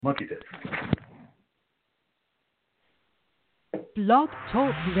Monkey did. Blog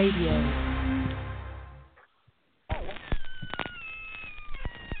Talk Radio.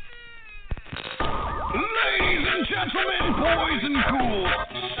 Ladies and gentlemen, boys and ghouls,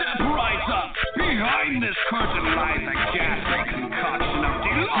 step right up. Behind this curtain lies a ghastly concoction of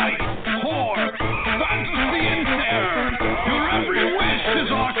delight, horror, fantasy, and terror. Your every wish is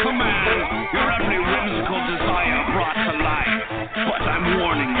our command, your every whimsical desire brought to life. But I'm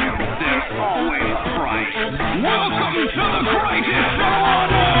warning you, there's always a price. Welcome to the greatest show on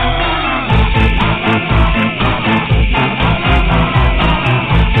earth!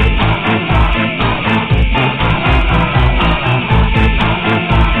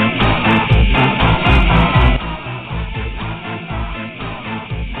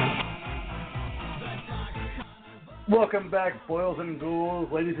 Welcome back, boils and ghouls,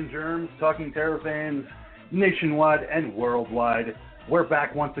 ladies and germs, Talking Terror fans, nationwide and worldwide. We're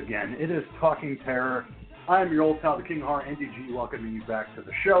back once again. It is Talking Terror. I'm your old pal, the King Horror, NDG, welcoming you back to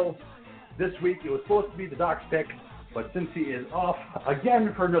the show. This week, it was supposed to be the Doc's pick, but since he is off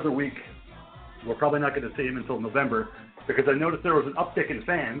again for another week, we're probably not going to see him until November, because I noticed there was an uptick in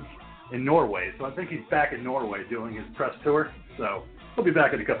fans in Norway, so I think he's back in Norway doing his press tour, so he'll be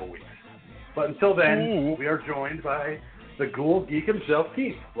back in a couple weeks. But until then, we are joined by the Ghoul Geek himself,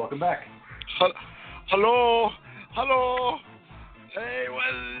 Keith. Welcome back. Hello. Hey,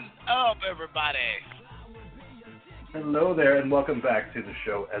 what's up, everybody? Hello there, and welcome back to the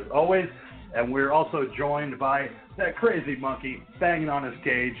show, as always. And we're also joined by that crazy monkey banging on his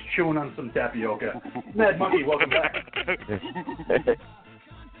cage, chewing on some tapioca. Mad Monkey, welcome back.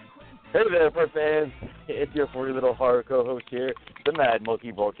 Hey there, Fur fans. It's your furry little horror co-host here, the Mad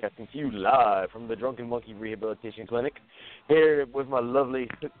Monkey, broadcasting to you live from the Drunken Monkey Rehabilitation Clinic. Here with my lovely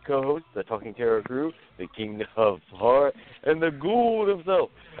co-host, the Talking Terror crew, the King of Horror, and the Ghoul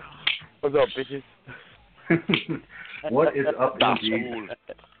himself. What's up, bitches? What is up, indeed?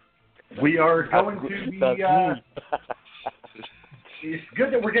 We are going to be... It's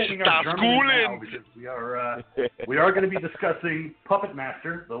good that we're getting our German now, because we are going to be discussing Puppet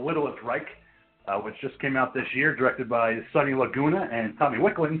Master, the Littlest Reich, which just came out this year, directed by Sonny Laguna and Tommy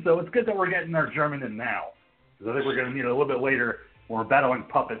Wiklund. So it's good that we're getting our German in now, because I think we're going to need it a little bit later when we're battling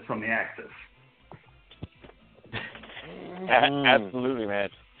puppets from the Axis. Absolutely, man.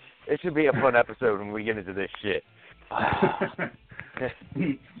 It should be a fun episode when we get into this shit.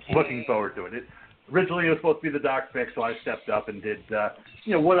 Looking forward to it. Originally, it was supposed to be the Doc's pick, so I stepped up and did,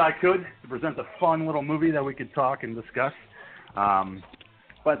 what I could to present a fun little movie that we could talk and discuss.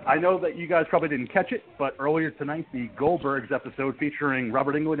 But I know that you guys probably didn't catch it, but earlier tonight, the Goldbergs episode featuring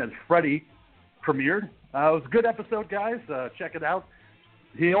Robert Englund as Freddy premiered. It was a good episode, guys. Check it out.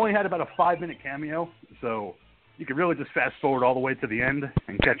 He only had about a 5-minute cameo, so you could really just fast forward all the way to the end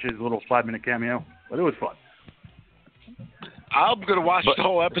and catch his little 5-minute cameo. But it was fun. I'm going to watch the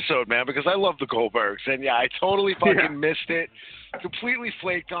whole episode, man, because I love the Goldbergs. And, yeah, I totally fucking missed it. Completely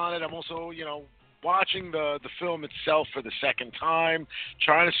flaked on it. I'm also, watching the film itself for the second time,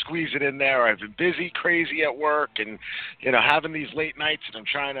 trying to squeeze it in there. I've been busy, crazy at work, and, having these late nights, and I'm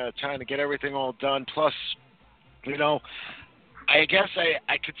trying to get everything all done. Plus, I guess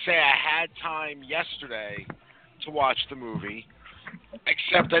I could say I had time yesterday to watch the movie,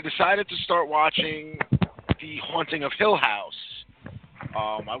 except I decided to start watching The Haunting of Hill House.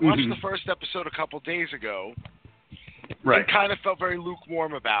 I watched the first episode a couple days ago. Right. And kind of felt very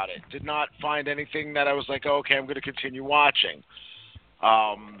lukewarm about it. Did not find anything that I was like, okay, I'm going to continue watching.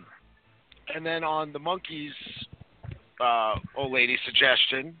 And then on the Monkeys old lady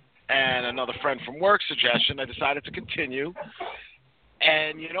suggestion and another friend from work suggestion, I decided to continue.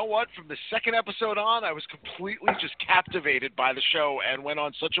 And you know what? From the second episode on, I was completely just captivated by the show and went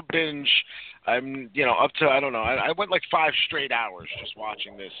on such a binge. I'm, up to, I don't know, I went like 5 straight hours just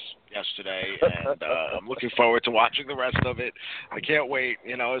watching this yesterday, and I'm looking forward to watching the rest of it. I can't wait.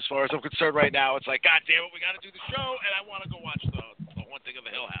 As far as I'm concerned right now, it's like, God damn it, we got to do the show, and I want to go watch the Haunting of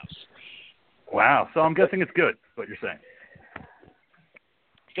the Hill House. Wow. So I'm guessing it's good, what you're saying.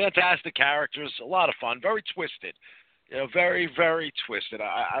 Fantastic characters, a lot of fun, very twisted. Very, very twisted.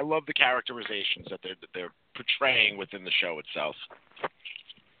 I love the characterizations that they're portraying within the show itself.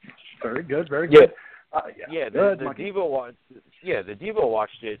 Very good, very good. The Devo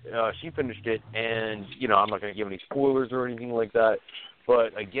watched it. She finished it, and I'm not going to give any spoilers or anything like that.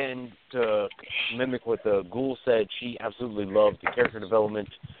 But again, to mimic what the Ghoul said, she absolutely loved the character development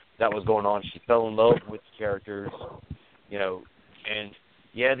that was going on. She fell in love with the characters, and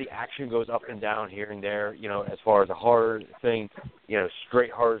the action goes up and down here and there, as far as a horror thing,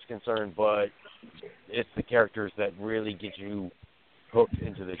 straight horror is concerned, but it's the characters that really get you hooked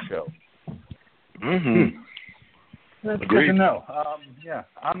into the show. Mm-hmm. That's Agreed. good to know. Yeah,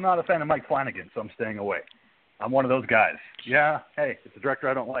 I'm not a fan of Mike Flanagan, so I'm staying away. I'm one of those guys. Yeah, hey, it's a director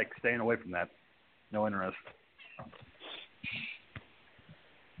I don't like. Staying away from that. No interest.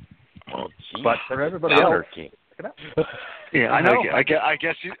 Oh, geez. But for everybody else, check it out. Yeah, I know. I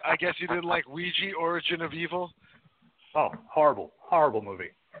guess you didn't like Ouija: Origin of Evil. Oh, horrible movie.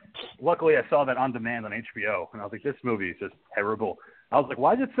 Luckily, I saw that on demand on HBO, and I was like, this movie is just terrible. I was like,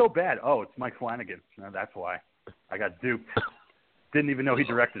 why is it so bad? Oh, it's Mike Flanagan. No, that's why. I got duped. Didn't even know he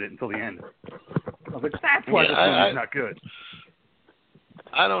directed it until the end. I was like, that's why this movie's not good.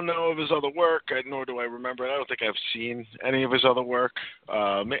 I don't know of his other work, nor do I remember it. I don't think I've seen any of his other work.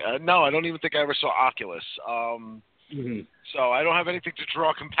 No, I don't even think I ever saw Oculus. So I don't have anything to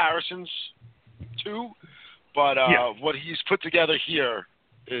draw comparisons to, but what he's put together here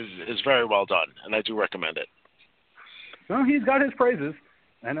is very well done, and I do recommend it. Well, he's got his praises,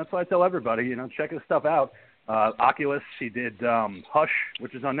 and that's why I tell everybody, check his stuff out. Oculus, he did Hush,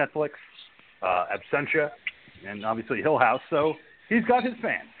 which is on Netflix, Absentia, and obviously Hill House, so he's got his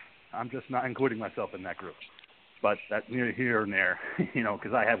fans. I'm just not including myself in that group. But that's here and there,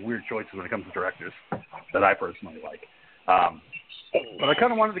 because I have weird choices when it comes to directors that I personally like. But I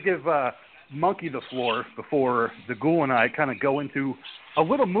kind of wanted to give Monkey the floor before the Ghoul and I kind of go into a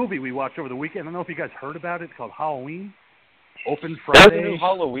little movie we watched over the weekend. I don't know if you guys heard about it. It's called Halloween. Opened Friday.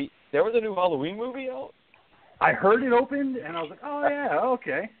 There was a new Halloween movie out? I heard it opened, and I was like, oh, yeah,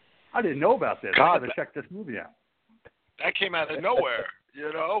 okay. I didn't know about this. I got to check this movie out. That came out of nowhere,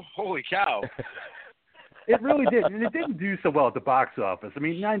 Holy cow. It really did, and it didn't do so well at the box office. I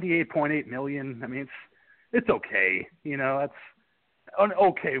mean, $98.8 million. I mean, it's okay. That's an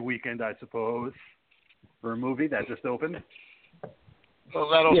okay weekend, I suppose, for a movie that just opened. Well,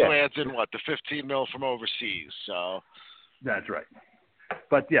 that also adds in, the $15 million from overseas, so. That's right.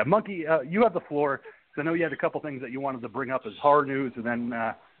 But, yeah, Monkey, you have the floor. So I know you had a couple things that you wanted to bring up as horror news, and then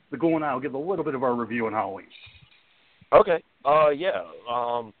the Ghoul and I will give a little bit of our review on Halloween. Okay.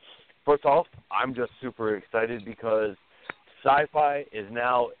 First off, I'm just super excited because Sci-Fi is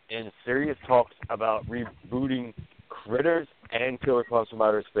now in serious talks about rebooting Critters and Killer Clowns from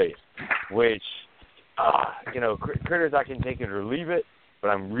Outer Space, which, Critters I can take it or leave it, but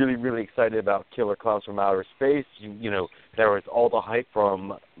I'm really, really excited about Killer Clowns from Outer Space. There was all the hype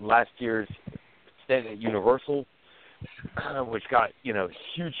from last year's stint at Universal, which got,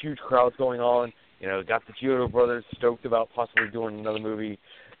 huge crowds going on. Got the Chiodo brothers stoked about possibly doing another movie.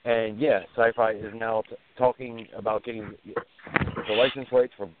 And, Sci-Fi is now talking about getting the license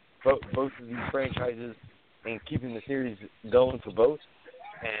rights for both of these franchises and keeping the series going for both.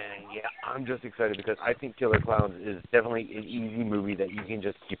 And, I'm just excited because I think Killer Clowns is definitely an easy movie that you can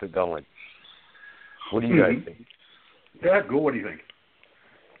just keep it going. What do you guys think? Yeah, Ghoul, what do you think?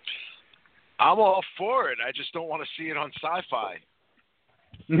 I'm all for it. I just don't want to see it on Sci-Fi.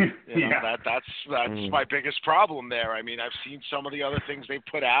 That's my biggest problem there. I mean, I've seen some of the other things they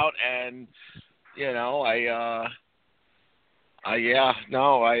put out, and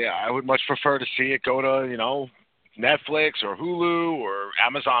I would much prefer to see it go to Netflix or Hulu or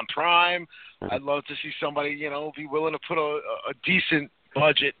Amazon Prime. I'd love to see somebody be willing to put a decent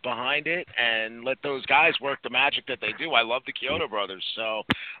budget behind it and let those guys work the magic that they do. I love the Chiodo brothers, so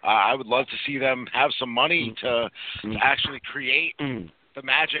I would love to see them have some money to actually create the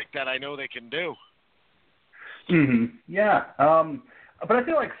magic that I know they can do. Yeah, but I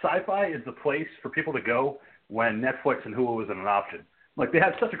feel like Sci-Fi is the place for people to go when Netflix and Hulu isn't an option. Like, they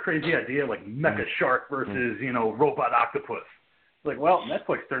have such a crazy idea, like Mecha Shark versus, Robot Octopus. Like, well,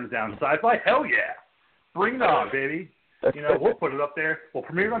 Netflix turns down Sci-Fi. Hell yeah. Bring it on, baby. We'll put it up there. We'll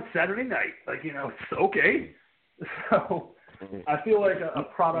premiere it on Saturday night. Like, it's okay. So I feel like a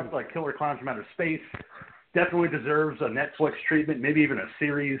product like Killer Clowns from Outer Space definitely deserves a Netflix treatment, maybe even a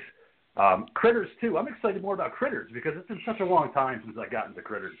series. Critters, too. I'm excited more about Critters because it's been such a long time since I got into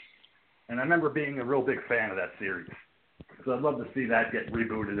Critters. And I remember being a real big fan of that series. So I'd love to see that get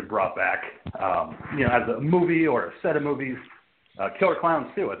rebooted and brought back, as a movie or a set of movies. Killer Clowns,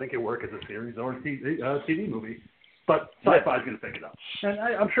 too. I think it work as a series or a TV movie. But Sci-Fi is going to pick it up. And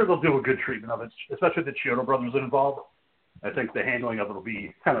I'm sure they'll do a good treatment of it, especially the Chiodo brothers involved. I think the handling of it will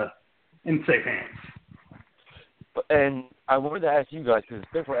be kind of in safe hands. And I wanted to ask you guys, because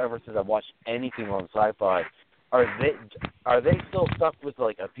it's been forever since I've watched anything on Sci-Fi. Are they still stuck with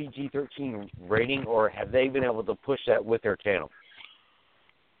like a PG-13 rating, or have they been able to push that with their channel?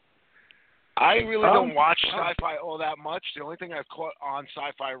 I really don't watch Sci-Fi all that much. The only thing I've caught on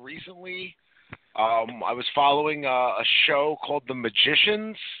Sci-Fi recently, I was following a show called The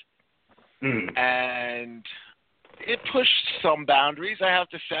Magicians, and it pushed some boundaries, I have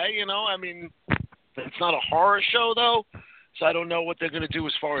to say. I mean, it's not a horror show though, so I don't know what they're going to do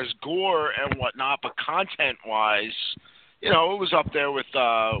as far as gore and whatnot. But content-wise, it was up there with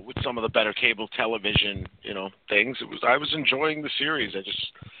some of the better cable television, things. I was enjoying the series.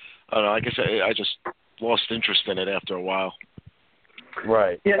 I don't know. Like I said, I just lost interest in it after a while.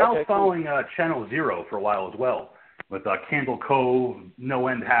 Right. Yeah, I was following Channel Zero for a while as well, with Candle Cove, No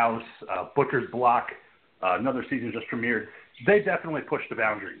End House, Butcher's Block. Another season just premiered. They definitely pushed the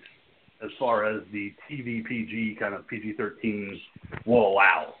boundaries as far as the TV PG kind of PG-13 will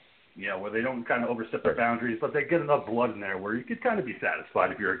allow. Where they don't kind of overstep their boundaries, but they get enough blood in there where you could kind of be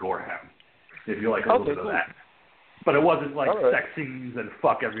satisfied if you're a gorehound, if you like a little bit of that. But it wasn't like sex scenes and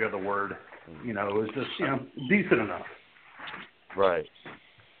fuck every other word. It was just, decent enough. Right.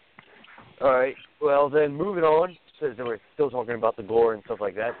 All right. Well, then moving on, since we're still talking about the gore and stuff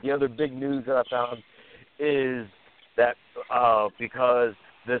like that, the other big news that I found is that because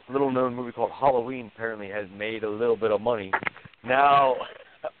this little-known movie called Halloween apparently has made a little bit of money, now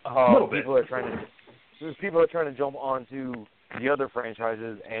people are trying to jump onto the other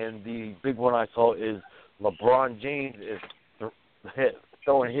franchises, and the big one I saw is LeBron James is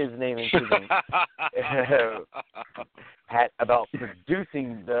throwing his name into the hat about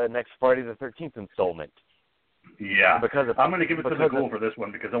producing the next Friday the 13th installment. Yeah, I'm going to give it to the Ghoul for this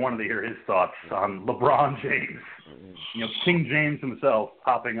one because I wanted to hear his thoughts on LeBron James. King James himself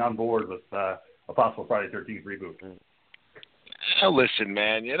hopping on board with a possible Friday the 13th reboot. Listen,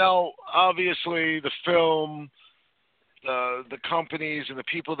 man, obviously the film, the companies and the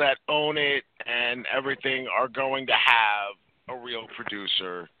people that own it and everything are going to have a real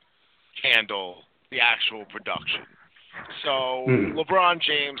producer handle the actual production. So LeBron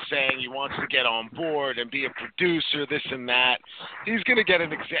James saying he wants to get on board and be a producer, this and that, he's going to get if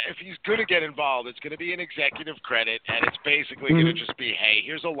he's going to get involved, it's going to be an executive credit, and it's basically going to just be, hey,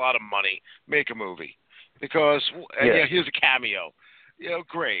 here's a lot of money, make a movie. Because, here's a cameo.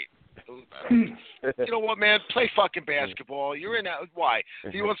 Great. You know what, man? Play fucking basketball. You're in why?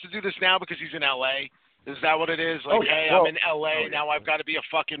 He wants to do this now because he's in L.A.? Is that what it is? Like, I'm in L.A., now I've got to be a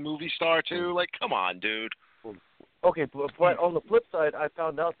fucking movie star too? Like, come on, dude. Okay, but on the flip side, I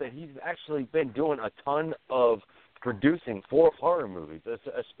found out that he's actually been doing a ton of producing for horror movies,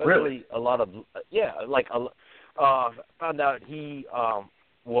 especially a lot of, found out he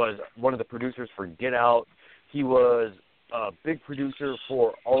was one of the producers for Get Out. He was a big producer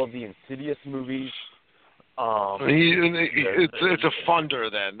for all of the Insidious movies. It's a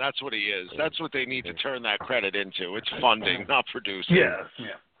funder then. That's what he is. That's what they need to turn that credit into. It's funding, not producing. Yeah.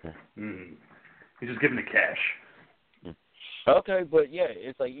 Mm-hmm. He's just giving the cash. Okay, but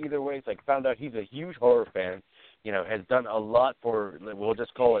it's like either way, it's like found out he's a huge horror fan, has done a lot for, we'll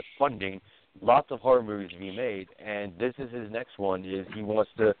just call it funding, lots of horror movies to be made, and this is his next one, is he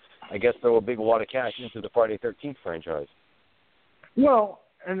wants to, I guess, throw a big wad of cash into the Friday 13th franchise. Well,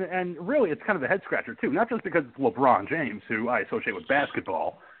 and really it's kind of a head-scratcher, too, not just because it's LeBron James, who I associate with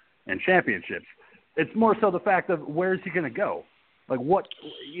basketball and championships. It's more so the fact of where's he going to go? Like what,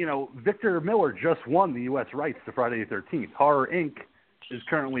 Victor Miller just won the U.S. rights to Friday the 13th. Horror Inc. is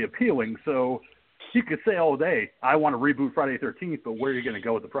currently appealing, so he could say all day, I want to reboot Friday the 13th, but where are you going to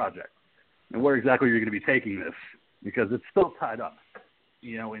go with the project? And where exactly are you going to be taking this? Because it's still tied up,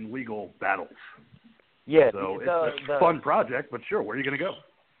 in legal battles. Yeah. So it's a fun project, but sure, where are you going to go?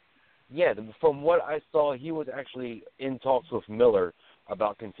 Yeah, from what I saw, he was actually in talks with Miller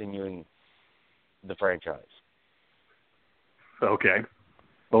about continuing the franchise. Okay.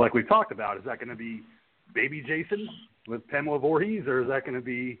 But like we talked about, is that going to be Baby Jason with Pamela Voorhees, or is that going to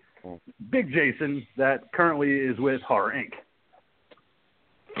be Big Jason that currently is with Horror Inc.?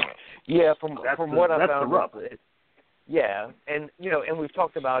 Yeah, from what I found, the rub. And we've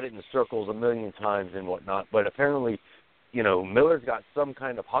talked about it in the circles a million times and whatnot, but apparently, Miller's got some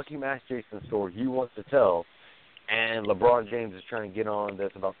kind of hockey mask Jason story he wants to tell, and LeBron James is trying to get on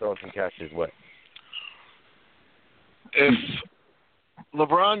this about throwing some cash his way. If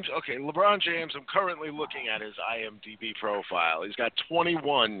LeBron James, I'm currently looking at his IMDb profile. He's got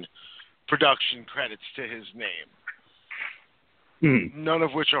 21 production credits to his name, none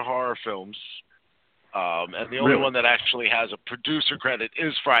of which are horror films. And the only one that actually has a producer credit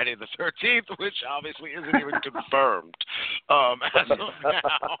is Friday the 13th, which obviously isn't even confirmed as of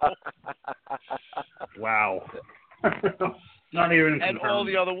now. Wow. Not even confirmed. And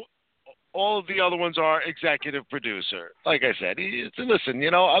all of the other ones are executive producer. Like I said, listen,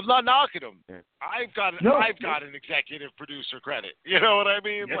 I'm not knocking him. I've got an executive producer credit. You know what I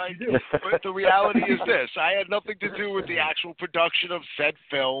mean? Yes, but the reality is this: I had nothing to do with the actual production of said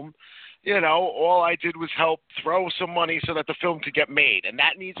film. all I did was help throw some money so that the film could get made, and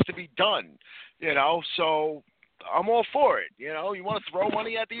that needs to be done, so I'm all for it. You want to throw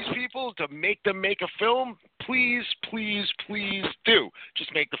money at these people to make them make a film? Please, please, please do.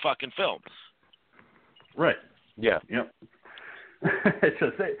 Just make the fucking film. Right. Yeah. Yep. It's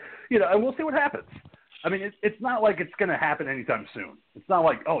just, and we'll see what happens. I mean, it's not like it's going to happen anytime soon. It's not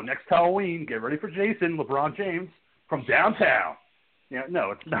like, next Halloween, get ready for Jason, LeBron James from downtown.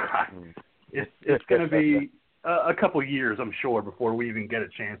 No, it's not. It's going to be a couple years, I'm sure, before we even get a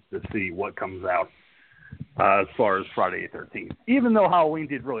chance to see what comes out as far as Friday the 13th. Even though Halloween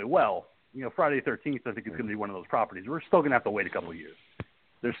did really well, Friday the 13th, I think it's going to be one of those properties. We're still going to have to wait a couple of years.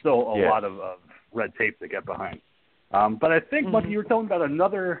 There's still a lot of red tape to get behind. But I think, Monkey, you were telling about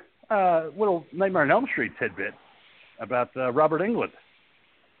another little Nightmare on Elm Street tidbit about Robert Englund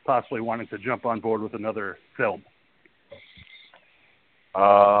possibly wanting to jump on board with another film.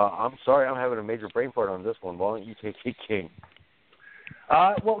 I'm sorry, I'm having a major brain fart on this one. Why don't you take it, King?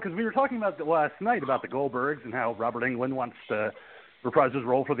 Well, because we were talking about last night about the Goldbergs and how Robert Englund wants to reprise his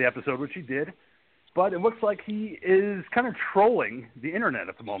role for the episode, which he did. But it looks like he is kind of trolling the internet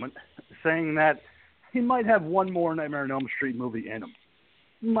at the moment, saying that he might have one more Nightmare on Elm Street movie in him.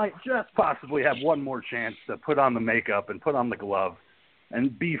 He might just possibly have one more chance to put on the makeup and put on the glove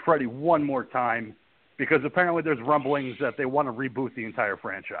and be Freddy one more time, because apparently there's rumblings that they want to reboot the entire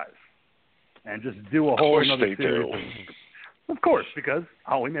franchise and just do a whole another series. Of course, because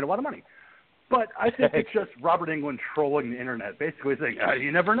Halloween made a lot of money. But I think it's just Robert Englund trolling the internet, basically saying,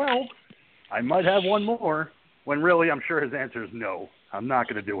 you never know, I might have one more, when really I'm sure his answer is no. I'm not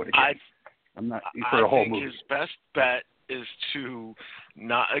going to do it again. I'm not for a whole movie. I think his best bet is to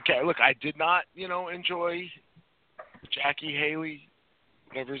not. Okay, look, I did not, enjoy Jackie Haley,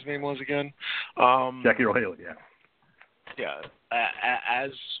 whatever his name was again. Jackie Earle Haley, yeah. Yeah,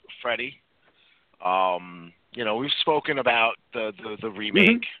 as Freddy. We've spoken about the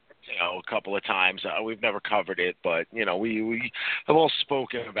remake. A couple of times. We've never covered it, but, we have all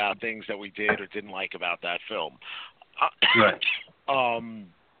spoken about things that we did or didn't like about that film. Right.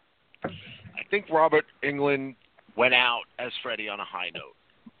 I think Robert Englund went out as Freddy on a high note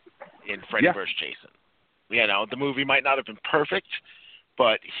in Freddy vs. Jason. The movie might not have been perfect,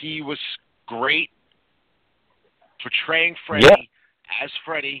 but he was great portraying Freddy as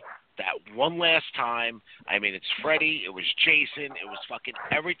Freddy that one last time. I mean, it's Freddy, it was Jason, it was fucking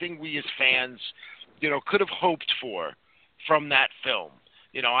everything we as fans, could have hoped for from that film.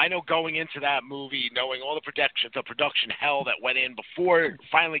 I know going into that movie, knowing all the production hell that went in before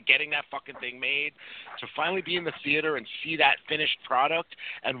finally getting that fucking thing made, to finally be in the theater and see that finished product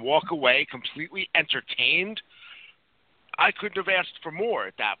and walk away completely entertained, I couldn't have asked for more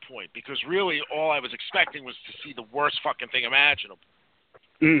at that point, because really all I was expecting was to see the worst fucking thing imaginable.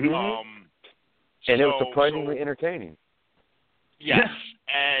 Mm-hmm. And it was surprisingly entertaining. Yes,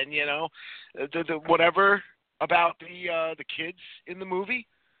 and the whatever about the kids in the movie,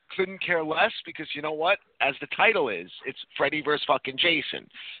 couldn't care less, because you know what? As the title is, it's Freddy versus fucking Jason.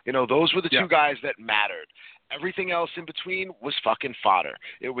 Those were the two guys that mattered. Everything else in between was fucking fodder.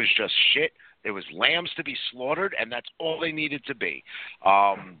 It was just shit. It was lambs to be slaughtered, and that's all they needed to be.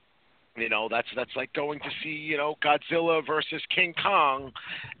 That's like going to see, Godzilla versus King Kong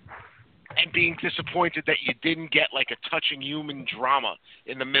and being disappointed that you didn't get like a touching human drama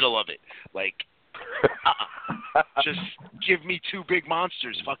in the middle of it. Like, just give me two big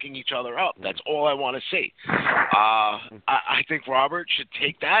monsters fucking each other up. That's all I want to see. I think Robert should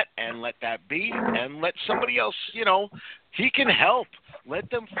take that and let that be, and let somebody else, he can help. Let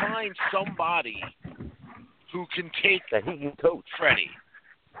them find somebody who can take that he can coach Freddy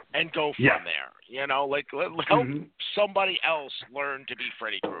and go from there. Help somebody else learn to be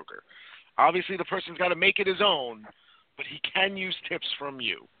Freddy Krueger. Obviously, the person's got to make it his own, but he can use tips from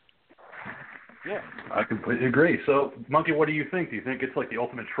you. Yeah, I completely agree. So, Monkey, what do you think? Do you think it's like the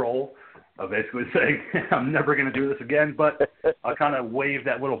ultimate troll of basically saying, I'm never going to do this again, but I'll kind of wave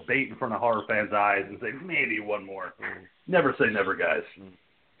that little bait in front of horror fans' eyes and say, maybe one more. Never say never, guys.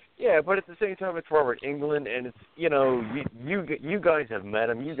 Yeah, but at the same time, it's Robert Englund, and it's, you guys have met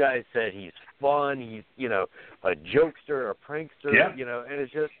him. You guys said he's fun. He's, a jokester, a prankster, and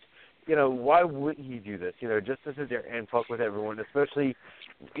it's just, why wouldn't he do this? Just to sit there and fuck with everyone, especially,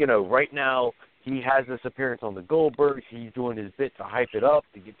 right now, he has this appearance on the Goldbergs. He's doing his bit to hype it up,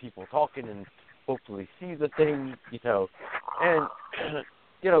 to get people talking and hopefully see the thing, And,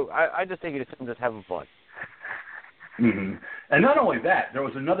 I just think it's him just having fun. Mm-hmm. And not only that, there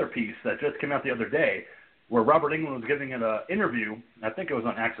was another piece that just came out the other day where Robert Englund was giving an interview, I think it was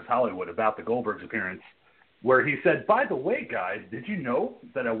on Access Hollywood, about the Goldbergs' appearance. where he said, by the way, guys, did you know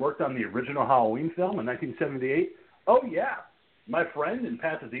that I worked on the original Halloween film in 1978? Oh, yeah. My friend in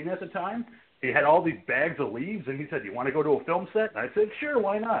Pasadena at the time, he had all these bags of leaves, and he said, you want to go to a film set? And I said, sure,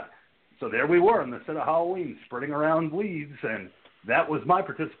 why not? So there we were on the set of Halloween, spreading around leaves, and that was my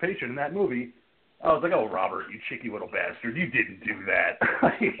participation in that movie. I was like, oh, Robert, you cheeky little bastard, you didn't do that.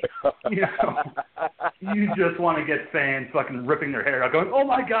 You just want to get fans fucking ripping their hair out, going, oh,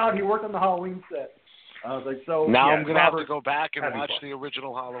 my God, he worked on the Halloween set. I was like, so now yeah, I'm going to have to go back and Robert, watch the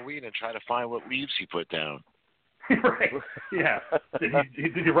original Halloween and try to find what leaves he put down. Right, yeah.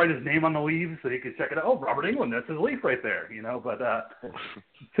 Did you write his name on the leaves so he could check it out? Oh, Robert Englund, that's his leaf right there, But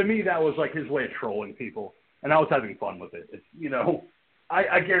to me, that was like his way of trolling people, and I was having fun with it. It's,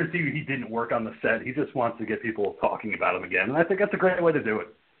 I guarantee you he didn't work on the set. He just wants to get people talking about him again, and I think that's a great way to do it.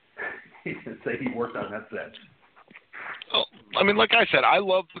 He can say he worked on that set. Well, I mean, like I said, I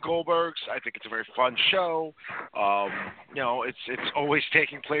love the Goldbergs. I think it's a very fun show. It's always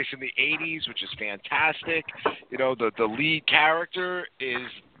taking place in the 80s, which is fantastic. The lead character is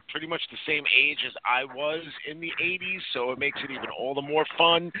pretty much the same age as I was in the 80s, so it makes it even all the more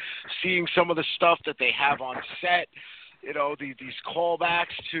fun seeing some of the stuff that they have on set. These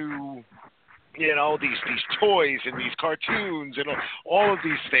callbacks to these toys and these cartoons and all of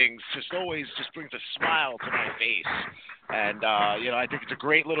these things always brings a smile to my face. And, I think it's a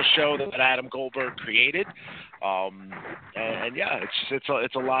great little show that Adam Goldberg created.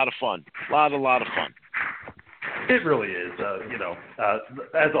 It's a lot of fun. A lot of fun. It really is.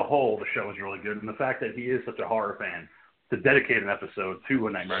 As a whole, the show is really good. And the fact that he is such a horror fan, to dedicate an episode to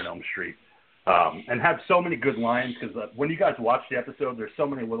A Nightmare on Elm Street, and have so many good lines, because when you guys watch the episode, there's so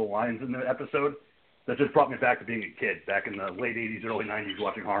many little lines in the episode that just brought me back to being a kid, back in the late 80s, early 90s,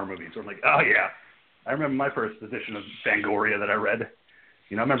 watching horror movies. So I'm like, oh, yeah. I remember my first edition of Fangoria that I read.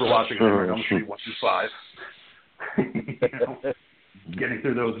 I remember watching Elm Street 1 through 5. Getting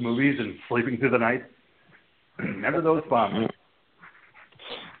through those movies and sleeping through the night. Remember those bombs.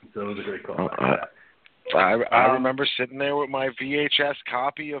 So it was a great call. I remember sitting there with my VHS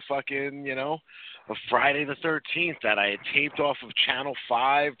copy of fucking, of Friday the 13th that I had taped off of Channel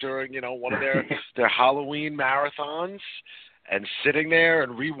 5 during, one of their Halloween marathons, and sitting there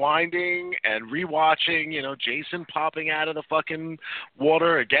and rewinding and rewatching, Jason popping out of the fucking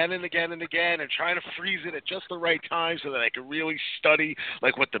water again and again and again, and trying to freeze it at just the right time so that I could really study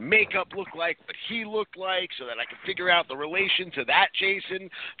like what the makeup looked like, what he looked like, so that I could figure out the relation to that Jason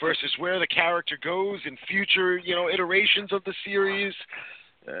versus where the character goes in future, iterations of the series.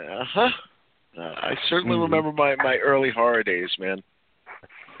 I certainly remember my early horror days, man.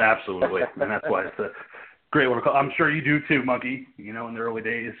 Absolutely, and that's why it's a great one to call. I'm sure you do too, Monkey. In the early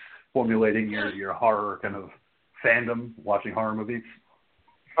days, formulating your horror kind of fandom, watching horror movies.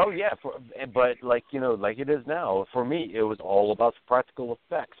 Oh yeah, but like it is now. For me, it was all about practical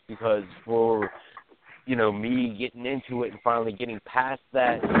effects, because for me getting into it and finally getting past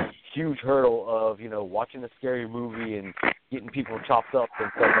that huge hurdle of watching a scary movie and getting people chopped up and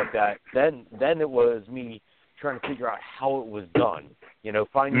stuff like that. Then it was me trying to figure out how it was done.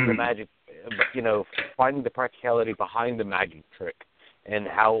 Finding the magic. Finding the practicality behind the magic trick and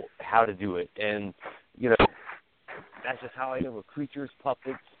how to do it. And, that's just how I am with creatures,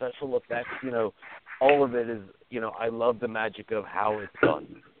 puppets, special effects, all of it is, I love the magic of how it's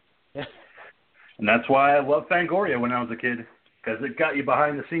done. And that's why I loved Fangoria when I was a kid, because it got you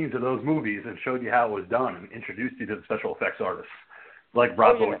behind the scenes of those movies and showed you how it was done and introduced you to the special effects artists like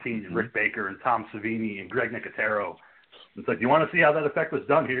Rob Bottin and Rick Baker and Tom Savini and Greg Nicotero. It's like, you want to see how that effect was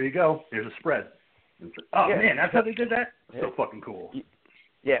done? Here you go. Here's a spread. Man, that's how they did that? So fucking cool.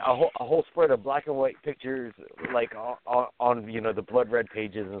 Yeah, a whole spread of black and white pictures, like on the blood red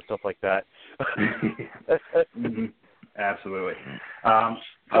pages and stuff like that. Absolutely. I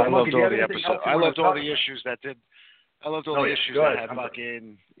loved all the episodes. I loved all the issues that did. I loved all the issues that had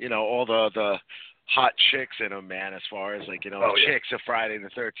fucking, all the hot chicks in them, man, as far as like, the chicks of Friday the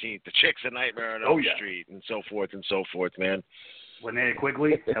 13th, the chicks of Nightmare on Elm Street, and so forth, man. Linnea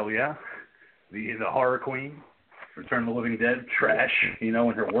Quigley, hell yeah. The horror queen, Return of the Living Dead, trash, and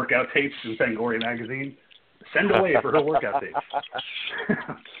her workout tapes in Fangoria magazine. Send away for her workout tapes.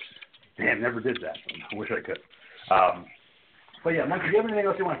 Damn, never did that. I wish I could. But yeah, Mike, do you have anything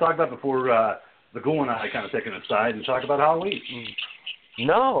else you want to talk about before the Ghoul and I kind of take it aside and talk about Halloween?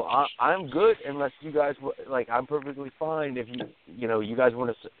 No, I'm good unless you guys, I'm perfectly fine if you guys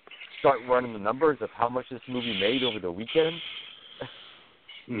want to start running the numbers of how much this movie made over the weekend.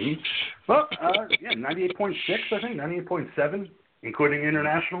 Well, 98.6, I think, 98.7, including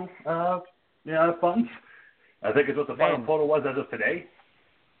international funds. I think is what the final total was as of today.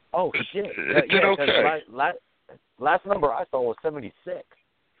 Oh shit! It did okay. Last number I saw was 76.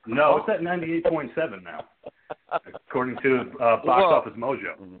 No, it's at 98.7 now, according to Box Office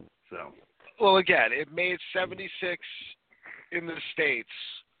Mojo. So. Well, again, it made 76 in the States,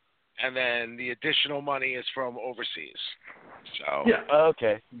 and then the additional money is from overseas. So. Yeah.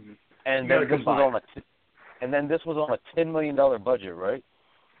 Okay. And then this was on a $10 million budget, right?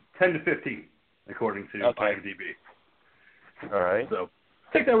 10 to 15, according to IMDb. All right. So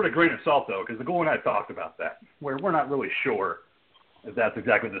take that with a grain of salt, though, because the Ghoul and I talked about that, where we're not really sure if that's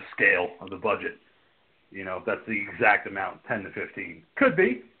exactly the scale of the budget. You know, if that's the exact amount, 10 to 15. Could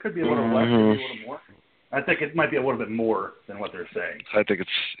be a little less, could be a little more. I think it might be a little bit more than what they're saying. I think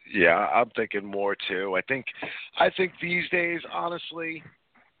I'm thinking more too. I think these days, honestly,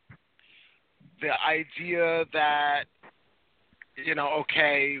 the idea that, you know,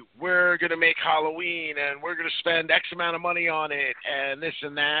 okay, we're going to make Halloween and we're going to spend X amount of money on it and this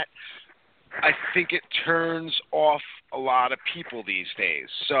and that, I think it turns off a lot of people these days.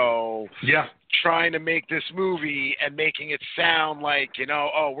 So trying to make this movie and making it sound like, you know,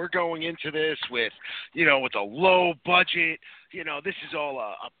 oh, we're going into this with, you know, with a low budget, you know, this is all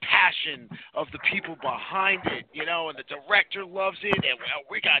a passion of the people behind it, you know, and the director loves it, and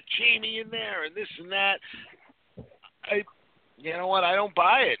we got Jamie in there and this and that. You know what? I don't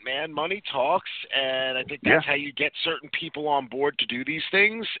buy it, man. Money talks, and I think that's how you get certain people on board to do these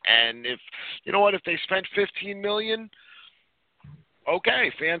things. And if you know what, if they spent $15 million,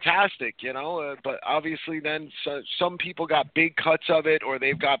 okay, fantastic, you know. But obviously, then some people got big cuts of it, or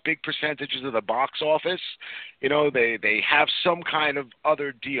they've got big percentages of the box office. You know, they have some kind of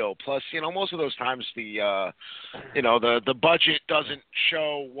other deal. Plus, you know, most of those times the budget doesn't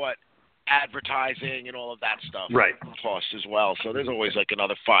show what advertising and all of that stuff costs as well. So there's always like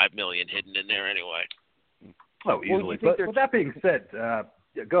another $5 million hidden in there anyway. Oh, easily. But with that being said,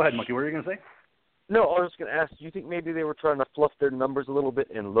 go ahead, Monkey. What were you going to say? No, I was just going to ask, do you think maybe they were trying to fluff their numbers a little bit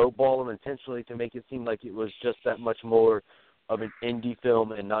and lowball them intentionally to make it seem like it was just that much more of an indie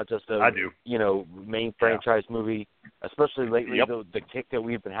film and not just a main franchise movie, especially lately, the kick that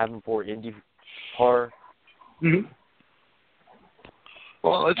we've been having for indie horror? Mm-hmm.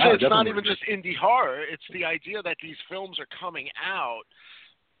 Well, it's not even just indie horror. It's the idea that these films are coming out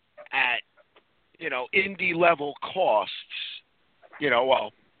at, you know, indie level costs. You know,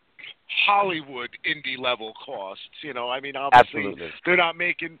 well, Hollywood indie level costs. You know, I mean, obviously they're not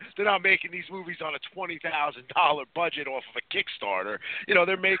making these movies on a $20,000 budget off of a Kickstarter. You know,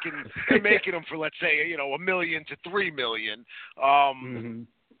 they're making them for, let's say, you know, $1 million to $3 million.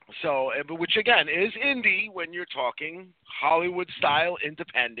 So, which again is indie when you're talking Hollywood style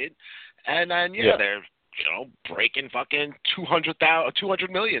independent, and then they're, you know, breaking fucking 200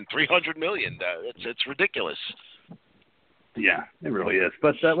 million, 300 million. It's ridiculous. Yeah, it really is.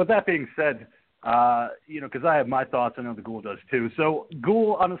 But with that being said, you know, because I have my thoughts, I know the Ghoul does too. So,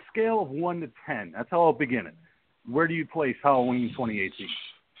 Ghoul, on a scale of 1 to 10, that's how I'll begin it. Where do you place Halloween 2018?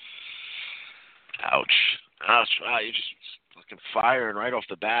 Ouch! Wow, you just firing right off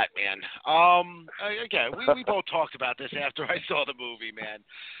the bat, man. Again, we both talked about this after I saw the movie, man.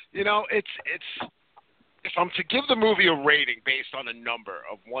 You know, it's if I'm to give the movie a rating based on a number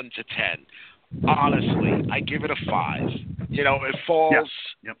of 1 to 10, honestly, I give it a 5. You know, it falls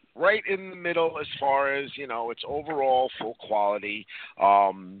right in the middle as far as, you know, its overall full quality.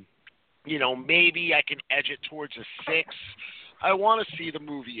 You know, maybe I can edge it towards a 6. I want to see the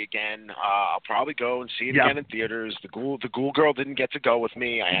movie again. I'll probably go and see it again in theaters. The Ghoul girl didn't get to go with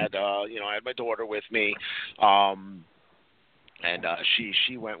me. I had my daughter with me. And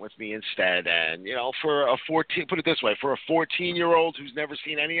she went with me instead. And, you know, for a 14-year-old who's never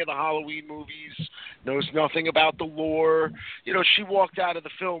seen any of the Halloween movies, knows nothing about the lore, you know, she walked out of the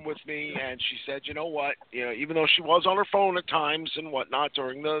film with me and she said, you know what, you know, even though she was on her phone at times and whatnot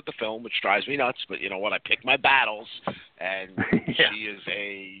during the film, which drives me nuts, but you know what, I pick my battles. And she is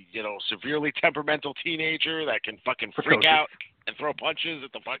a, you know, severely temperamental teenager that can fucking freak out and throw punches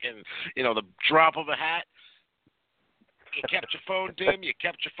at the fucking, you know, the drop of a hat. You kept your phone dim. You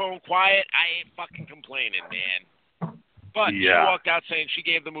kept your phone quiet. I ain't fucking complaining, man. But she walked out saying she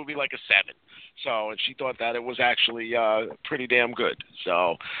gave the movie like a 7. So, and she thought that it was actually pretty damn good.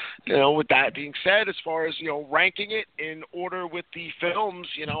 So, you know, with that being said, as far as, you know, ranking it in order with the films,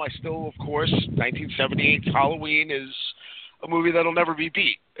 you know, I still, of course, 1978's Halloween is a movie that'll never be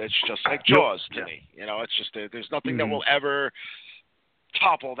beat. It's just like Jaws to me. You know, it's just there's nothing that will ever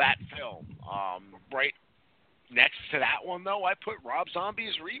topple that film, right? next to that one, though, I put Rob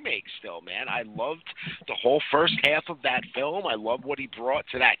Zombie's remake still, man. I loved the whole first half of that film. I loved what he brought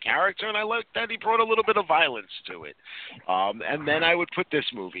to that character, and I liked that he brought a little bit of violence to it. And then I would put this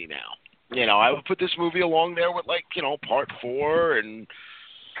movie now. You know, I would put this movie along there with, like, you know, Part 4 and,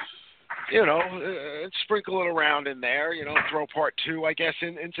 you know, sprinkle it around in there, you know, throw Part 2, I guess,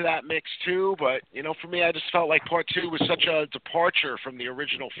 into that mix too. But, you know, for me, I just felt like Part 2 was such a departure from the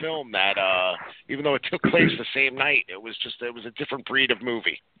original film that even though it took place the same night, it was a different breed of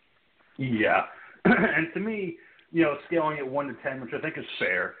movie. Yeah. And to me, you know, scaling it 1 to 10, which I think is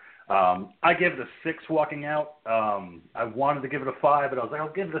fair, I gave it a 6 walking out. I wanted to give it a 5, but I was like,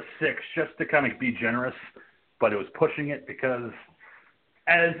 I'll give it a 6 just to kind of be generous. But it was pushing it because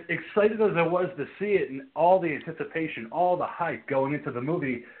as excited as I was to see it and all the anticipation, all the hype going into the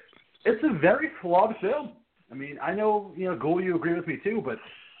movie, it's a very flawed film. I mean, I know, you know, Ghoul, you agree with me too, but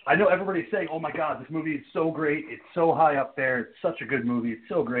I know everybody's saying, oh my God, this movie is so great. It's so high up there. It's such a good movie. It's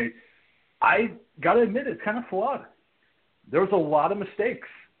so great. I got to admit, it's kind of flawed. There was a lot of mistakes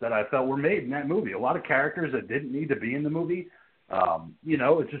that I felt were made in that movie. A lot of characters that didn't need to be in the movie. You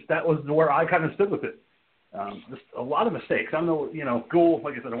know, it's just that was where I kind of stood with it. Just a lot of mistakes. I don't know, you know, Ghoul,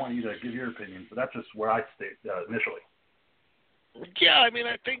 like I said, I want you to give your opinion, but that's just where I stayed initially. Yeah, I mean,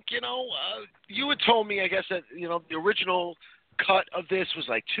 I think, you know, you had told me, I guess, that, you know, the original cut of this was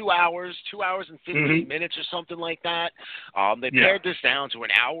like 2 hours and 15 minutes or something like that. They pared this down to 1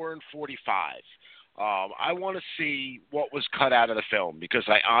 hour and 45. I want to see what was cut out of the film because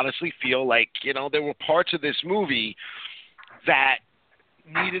I honestly feel like, you know, there were parts of this movie that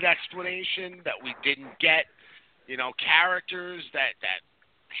needed explanation that we didn't get, you know, characters that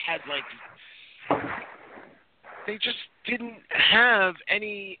had, like, they just didn't have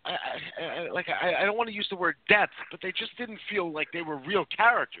any, I don't want to use the word depth, but they just didn't feel like they were real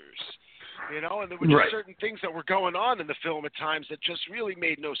characters, you know, and there were just certain things that were going on in the film at times that just really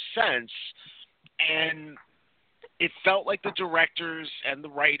made no sense, and it felt like the directors and the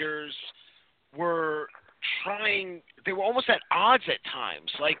writers were trying, they were almost at odds at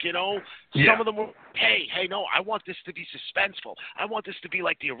times. Like, you know, some of them were, hey, no, I want this to be suspenseful. I want this to be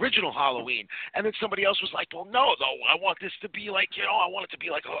like the original Halloween. And then somebody else was like, well, no, I want this to be like, you know, I want it to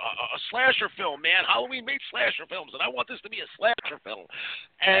be like a slasher film, man. Halloween made slasher films, and I want this to be a slasher film.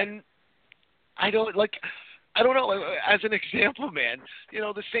 And I don't know, as an example, man, you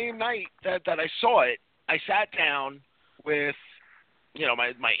know, the same night that I saw it, I sat down with, you know,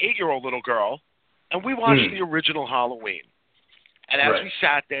 my 8-year-old little girl, and we watched the original Halloween. And as we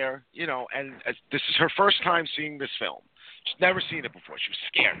sat there, you know, and this is her first time seeing this film. She's never seen it before. She was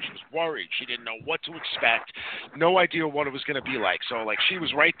scared. She was worried. She didn't know what to expect. No idea what it was going to be like. So, like, she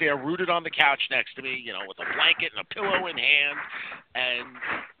was right there, rooted on the couch next to me, you know, with a blanket and a pillow in hand. And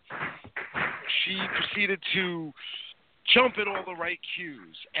she proceeded to jump at all the right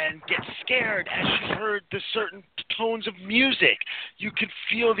cues and get scared as she heard the certain tones of music. You could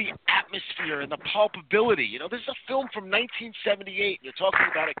feel the atmosphere and the palpability. You know, this is a film from 1978. You're talking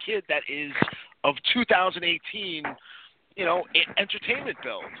about a kid that is of 2018, you know, entertainment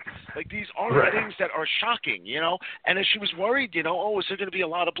build. Like, these aren't things that are shocking, you know? And as she was worried, you know, oh, is there going to be a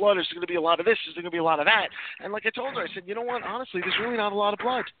lot of blood? Is there going to be a lot of this? Is there going to be a lot of that? And like I told her, I said, you know what? Honestly, there's really not a lot of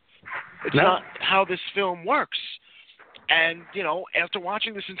blood. It's not how this film works. And, you know, after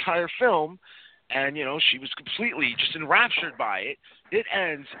watching this entire film, and, you know, she was completely just enraptured by it, it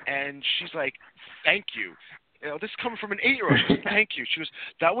ends, and she's like, thank you. You know, this is coming from an 8-year-old. She goes, thank you. She goes,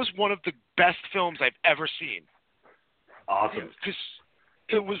 that was one of the best films I've ever seen. Awesome. Because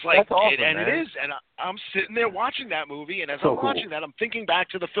it was like, awesome, and man. it is, and I'm sitting there watching that movie, and as I'm watching that, I'm thinking back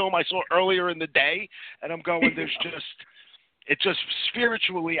to the film I saw earlier in the day, and I'm going, there's just, it just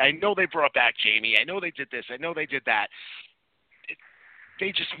spiritually, I know they brought back Jamie, I know they did this, I know they did that.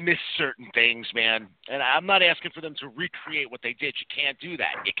 They just miss certain things, man. And I'm not asking for them to recreate what they did. You can't do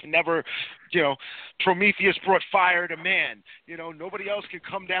that. It can never, you know, Prometheus brought fire to man. You know, nobody else can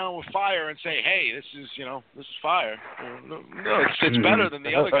come down with fire and say, hey, this is fire. No, it's better than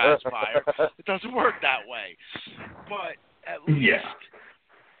the other guy's fire. It doesn't work that way. But at least,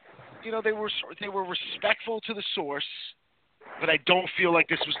 you know, they were respectful to the source, but I don't feel like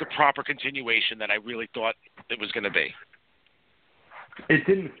this was the proper continuation that I really thought it was going to be. It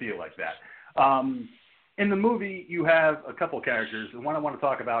didn't feel like that. In the movie, you have a couple characters. The one I want to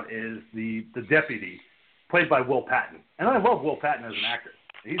talk about is the deputy, played by Will Patton. And I love Will Patton as an actor.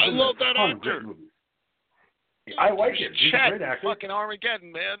 I love that actor. I like him. He's a great actor. Fucking Armageddon,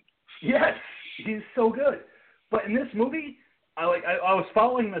 man. Yes, he's so good. But in this movie, I was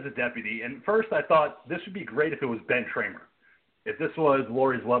following him as a deputy, and first I thought this would be great if it was Ben Tramer. If this was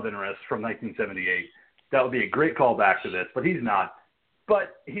Laurie's love interest from 1978, That would be a great callback to this, but he's not.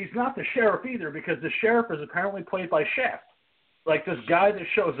 But he's not the sheriff either, because the sheriff is apparently played by Shaft. Like this guy that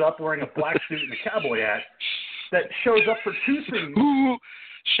shows up wearing a black suit and a cowboy hat that shows up for 2 scenes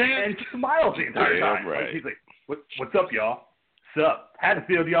and smiles the entire time. Right. Like, he's like, what's up, y'all? What's up?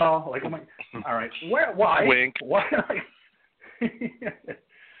 Haddonfield, y'all? Like, I'm like, all right, why? Wink. Why?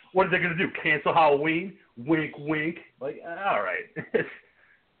 What are they going to do? Cancel Halloween? Wink, wink. Like, all right.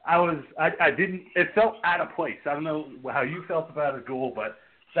 I didn't, it felt out of place. I don't know how you felt about it, Ghoul, but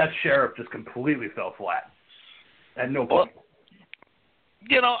that sheriff just completely fell flat. At no point. Well,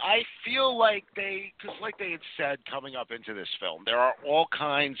 you know, I feel like because like they had said coming up into this film, there are all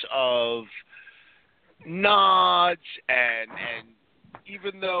kinds of nods and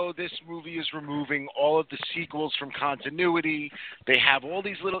even though this movie is removing all of the sequels from continuity, they have all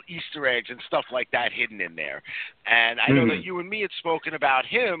these little Easter eggs and stuff like that hidden in there. And I know that you and me had spoken about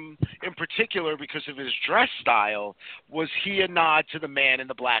him in particular because of his dress style. Was he a nod to the man in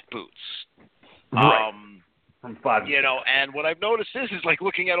the black boots? Right. From 5 you know, and what I've noticed is like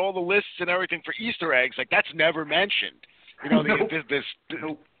looking at all the lists and everything for Easter eggs, like that's never mentioned. You know, this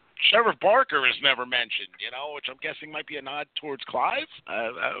Sheriff Barker is never mentioned, you know, which I'm guessing might be a nod towards Clive.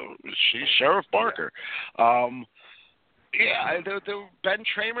 She's Sheriff Barker. The Ben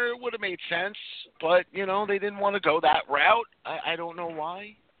Tramer would have made sense, but, you know, they didn't want to go that route. I don't know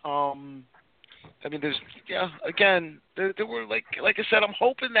why. I mean, there were, like I said, I'm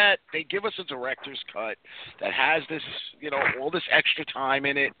hoping that they give us a director's cut that has this, you know, all this extra time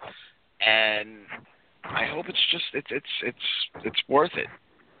in it, and I hope it's just, it's worth it.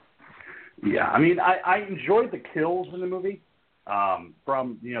 Yeah, I mean, I enjoyed the kills in the movie,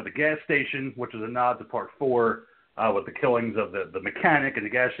 from, you know, the gas station, which is a nod to Part 4, with the killings of the mechanic and the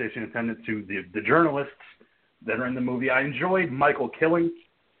gas station attendant to the journalists that are in the movie. I enjoyed Michael killing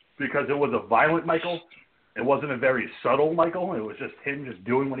because it was a violent Michael. It wasn't a very subtle Michael. It was just him just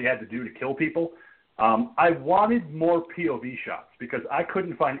doing what he had to do to kill people. I wanted more POV shots because I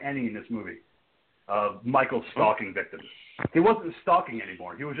couldn't find any in this movie of Michael stalking victims. He wasn't stalking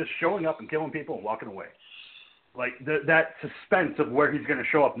anymore. He was just showing up and killing people and walking away. Like, that suspense of where he's going to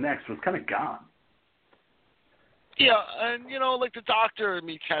show up next was kind of gone. Yeah, and, you know, like the doctor and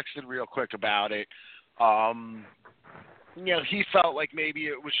me texted real quick about it. You know, he felt like maybe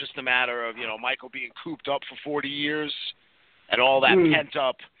it was just a matter of, you know, Michael being cooped up for 40 years and all that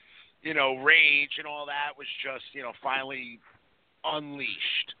pent-up, you know, rage and all that was just, you know, finally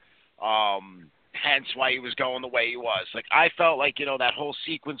unleashed. Hence why he was going the way he was. Like, I felt like, you know, that whole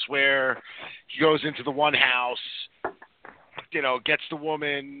sequence where he goes into the one house, you know, gets the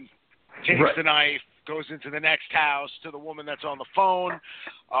woman, takes the knife, goes into the next house to the woman that's on the phone.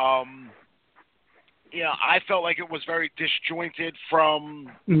 You know, I felt like it was very disjointed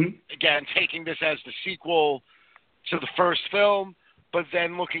from, again, taking this as the sequel to the first film, but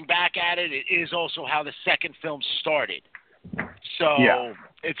then looking back at it, it is also how the second film started. So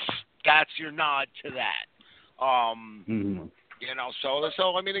that's your nod to that. You know,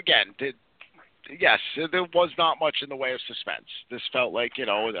 so I mean, again, yes, there was not much in the way of suspense. This felt like, you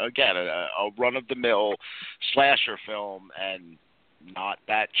know, again, a run-of-the-mill slasher film and not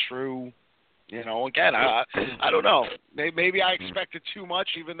that true. You know, again, I don't know. Maybe I expected too much,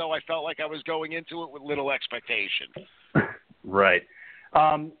 even though I felt like I was going into it with little expectation. Right.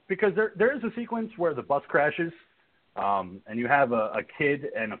 Because there is a sequence where the bus crashes, and you have a kid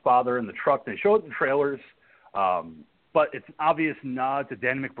and a father in the truck. They show it in the trailers, but it's an obvious nod to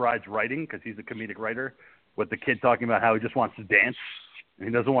Danny McBride's writing because he's a comedic writer, with the kid talking about how he just wants to dance and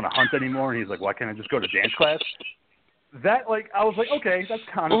he doesn't want to hunt anymore. And he's like, why can't I just go to dance class? That, like, I was like, okay, that's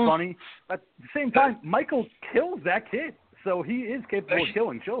kind of funny. But at the same time, Michael kills that kid, so he is capable of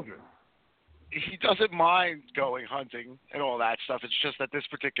killing children. He doesn't mind going hunting and all that stuff. It's just that this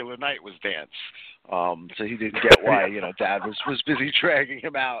particular night was dance. So he didn't get why, you know, Dad was busy dragging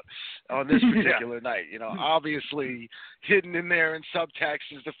him out on this particular night. You know, obviously hidden in there in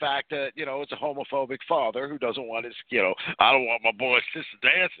subtext is the fact that, you know, it's a homophobic father who doesn't want his, you know, I don't want my boys just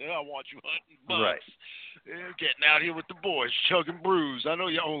dancing. I want you hunting bucks. Right. Getting out here with the boys, chugging brews. I know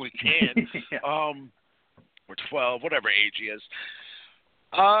you only can. Or 12, whatever age he is.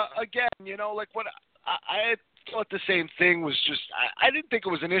 Again, you know, like what I thought the same thing was just, I didn't think it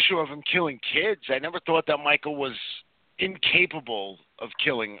was an issue of him killing kids. I never thought that Michael was incapable of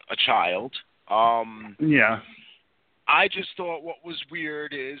killing a child. Yeah. I just thought what was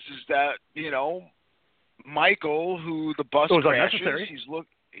weird is that, you know, Michael, who the bus crashes,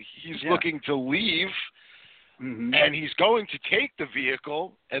 he's looking to leave, and he's going to take the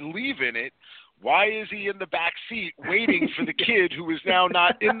vehicle and leave in it. Why is he in the back seat waiting for the kid who is now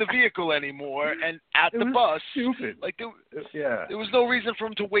not in the vehicle anymore and at the bus? Stupid. Like, there was no reason for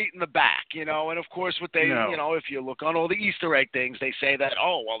him to wait in the back, you know. And of course, what they, you know, if you look on all the Easter egg things, they say that,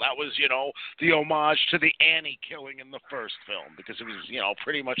 oh, well, that was, you know, the homage to the Annie killing in the first film because it was, you know,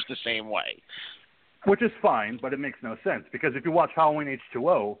 pretty much the same way. Which is fine, but it makes no sense because if you watch Halloween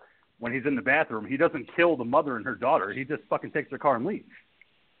H2O, when he's in the bathroom, he doesn't kill the mother and her daughter. He just fucking takes their car and leaves.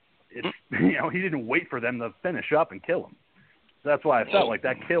 You know, he didn't wait for them to finish up and kill him. That's why I felt like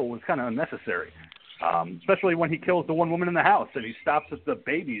that kill was kind of unnecessary, especially when he kills the one woman in the house and he stops at the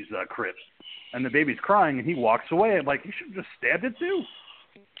baby's crib, and the baby's crying and he walks away. I'm like, he should have just stabbed it too.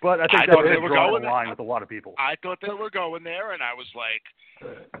 But I think that was drawing the line with a lot of people. I thought they were going there, and I was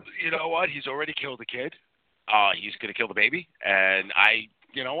like, you know what? He's already killed the kid. He's going to kill the baby. And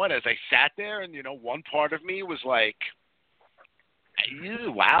you know what? As I sat there, and, you know, one part of me was like,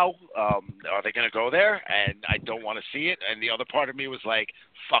 wow, are they going to go there? And I don't want to see it. And the other part of me was like,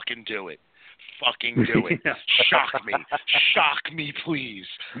 fucking do it. Fucking do it. Shock me. Shock me, please.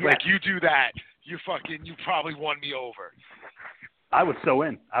 Yeah. Like, you do that, you probably won me over. I was so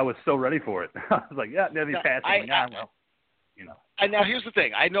in. I was so ready for it. I was like, yeah, now he's passing. Well, you know. And now here's the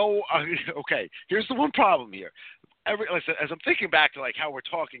thing. I know, okay, here's the one problem here. Listen, as I'm thinking back to, like, how we're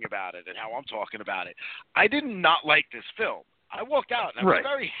talking about it and how I'm talking about it, I did not like this film. I walked out, and I was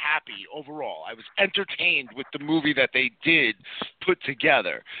very happy overall. I was entertained with the movie that they did put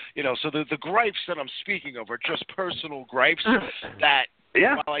together. You know, so the gripes that I'm speaking of are just personal gripes that,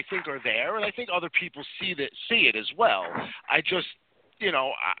 while I think are there, and I think other people see it as well. I just, you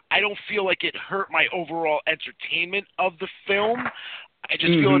know, I don't feel like it hurt my overall entertainment of the film. I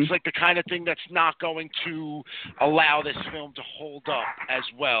just feel it's like the kind of thing that's not going to allow this film to hold up as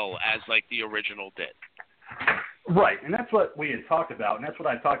well as, like, the original did. Right, and that's what we had talked about, and that's what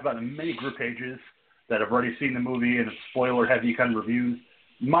I talked about in many group pages that have already seen the movie and spoiler-heavy kind of reviews.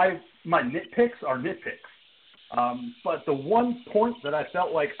 My nitpicks are nitpicks. But the one point that I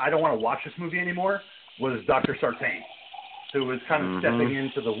felt like I don't want to watch this movie anymore was Dr. Sartain, who was kind of stepping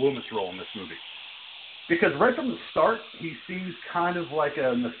into the Loomis role in this movie. Because right from the start, he seems kind of like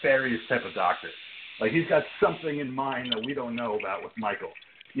a nefarious type of doctor. Like, he's got something in mind that we don't know about with Michael.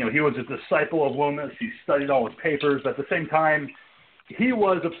 You know, he was a disciple of Loomis. He studied all his papers. But at the same time, he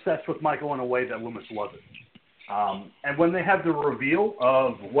was obsessed with Michael in a way that Loomis wasn't. And when they had the reveal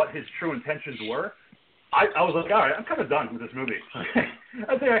of what his true intentions were, I was like, all right, I'm kind of done with this movie.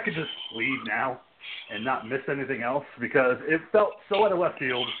 I think I could just leave now and not miss anything else because it felt so out of left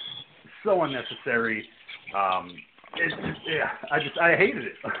field, so unnecessary. I hated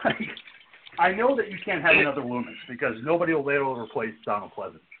it. I know that you can't have another Loomis because nobody will be able to replace Donald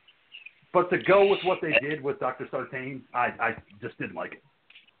Pleasant. But to go with what they did with Dr. Sartain, I just didn't like it.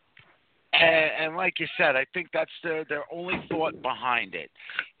 And like you said, I think that's their only thought behind it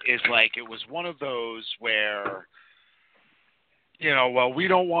is like it was one of those where, you know, well, we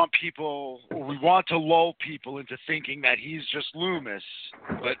don't want people, or we want to lull people into thinking that he's just Loomis,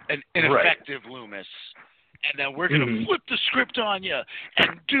 but an ineffective Loomis. And then we're going to flip the script on you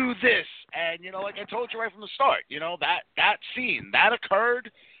and do this. And, you know, like I told you right from the start, you know, that scene, that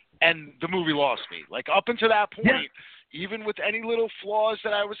occurred, and the movie lost me. Like, up until that point, even with any little flaws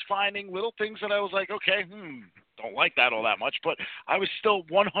that I was finding, little things that I was like, okay, don't like that all that much, but I was still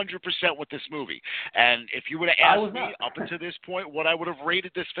 100% with this movie. And if you would have asked me up until this point what I would have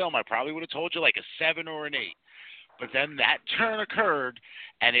rated this film, I probably would have told you like a 7 or an 8. But then that turn occurred,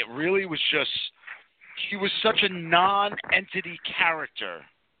 and it really was just... He was such a non-entity character.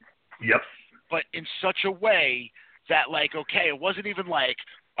 Yep. But in such a way that, like, okay, it wasn't even like,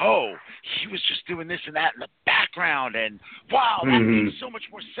 oh, he was just doing this and that in the background, and wow, that makes so much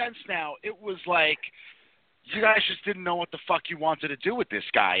more sense now. It was like, you guys just didn't know what the fuck you wanted to do with this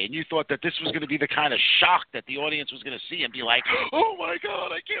guy, and you thought that this was going to be the kind of shock that the audience was going to see and be like, oh my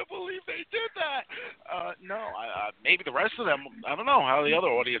God, I can't believe they did that. Maybe the rest of them, I don't know how the other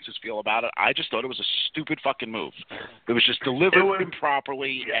audiences feel about it. I just thought it was a stupid fucking move. It was just delivered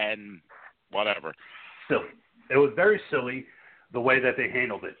improperly and whatever. Silly. It was very silly the way that they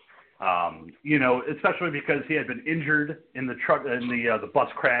handled it. You know, especially because he had been injured in the truck in the bus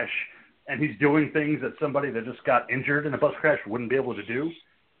crash. And he's doing things that somebody that just got injured in a bus crash wouldn't be able to do.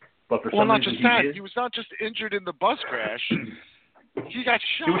 But for some not reason just that. did. He was not just injured in the bus crash. He got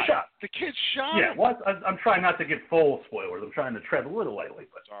shot. He was shot. The kid shot him. Yeah, well, I'm trying not to give full spoilers. I'm trying to tread a little lightly.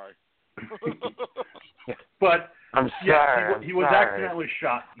 But. Sorry. But I'm sorry. He was accidentally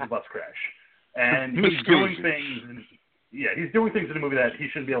shot in the bus crash. And he's doing things. He's doing things in the movie that he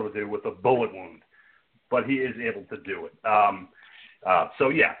shouldn't be able to do with a bullet wound. But he is able to do it. So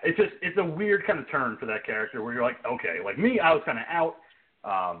yeah, it's a weird kind of turn for that character where you're like, okay, like me, I was kind of out.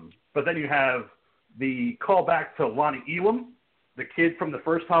 But then you have the callback to Lonnie Elam, the kid from the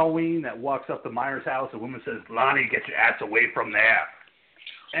first Halloween that walks up to Myers' house. A woman says, "Lonnie, get your ass away from there."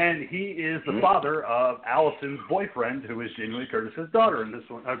 And he is the father of Allison's boyfriend, who is Jamie Lee Curtis's daughter in this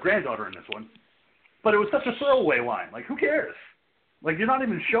one, granddaughter in this one. But it was such a throwaway line. Like, who cares? Like, you're not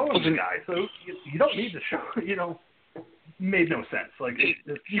even showing the guy, so you don't need to show. Made no sense. Like,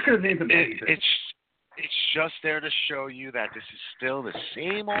 you could have named him anything. It's just there to show you that this is still the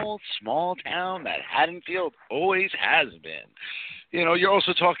same old small town that Haddonfield always has been. You're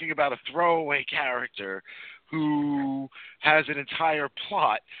also talking about a throwaway character who has an entire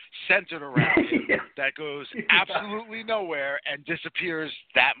plot centered around him that goes absolutely nowhere and disappears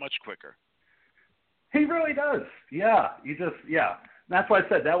that much quicker. He really does. Yeah. That's why I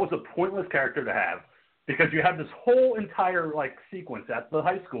said that was a pointless character to have, because you have this whole entire sequence at the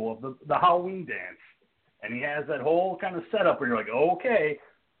high school of the Halloween dance, and he has that whole kind of setup where you're like, oh, okay,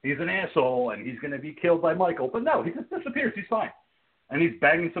 he's an asshole and he's going to be killed by Michael. But no, he just disappears. He's fine. And he's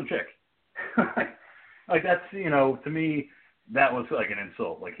banging some chick. That's, to me, that was like an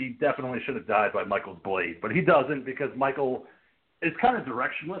insult. Like, he definitely should have died by Michael's blade, but he doesn't, because Michael is kind of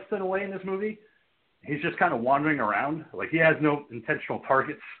directionless in a way in this movie. He's just kind of wandering around. Like, he has no intentional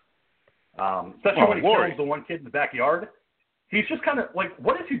targets. Especially when he kills the one kid in the backyard. He's just kind of like,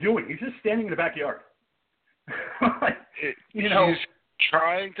 what is he doing? He's just standing in the backyard. He's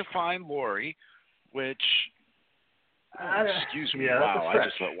trying to find Lori, which, excuse me, wow, I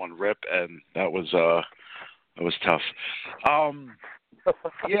just let one rip, and that was tough.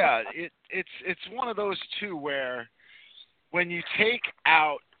 Yeah, it's one of those two where when you take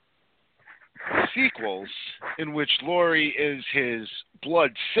out sequels in which Lori is his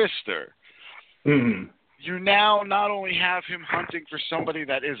blood sister, you now not only have him hunting for somebody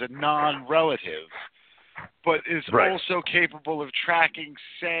that is a non-relative, but is also capable of tracking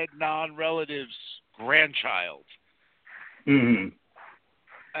said non-relative's grandchild. And,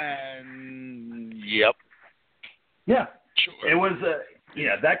 yep. Yeah. Sure. It was,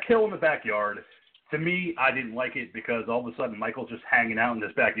 that kill in the backyard, to me, I didn't like it, because all of a sudden Michael's just hanging out in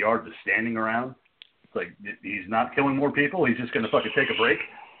this backyard, just standing around. It's like, he's not killing more people. He's just going to fucking take a break.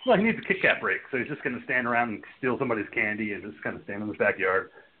 Well, he needs a Kit Kat break, so he's just going to stand around and steal somebody's candy and just kind of stand in his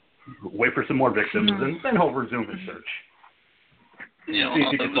backyard, wait for some more victims, and then he'll resume his search.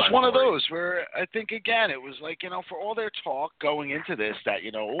 It was one of those where I think, again, it was like, for all their talk going into this that,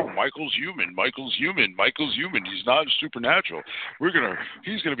 Michael's human, he's not supernatural.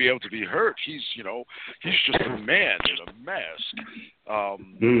 He's going to be able to be hurt. He's just a man in a mask. I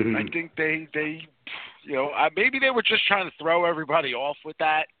think they maybe they were just trying to throw everybody off with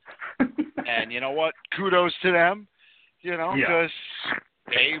that. And you know what? Kudos to them, because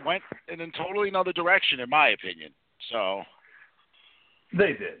they went in a totally another direction, in my opinion. So.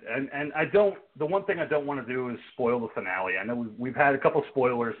 They did, and I don't. The one thing I don't want to do is spoil the finale. I know we've had a couple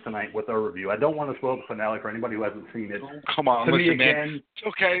spoilers tonight with our review. I don't want to spoil the finale for anybody who hasn't seen it. Oh, come on, listen, man. It's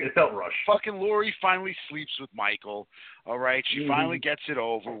okay. It felt rushed. Fucking Lori finally sleeps with Michael. All right, she finally gets it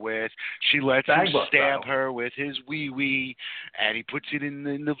over with. She lets him stab her with his wee-wee, and he puts it in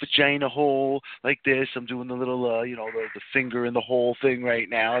the vagina hole like this. I'm doing the little, the finger in the hole thing right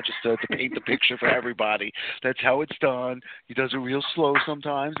now, just to paint the picture for everybody. That's how it's done. He does it real slow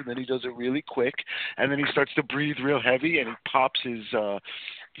sometimes, and then he does it really quick, and then he starts to breathe real heavy, and he pops his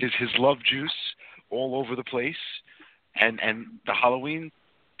love juice all over the place, and the Halloween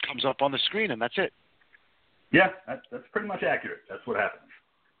comes up on the screen, and that's it. Yeah, that's pretty much accurate. That's what happens.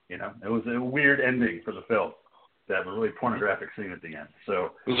 It was a weird ending for the film to have a really pornographic scene at the end.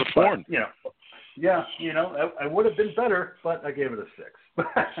 So it was a porn. I would have been better, but I gave it a 6.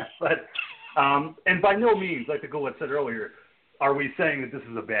 And by no means, like the Ghoul had said earlier, are we saying that this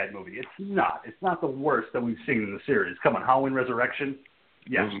is a bad movie? It's not. It's not the worst that we've seen in the series. Come on, Halloween Resurrection?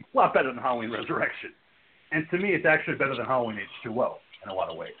 Yes, a lot better than Halloween Resurrection. And to me, it's actually better than Halloween H2O in a lot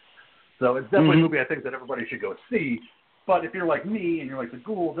of ways. So it's definitely a movie I think that everybody should go see. But if you're like me and you're like the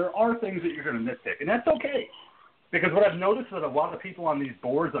Ghoul, there are things that you're going to nitpick. And that's okay. Because what I've noticed is that a lot of people on these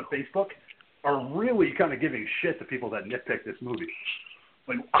boards on Facebook are really kind of giving shit to people that nitpick this movie.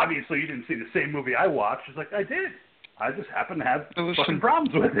 Like, obviously you didn't see the same movie I watched. It's like, I did. I just happen to have fucking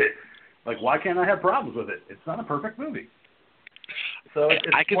problems with it. Like, why can't I have problems with it? It's not a perfect movie. So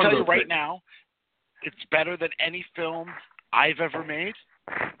I can tell you right now, it's better than any film I've ever made.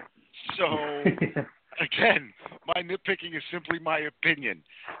 So, again, my nitpicking is simply my opinion.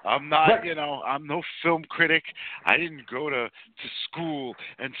 I'm not, I'm no film critic. I didn't go to school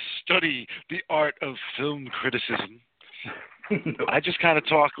and study the art of film criticism. No. I just kind of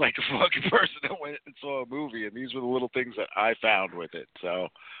talk like a fucking person that went and saw a movie, and these were the little things that I found with it. So,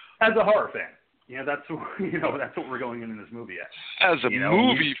 as a horror fan, that's what we're going into this movie at. As a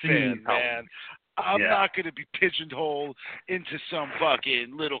movie fan, how, man, I'm not going to be pigeonholed into some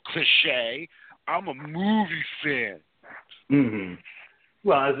fucking little cliche. I'm a movie fan. Mm-hmm.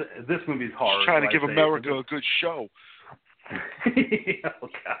 Well, this movie's horror. Just trying to give America a good show. Oh,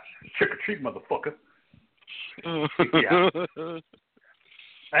 God. Trick or treat, motherfucker. Yeah.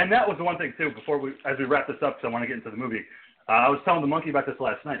 And that was the one thing, too, as we wrap this up, because I want to get into the movie. I was telling the monkey about this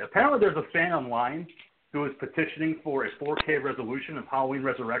last night. Apparently there's a fan online who is petitioning for a 4K resolution of Halloween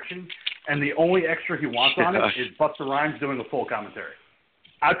Resurrection, and the only extra he wants on it is Busta Rhymes doing a full commentary.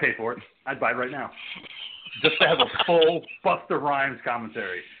 I'd pay for it. I'd buy it right now. Just to have a full Busta Rhymes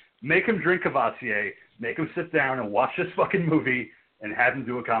commentary. Make him drink Cavassier, make him sit down and watch this fucking movie, and have him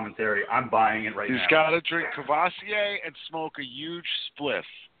do a commentary. I'm buying it right now. He's got to drink Cavassier and smoke a huge spliff.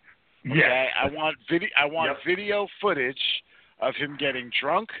 Okay? Yeah. I want video footage of him getting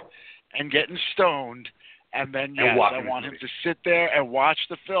drunk and getting stoned, and then I want him to sit there and watch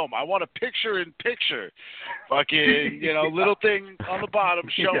the film. I want a picture-in-picture, fucking little thing on the bottom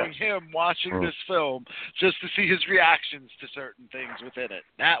showing him watching this film just to see his reactions to certain things within it.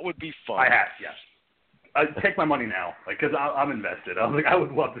 That would be fun. I'd take my money now, because I'm invested. I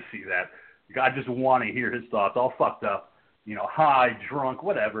would love to see that. I just want to hear his thoughts, all fucked up, high, drunk,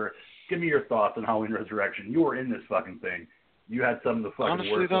 whatever. Give me your thoughts on Halloween Resurrection. You were in this fucking thing. You had some of the fucking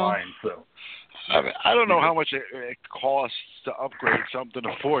worst lines. So I don't know how much it costs to upgrade something to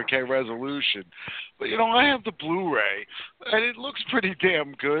 4K resolution, but I have the Blu-ray, and it looks pretty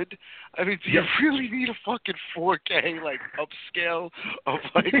damn good. I mean, do you really need a fucking 4K upscale of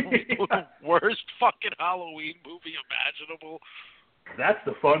the worst fucking Halloween movie imaginable? That's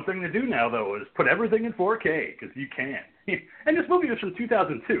the fun thing to do now, though, is put everything in 4K, because you can. And this movie was from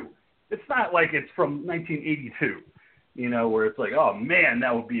 2002. It's not like it's from 1982. Where it's like, oh, man,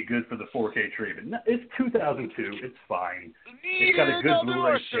 that would be good for the 4K treatment. No, it's 2002. It's fine. It's got a good Blu-ray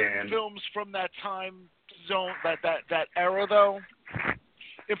there are certain films from that time zone, that era, though.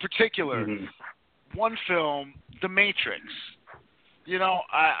 In particular, one film, The Matrix.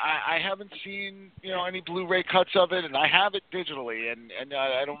 I haven't seen, any Blu-ray cuts of it, and I have it digitally, and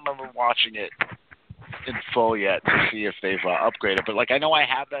I don't remember watching it in full yet to see if they've upgraded. But, I know I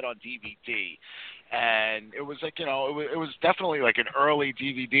have that on DVD. And it was it was definitely like an early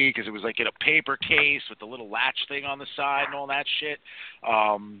DVD because it was in a paper case with the little latch thing on the side and all that shit.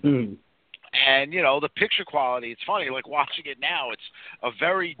 And, the picture quality, it's funny, watching it now, it's a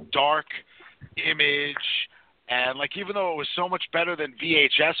very dark image. And, even though it was so much better than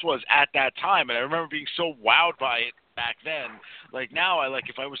VHS was at that time, and I remember being so wowed by it back then, now,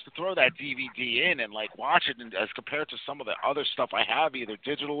 if I was to throw that DVD in and, watch it as compared to some of the other stuff I have either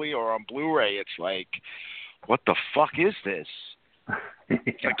digitally or on Blu-ray, it's what the fuck is this?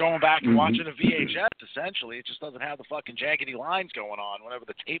 It's like going back and watching a VHS, essentially. It just doesn't have the fucking jaggedy lines going on whenever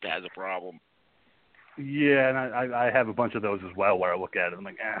the tape has a problem. Yeah, and I have a bunch of those as well where I look at it. I'm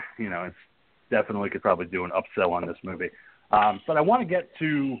like, it's definitely could probably do an upsell on this movie. But I want to get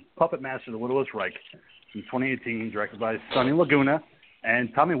to Puppet Master, The Littlest Reich, in 2018, directed by Sonny Laguna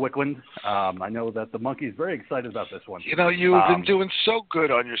and Tommy Wiklund. I know that the monkey is very excited about this one. You've been doing so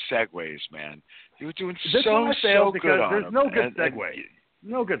good on your segues, man. You were doing so good on them. There's no good segue.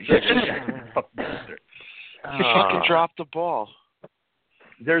 No good segue. Puppet Master. You fucking dropped the ball.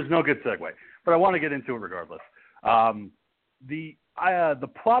 There's no good segue. But I want to get into it regardless. The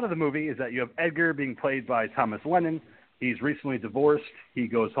plot of the movie is that you have Edgar being played by Thomas Lennon. He's recently divorced. He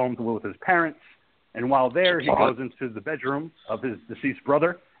goes home to live with his parents. And while there, he goes into the bedroom of his deceased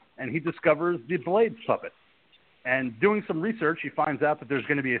brother, and he discovers the Blades puppet. And doing some research, he finds out that there's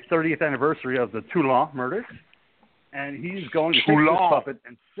going to be a 30th anniversary of the Toulon murders, and he's going to take this puppet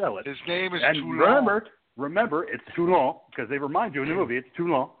and sell it. His name is Toulon. Remember, it's Toulon, because they remind you in the movie, it's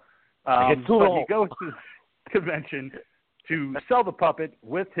Toulon. But he goes to the convention to sell the puppet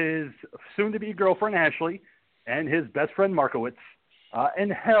with his soon-to-be girlfriend, Ashley, and his best friend, Markowitz.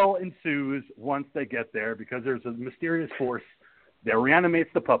 And hell ensues once they get there because there's a mysterious force that reanimates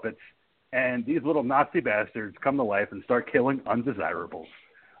the puppets, and these little Nazi bastards come to life and start killing undesirables.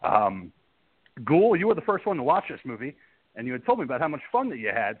 Ghoul, you were the first one to watch this movie, and you had told me about how much fun that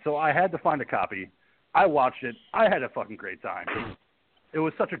you had, so I had to find a copy. I watched it. I had a fucking great time. It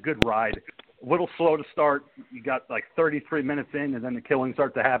was such a good ride. A little slow to start. You got 33 minutes in, and then the killings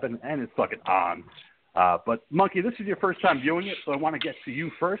start to happen, and it's fucking on. But, Monkey, this is your first time viewing it, so I want to get to you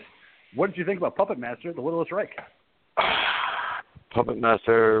first. What did you think about Puppet Master, The Littlest Reich? Puppet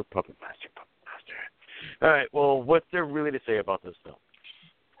Master. All right, well, what's there really to say about this film?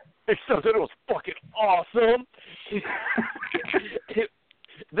 Except that it was fucking awesome.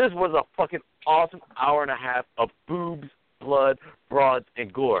 This was a fucking awesome hour and a half of boobs, blood, broads,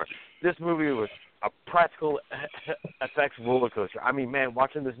 and gore. This movie was a practical effects roller coaster. I mean, man,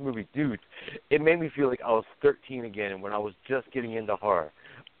 watching this movie, dude, it made me feel like I was 13 again when I was just getting into horror.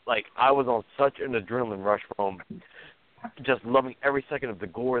 Like, I was on such an adrenaline rush from just loving every second of the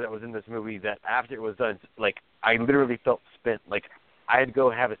gore that was in this movie that after it was done, like, I literally felt spent. Like, I had to go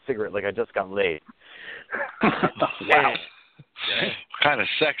have a cigarette like I just got laid. Wow. What kind of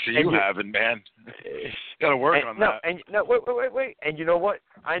sex are you having, man? Got to work on that. Wait. And you know what?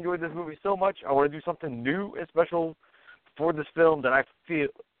 I enjoyed this movie so much. I want to do something new and special for this film that I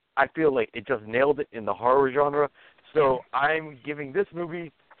feel like it just nailed it in the horror genre. So I'm giving this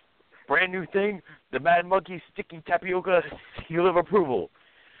movie brand new thing, the Mad Monkey Sticky Tapioca seal of approval.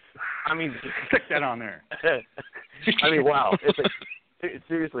 I mean, stick that on there. I mean, wow.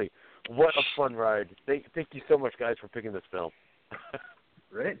 Seriously, what a fun ride. Thank you so much, guys, for picking this film.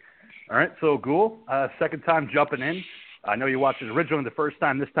 Great. All right, so Ghoul, second time jumping in. I know you watched it originally the first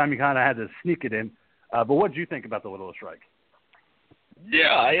time. This time you kind of had to sneak it in. But what did you think about The Littlest Reich?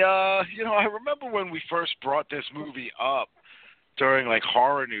 Yeah, I remember when we first brought this movie up during, like,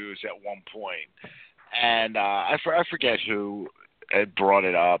 horror news at one point. And I forget who had brought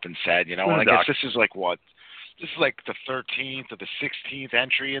it up and said, I guess this is like what? This is like the 13th or the 16th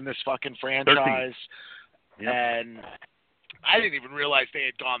entry in this fucking franchise. Yep. And I didn't even realize they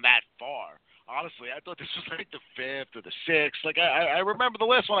had gone that far. Honestly, I thought this was like the 5th or the 6th. Like, I remember the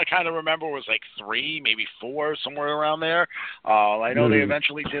last one I kind of remember was like 3, maybe 4, somewhere around there. I know they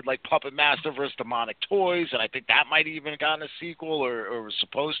eventually did like Puppet Master vs. Demonic Toys, and I think that might have even gotten a sequel or was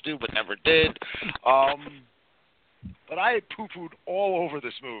supposed to, but never did. But I had poo-pooed all over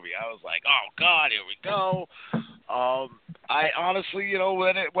this movie. I was like, oh, God, here we go. I honestly,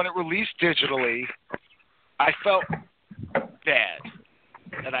 when it released digitally, I felt bad.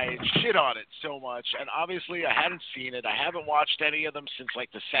 And I had shit on it so much. And obviously, I hadn't seen it. I haven't watched any of them since, like,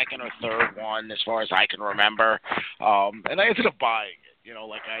 the second or third one, as far as I can remember. And I ended up buying it,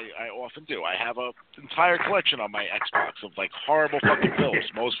 like I often do. I have an entire collection on my Xbox of, like, horrible fucking films,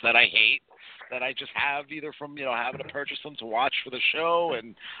 most that I hate, that I just have either from, having to purchase them to watch for the show,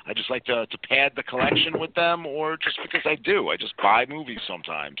 and I just like to pad the collection with them, or just because I do. I just buy movies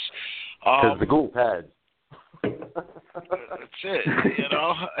sometimes. Because the Ghoul pads. That's it,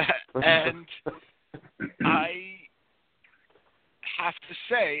 And I have to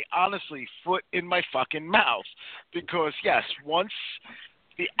say, honestly, foot in my fucking mouth. Because, yes, once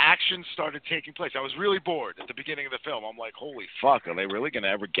the action started taking place, I was really bored at the beginning of the film. I'm like, holy fuck, are they really going to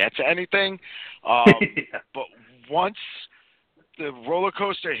ever get to anything? But once the roller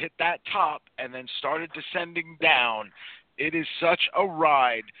coaster hit that top and then started descending down, it is such a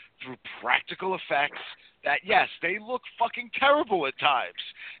ride through practical effects that, yes, they look fucking terrible at times.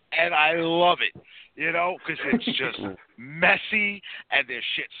 And I love it, because it's just messy, and there's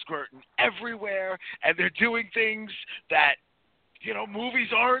shit squirting everywhere, and they're doing things that, movies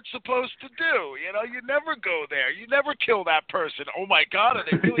aren't supposed to do. You never go there. You never kill that person. Oh, my God, are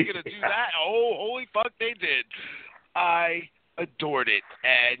they really going to do that? Oh, holy fuck, they did. I adored it.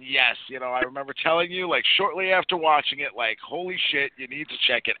 And, yes, I remember telling you, like, shortly after watching it, like, holy shit, you need to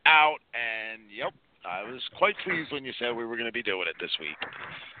check it out. And, yep, I was quite pleased when you said we were going to be doing it this week.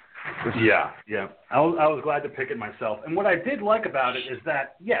 Yeah. I was glad to pick it myself. And what I did like about it is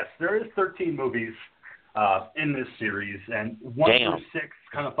that, yes, there is 13 movies in this series, and 1 through 6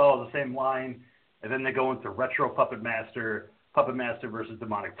 kind of follow the same line, and then they go into Retro Puppet Master versus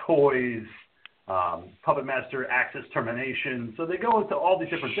Demonic Toys, Puppet Master Axis Termination. So they go into all these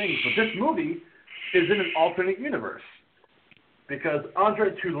different things, but this movie is in an alternate universe, because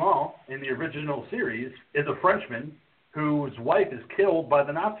Andre Toulon in the original series is a Frenchman whose wife is killed by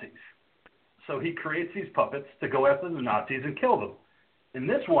the Nazis. So he creates these puppets to go after the Nazis and kill them. In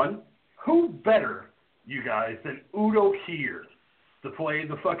this one, who better, you guys, than Udo Kier to play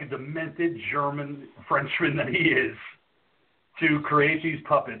the fucking demented German Frenchman that he is, to create these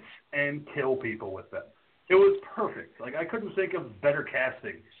puppets and kill people with them. It was perfect. Like, I couldn't think of better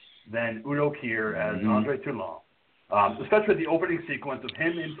casting than Udo Kier as Andre Toulon. Especially the opening sequence of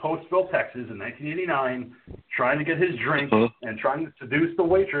him in Postville, Texas in 1989, trying to get his drink and trying to seduce the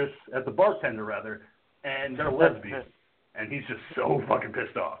waitress, the bartender rather, and they're lesbians. And he's just so fucking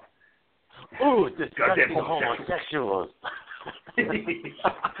pissed off. Ooh, disgusting homosexuals.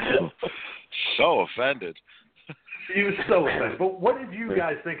 So offended. He was so offended. But what did you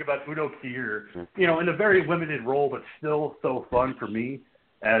guys think about Udo Kier, in a very limited role, but still so fun for me,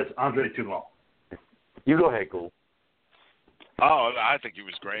 as Andre Toulon? You go ahead, Ghoul. Oh, I think he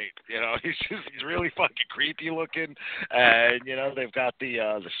was great. He's really fucking creepy looking, and they've got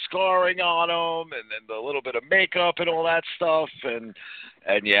the scarring on him, and then the little bit of makeup and all that stuff, and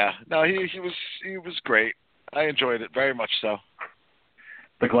yeah, no, he was great. I enjoyed it very much so.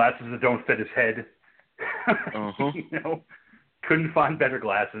 The glasses that don't fit his head. Couldn't find better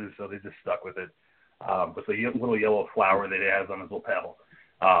glasses, so they just stuck with it. With the little yellow flower that he has on his lapel.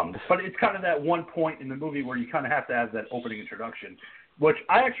 But it's kind of that one point in the movie where you kind of have to have that opening introduction, which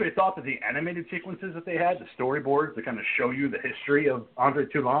I actually thought that the animated sequences that they had, the storyboards that kind of show you the history of Andre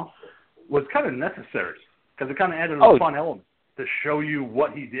Toulon, was kind of necessary because it kind of added a fun element to show you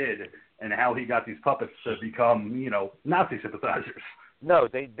what he did and how he got these puppets to become, Nazi sympathizers. No,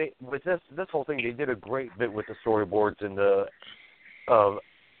 they with this whole thing, they did a great bit with the storyboards and the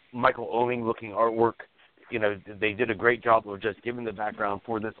Michael Oeming looking artwork. They did a great job of just giving the background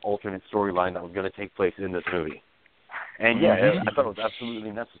for this alternate storyline that was going to take place in this movie. And I thought it was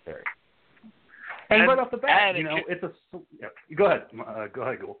absolutely necessary. And right off the bat, it's a. Yeah, go ahead,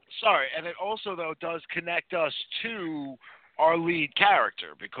 Ghoul. Sorry, and it also though does connect us to our lead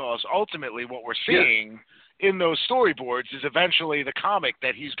character because ultimately what we're seeing in those storyboards is eventually the comic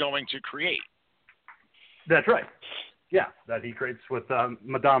that he's going to create. That's right. Yeah, that he creates with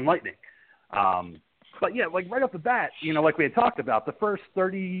Madame Lightning. But yeah, like right off the bat, like we had talked about, the first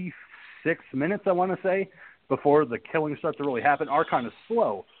 36 minutes, I want to say, before the killing starts to really happen, are kind of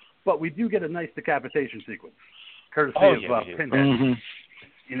slow. But we do get a nice decapitation sequence, courtesy of Pinhead.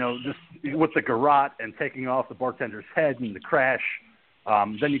 Mm-hmm. Just with the garrote and taking off the bartender's head and the crash.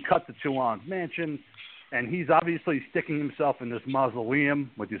 Then you cut to Toulon's mansion, and he's obviously sticking himself in this mausoleum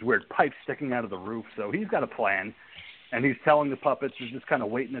with these weird pipes sticking out of the roof. So he's got a plan. And he's telling the puppets to just kind of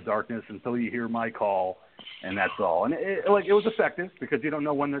wait in the darkness until you hear my call, and that's all. And it was effective because you don't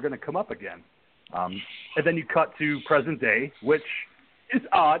know when they're going to come up again. And then you cut to present day, which is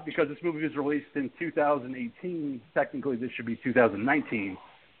odd because this movie was released in 2018. Technically, this should be 2019.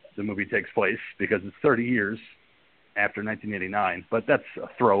 The movie takes place because it's 30 years after 1989. But that's a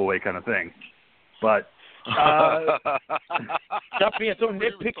throwaway kind of thing. But stop being so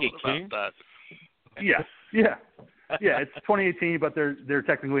nitpicky, King. Yeah. Yeah, it's 2018, but they're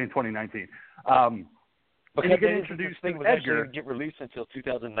technically in 2019. Okay, and you get introduced to Edgar. Get released until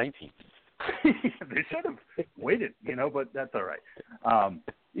 2019. They should have waited, but that's all right.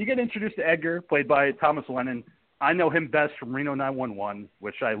 You get introduced to Edgar, played by Thomas Lennon. I know him best from Reno 911,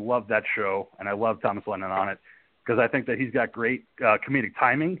 which I love that show, and I love Thomas Lennon on it because I think that he's got great comedic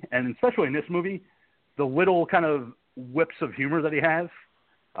timing, and especially in this movie, the little kind of whips of humor that he has,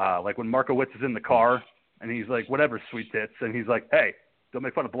 like when Markowitz is in the car. And he's like, whatever, sweet tits. And he's like, hey, don't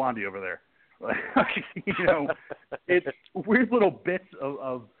make fun of Blondie over there. It's weird little bits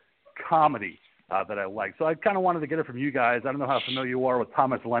of comedy that I like. So I kind of wanted to get it from you guys. I don't know how familiar you are with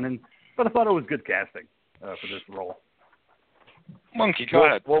Thomas Lennon, but I thought it was good casting for this role. Monkey, go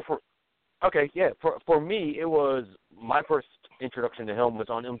ahead. Well, for me, it was my first introduction to him was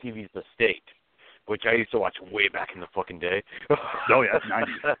on MTV's The State, which I used to watch way back in the fucking day. Oh, yeah,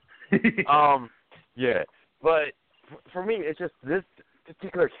 90s. Yeah, but for me, it's just this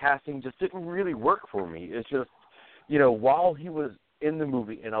particular casting just didn't really work for me. It's just, while he was in the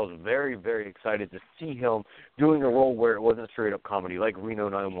movie, and I was very, very excited to see him doing a role where it wasn't straight up comedy, like Reno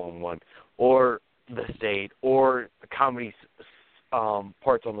 911, or The State, or comedy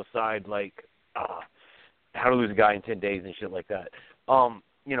parts on the side, like How to Lose a Guy in 10 Days and shit like that. I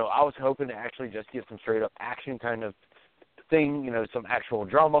was hoping to actually just get some straight up action kind of thing, some actual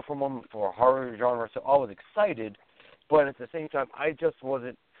drama from him for a horror genre, so I was excited, but at the same time, I just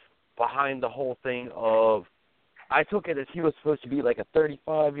wasn't behind the whole thing of, I took it as he was supposed to be like a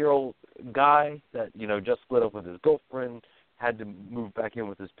 35-year-old guy that, just split up with his girlfriend, had to move back in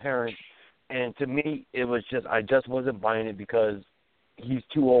with his parents, and to me, it was just, I just wasn't buying it because he's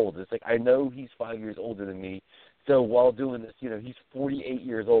too old. It's like, I know he's 5 years older than me, so while doing this, he's 48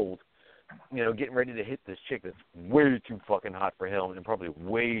 years old, getting ready to hit this chick that's way too fucking hot for him and probably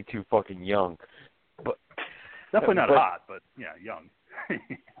way too fucking young. But definitely not hot, but yeah, young.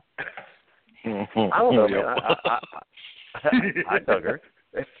 I don't know, man. I dug her.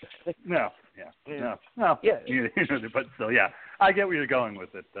 No. Yeah. But still, yeah. I get where you're going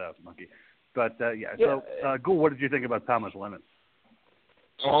with it, Monkey. But so Ghoul, what did you think about Thomas Lennon?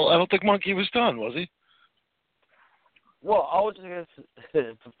 Well, I don't think Monkey was done, was he? Well, I was just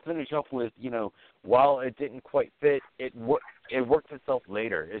going to finish up with, while it didn't quite fit, it worked itself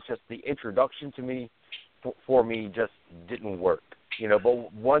later. It's just the introduction to me, for me, just didn't work.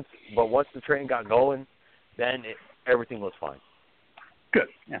 But once the train got going, then everything was fine. Good.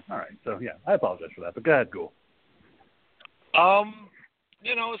 Yeah. All right. So yeah, I apologize for that, but go ahead, Ghoul.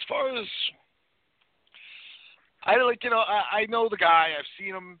 As far as I know the guy. I've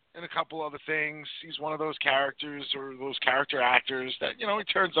seen him in a couple other things. He's one of those characters or those character actors that, he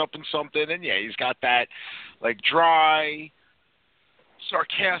turns up in something, and yeah, he's got that like dry,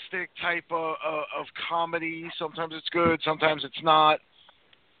 sarcastic type of comedy. Sometimes it's good, sometimes it's not.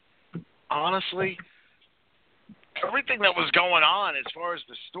 Honestly, everything that was going on as far as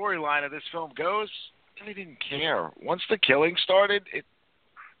the storyline of this film goes, I really didn't care. Once the killing started, it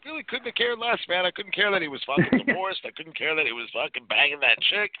really couldn't have cared less, man. I couldn't care that he was fucking divorced. I couldn't care that he was fucking banging that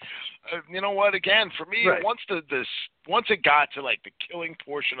chick. You know what? Again, for me, right. once it got to like the killing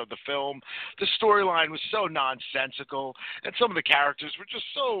portion of the film, the storyline was so nonsensical, and some of the characters were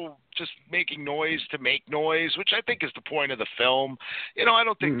just making noise to make noise, which I think is the point of the film. I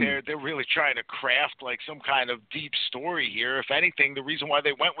don't think they're really trying to craft like some kind of deep story here. If anything, the reason why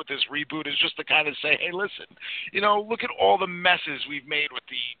they went with this reboot is just to kind of say, hey, listen, look at all the messes we've made with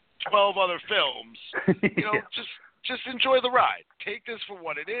the 12 other films. Yeah. Just enjoy the ride. Take this for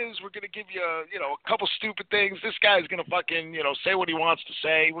what it is. We're going to give you, a couple stupid things. This guy's going to fucking, say what he wants to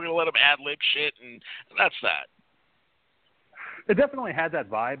say. We're going to let him ad-lib shit, and that's that. It definitely had that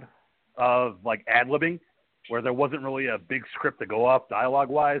vibe of, like, ad-libbing, where there wasn't really a big script to go off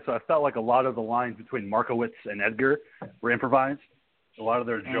dialogue-wise, so I felt like a lot of the lines between Markowitz and Edgar were improvised. A lot of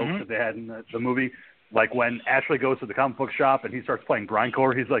their jokes that they had in the movie, like when Ashley goes to the comic book shop and he starts playing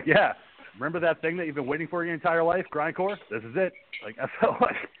grindcore, he's like, yeah, remember that thing that you've been waiting for your entire life, grindcore? This is it. Like, I felt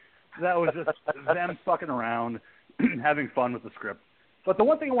like that was just them fucking around, having fun with the script. But the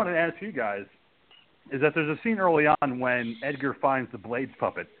one thing I wanted to ask you guys is that there's a scene early on when Edgar finds the Blades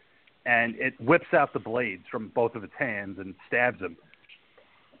puppet, and it whips out the blades from both of its hands and stabs him.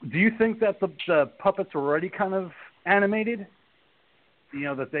 Do you think that the puppets were already kind of animated?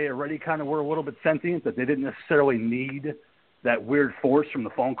 That they already kind of were a little bit sentient, that they didn't necessarily need that weird force from the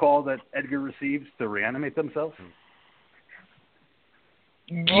phone call that Edgar receives to reanimate themselves?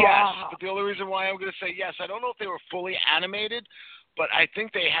 Yes, but the only reason why I'm going to say yes, I don't know if they were fully animated, but I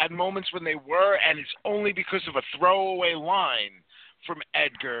think they had moments when they were, and it's only because of a throwaway line from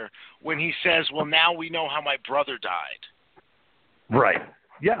Edgar when he says, well, now we know how my brother died. Right.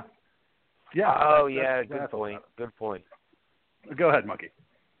 Yeah. Yeah. Oh, yeah, good point. Good point. Go ahead, Monkey.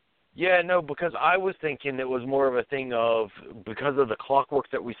 Yeah, no, because I was thinking it was more of a thing of, because of the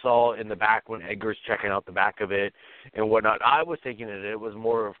clockwork that we saw in the back when Edgar's checking out the back of it and whatnot, I was thinking that it was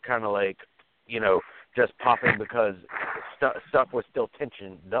more of kind of like, just popping because stuff was still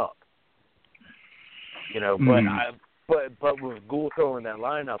tensioned up. But with Ghoul throwing that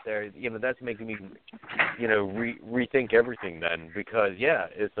line out there, that's making me, rethink everything then, because, yeah,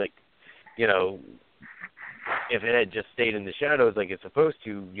 it's like, if it had just stayed in the shadows like it's supposed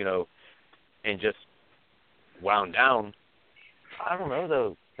to, and just wound down, I don't know,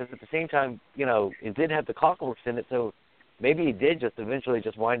 though, because at the same time, it did have the clockworks in it, so maybe it did just eventually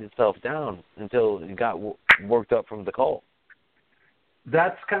just wind itself down until it got worked up from the call.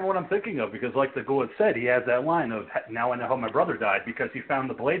 That's kind of what I'm thinking of, because like the Ghoul had said, he has that line of, now I know how my brother died, because he found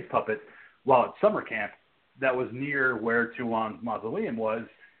the Blades puppet while at summer camp that was near where Toulon's mausoleum was.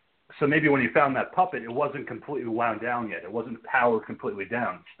 So maybe when he found that puppet, it wasn't completely wound down yet. It wasn't powered completely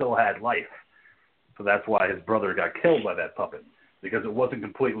down. It still had life. So that's why his brother got killed by that puppet, because it wasn't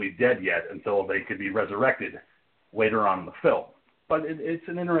completely dead yet until they could be resurrected later on in the film. But it's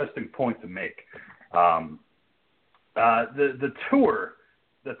an interesting point to make. The tour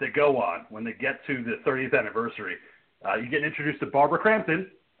that they go on when they get to the 30th anniversary, you get introduced to Barbara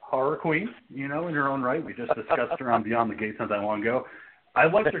Crampton, horror queen, in her own right. We just discussed her on Beyond the Gates not that long ago. I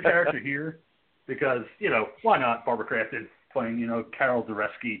liked her character here because, why not Barbara Crampton playing, Carol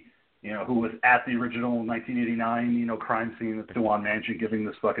Zareski, who was at the original 1989, crime scene at the Toulon Mansion giving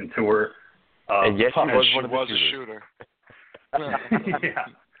this fucking tour. And yes, she was a shooter. Yeah.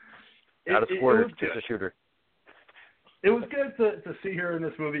 Not a squirter, just a shooter. It was good to see her in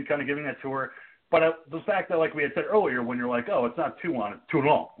this movie kind of giving that tour. But the fact that, like we had said earlier, when you're like, oh, it's not Toulon, it's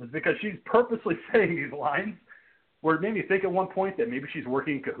Toulon, is because she's purposely saying these lines where it made me think at one point that maybe she's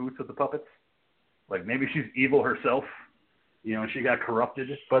working in cahoots with the puppets. Like maybe she's evil herself, and she got corrupted.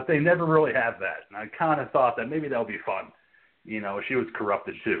 But they never really have that. And I kind of thought that maybe that would be fun, if she was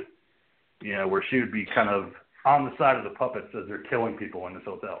corrupted too, where she would be kind of on the side of the puppets as they're killing people in this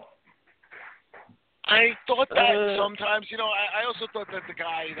hotel. I thought that sometimes, I also thought that the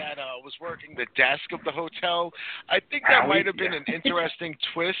guy that was working the desk of the hotel, I think that might have been an interesting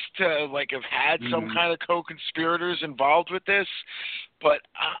twist to, have had some kind of co-conspirators involved with this. But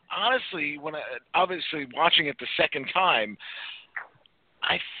honestly, obviously watching it the second time,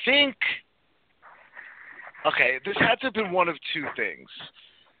 I think, okay, this had to have been one of two things.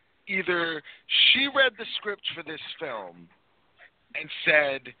 Either she read the script for this film and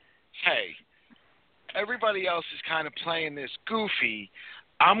said, hey, everybody else is kind of playing this goofy.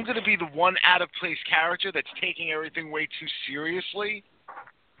 I'm going to be the one out-of-place character that's taking everything way too seriously.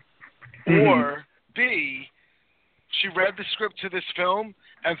 Or, B, she read the script to this film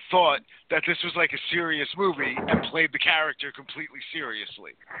and thought that this was like a serious movie and played the character completely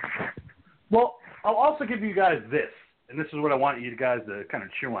seriously. Well, I'll also give you guys this, and this is what I want you guys to kind of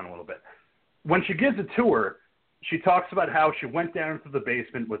chew on a little bit. When she gives a tour, she talks about how she went down into the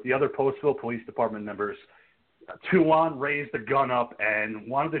basement with the other Postville Police Department members. Toulon raised a gun up and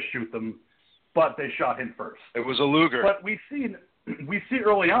wanted to shoot them, but they shot him first. It was a Luger. But we see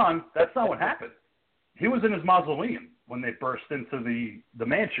early on that's not what happened. He was in his mausoleum when they burst into the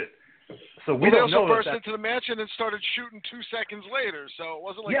mansion. So we don't know. They also burst into the mansion and started shooting 2 seconds later. So it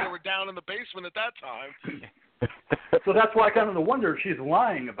wasn't like they were down in the basement at that time. So that's why I kind of wonder if she's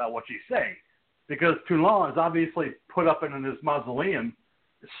lying about what she's saying, because Toulon is obviously put up in his mausoleum,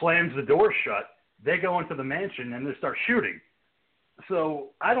 slams the door shut. They go into the mansion and they start shooting. So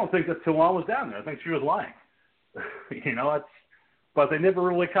I don't think that Toulon was down there. I think she was lying. But they never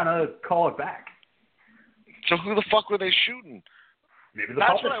really kind of call it back. So who the fuck were they shooting? Maybe That's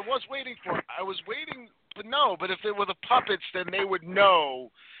puppets. what I was waiting for. I was waiting, but if they were the puppets, then they would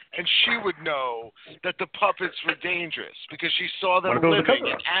know, and she would know that the puppets were dangerous because she saw them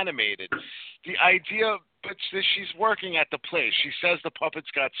living and animated. The idea, but she's working at the place. She says the puppets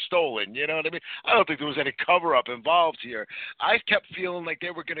got stolen. You know what I mean? I don't think there was any cover-up involved here. I kept feeling like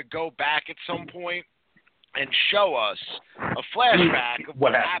they were going to go back at some point and show us a flashback of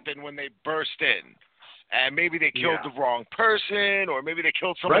what happened when they burst in. And maybe they killed the wrong person, or maybe they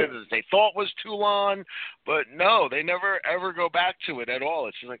killed somebody that they thought was Toulon. But no, they never, ever go back to it at all.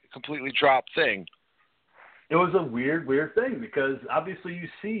 It's just like a completely dropped thing. It was a weird thing, because obviously you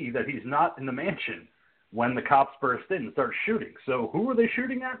see that he's not in the mansion when the cops burst in and start shooting. So who were they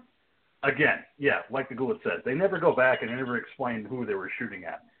shooting at? Again, like the Ghoul said, they never go back and they never explain who they were shooting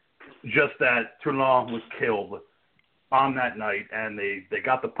at. Just that Toulon was killed on that night, and they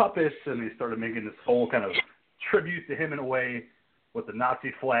got the puppets, and they started making this whole kind of tribute to him in a way with the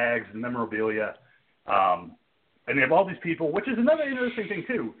Nazi flags and memorabilia. And they have all these people, which is another interesting thing,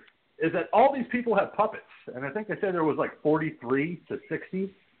 too, is that all these people have puppets. And I think they said there was like 43 to 60.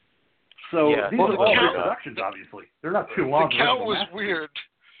 So these are all reproductions, obviously. They're not too long. The count was weird,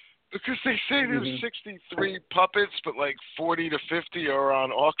 because they say there's 63 puppets, but like 40 to 50 are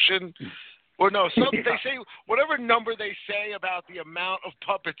on auction. Or no, they say whatever number they say about the amount of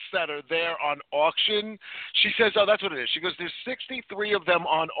puppets that are there on auction, she says, oh, that's what it is. She goes, there's 63 of them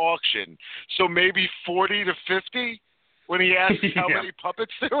on auction, so maybe 40 to 50 when he asks how many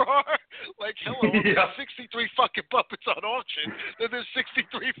puppets there are. Like, hello, there's 63 fucking puppets on auction, then there's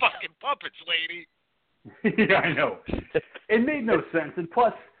 63 fucking puppets, lady. Yeah, I know. It made no sense. And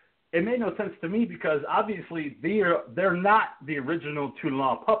plus, it made no sense to me because obviously they're not the original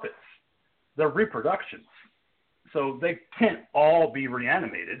Toulon puppets. They're reproductions. So they can't all be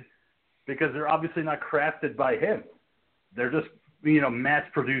reanimated because they're obviously not crafted by him. They're just,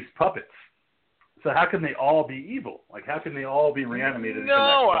 mass-produced puppets. So how can they all be evil? Like, how can they all be reanimated?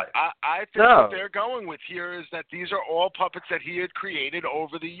 No, I think what they're going with here is that these are all puppets that he had created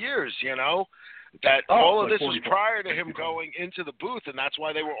over the years, That all of this was prior to him going into the booth, and that's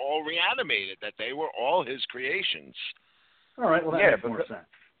why they were all reanimated, that they were all his creations. All right, well, that makes more sense.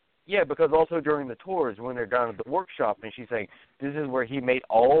 Yeah, because also during the tours, when they're down at the workshop, and she's saying this is where he made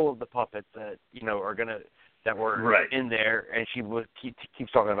all of the puppets that that were in there, and she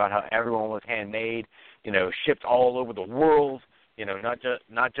keeps talking about how everyone was handmade, shipped all over the world, not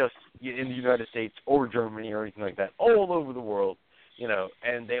just in the United States or Germany or anything like that, all over the world,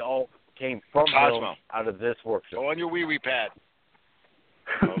 and they all came from Cosmo out of this workshop. Go on your wee pad.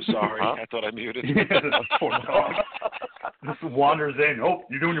 Oh, sorry. I thought I muted. Poor dog. Just wanders in. Oh,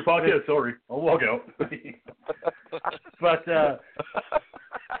 you're doing your podcast? Sorry. I'll walk out. But,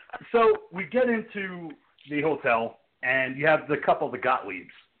 so we get into the hotel, and you have the couple, the Gottliebs,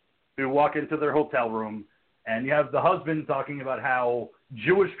 who walk into their hotel room, and you have the husband talking about how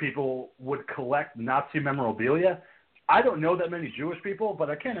Jewish people would collect Nazi memorabilia. I don't know that many Jewish people, but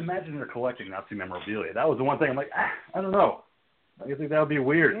I can't imagine they're collecting Nazi memorabilia. That was the one thing I'm like, I don't know. I think that would be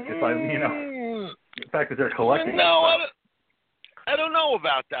weird if the fact that they're collecting. No, I don't know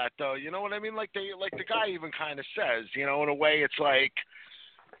about that though. You know what I mean? Like the guy even kind of says, in a way, it's like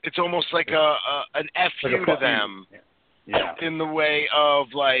it's almost like an FU to them. in the way of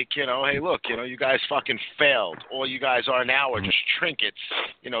like, hey, look, you guys fucking failed. All you guys are now are just trinkets,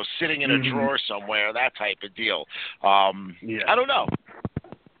 sitting in a drawer somewhere, that type of deal. I don't know.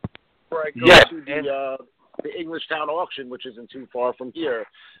 Before I go to the Englishtown auction, which isn't too far from here,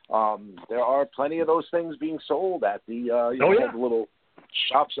 there are plenty of those things being sold at the the little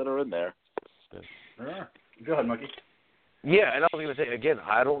shops that are in there. Go ahead, Monkey. Yeah, and I was going to say, again,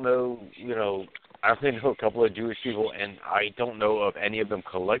 I don't know, I only know a couple of Jewish people, and I don't know of any of them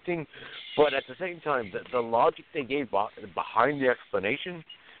collecting, but at the same time, the logic they gave behind the explanation,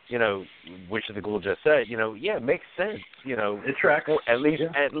 which the Ghoul just said, makes sense, It tracks. At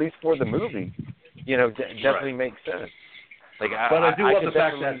least for the movie, definitely makes sense. Like, but I do love the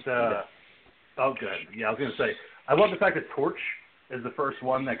fact that, oh, good. Yeah, I was going to say, I love the fact that Torch is the first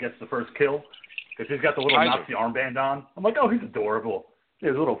one that gets the first kill. Because he's got the little Nazi armband on. I'm like, oh, he's adorable. He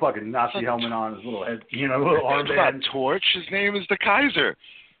has a little fucking Nazi helmet on, his little head, little armband. It's not Torch. His name is the Kaiser.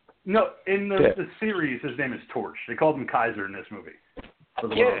 No, in the series, his name is Torch. They called him Kaiser in this movie. For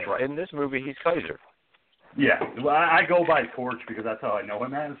the Littlest Reich. In this movie, he's Kaiser. Yeah, well, I go by Torch because that's how I know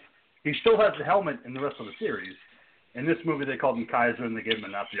him as. He still has the helmet in the rest of the series. In this movie, they called him Kaiser and they gave him a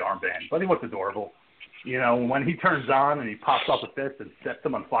Nazi armband. But he looks adorable. When he turns on and he pops off the fist and sets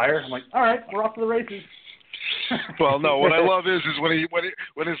them on fire, I'm like, all right, we're off to the races. Well, no, what I love is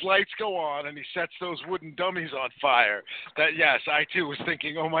when his lights go on and he sets those wooden dummies on fire. That yes, I too was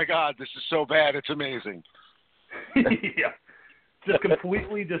thinking, oh my God, this is so bad, it's amazing. Yeah, just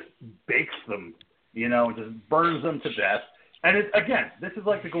completely just bakes them, just burns them to death. And again, this is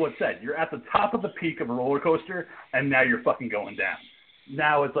like the Ghoul had said, you're at the top of the peak of a roller coaster, and now you're fucking going down.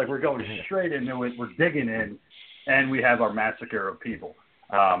 Now it's like we're going straight into it, we're digging in, and we have our massacre of people.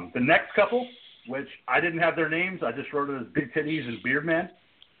 The next couple, which I didn't have their names, I just wrote it as Big Titties and Beard Man.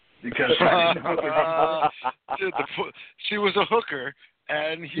 Because I didn't know dude, she was a hooker,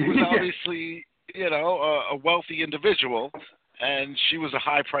 and he was obviously, a wealthy individual, and she was a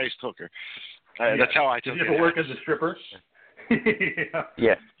high-priced hooker. That's how I took it. Did you ever work as a stripper?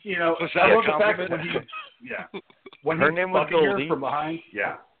 Yeah. I love the fact that when her he's name was fucking Goldie. her from behind,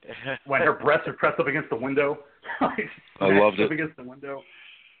 when her breasts are pressed up against the window, I loved it. up against the window,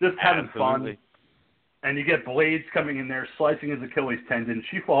 just having fun. And you get Blades coming in there, slicing his Achilles tendon.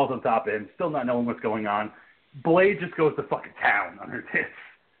 She falls on top of him, still not knowing what's going on. Blade just goes to fucking town on her tits,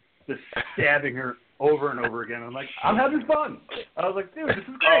 just stabbing her over and over again. I'm like, I'm having fun. I was like, dude, this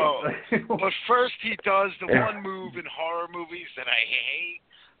is great. But first he does the one move in horror movies that I hate,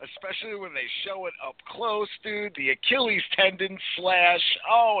 especially when they show it up close, dude. The Achilles tendon slash.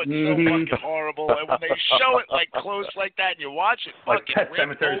 Oh, it's so fucking horrible. And when they show it like close like that, and you watch it like fucking Pet rip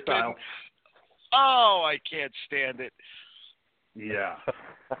Cemetery open. style. Oh, I can't stand it. Yeah,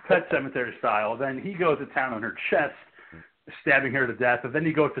 Pet Cemetery style. Then he goes to town on her chest, stabbing her to death. And then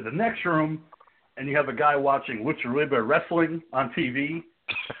you go to the next room, and you have a guy watching Lucha Libre wrestling on TV.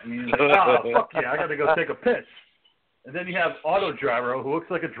 And he's like, oh, fuck yeah, I got to go take a piss. And then you have Auto Gyro, who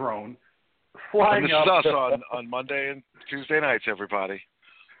looks like a drone, flying and up. This is us on Monday and Tuesday nights, everybody.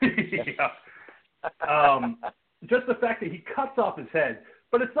 Just the fact that he cuts off his head,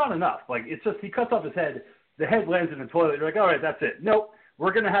 but it's not enough. Like, it's just he cuts off his head, the head lands in the toilet. You're like, all right, that's it. Nope,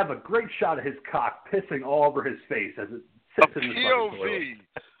 we're going to have a great shot of his cock pissing all over his face as it sits in the fucking toilet.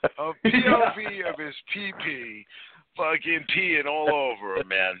 A POV of his pee-pee fucking peeing all over him,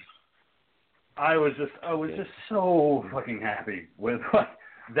 man. I was just so fucking happy with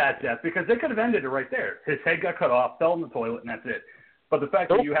that death because they could have ended it right there. His head got cut off, fell in the toilet, and that's it. But the fact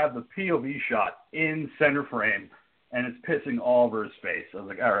that you have the POV shot in center frame and it's pissing all over his face, I was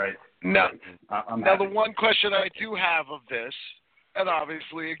like, all right. Now, I'm now happy. the one question I do have of this, and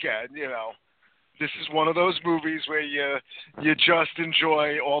obviously, again, this is one of those movies where you just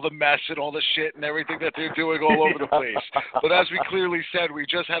enjoy all the mess and all the shit and everything that they're doing all over the place. But as we clearly said, we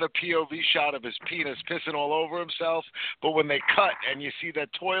just had a POV shot of his penis pissing all over himself. But when they cut and you see that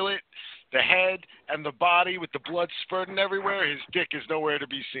toilet, the head, and the body with the blood spurting everywhere, his dick is nowhere to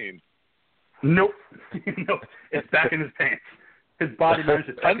be seen. Nope. Nope. It's back in his pants. His body managed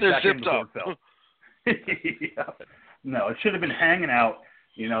to tuck and it they're back in zipped before up. it fell. Yeah. No, it should have been hanging out.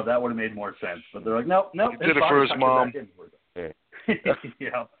 That would have made more sense. But they're like, nope. He did it for his mom. Yeah.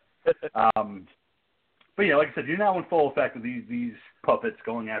 But yeah, like I said, you're now in full effect of these puppets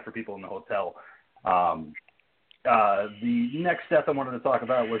going after people in the hotel. The next death I wanted to talk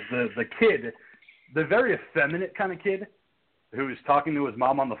about was the kid, the very effeminate kind of kid who's talking to his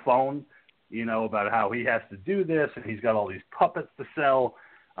mom on the phone, about how he has to do this and he's got all these puppets to sell.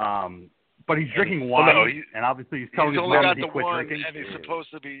 But But he's drinking wine, and obviously he's telling his mom to quit drinking. And he's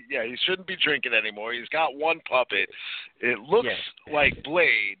supposed to be, he shouldn't be drinking anymore. He's got one puppet. It looks like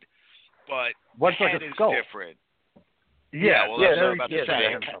Blade, but what's the like head a is skull? different. That's what I'm about to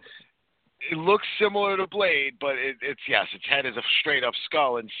say. It looks similar to Blade, but its head is a straight up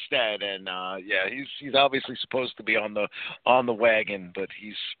skull instead. And he's obviously supposed to be on the wagon, but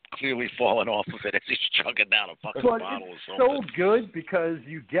he's clearly fallen off of it as he's chugging down a fucking bottle or something. It's so good because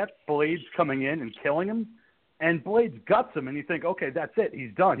you get Blades coming in and killing him, and Blades guts him, and you think, okay, that's it,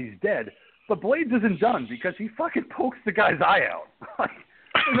 he's done, he's dead. But Blades isn't done because he fucking pokes the guy's eye out. Like,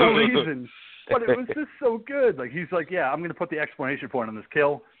 for no reason. But it was just so good. Like, he's like, I'm going to put the exclamation point on this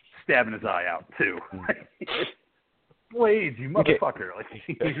kill. Stabbing his eye out too. Blades, you motherfucker! Like,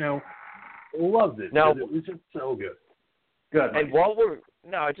 loved it. Now, it was just so good. Good. And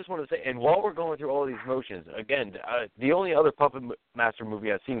I just want to say, and while we're going through all these motions, again, the only other Puppet Master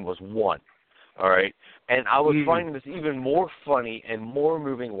movie I've seen was one. All right, and I was finding this even more funny and more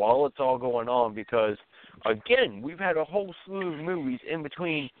moving while it's all going on because, again, we've had a whole slew of movies in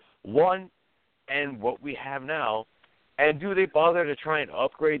between one and what we have now. And do they bother to try and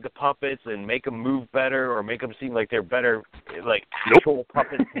upgrade the puppets and make them move better or make them seem like they're better, like actual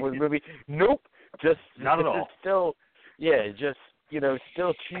puppets for the movie? Nope. Just not at all. Still,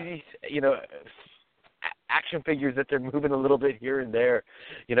 still cheesy, action figures that they're moving a little bit here and there,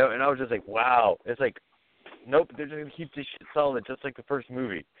 And I was just like, wow. It's like, nope. They're just gonna keep this shit solid, just like the first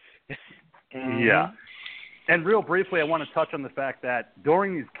movie. Yeah. And real briefly, I want to touch on the fact that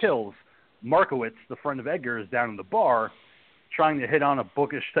during these kills, Markowitz, the friend of Edgar, is down in the bar trying to hit on a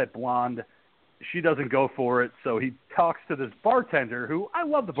bookish-type blonde. She doesn't go for it, so he talks to this bartender who, I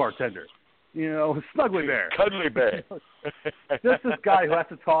love the bartender, Snuggly Bear. Cuddly Bear. Just this guy who has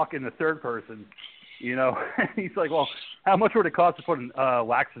to talk in the third person, He's like, well, how much would it cost to put a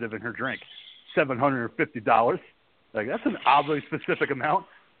laxative in her drink? $750. Like, that's an oddly specific amount.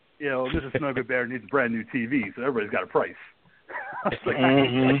 Mrs. Snuggly Bear needs a brand new TV, so everybody's got a price.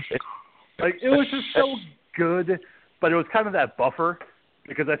 Like, it was just so good, but it was kind of that buffer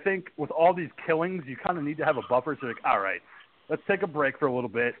because I think with all these killings, you kind of need to have a buffer. So, like, all right, let's take a break for a little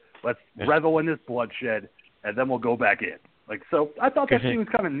bit. Let's revel in this bloodshed, and then we'll go back in. Like, so I thought that scene was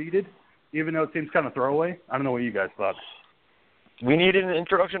kind of needed, even though it seems kind of throwaway. I don't know what you guys thought. We needed an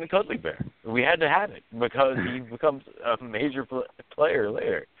introduction to Cuddly Bear. We had to have it because he becomes a major player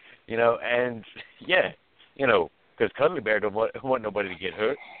later, and because Cuddly Bear don't want nobody to get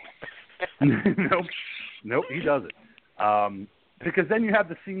hurt. Nope, he doesn't. Because then you have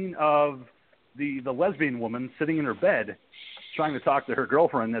the scene of the lesbian woman sitting in her bed trying to talk to her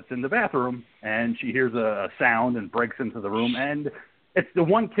girlfriend that's in the bathroom, and she hears a sound and breaks into the room, and it's the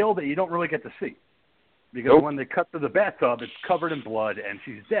one kill that you don't really get to see. Because when they cut to the bathtub, it's covered in blood, and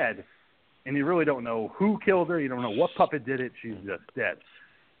she's dead, and you really don't know who killed her. You don't know what puppet did it. She's just dead.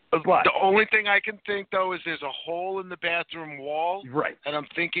 But the only thing I can think, though, is there's a hole in the bathroom wall. Right. And I'm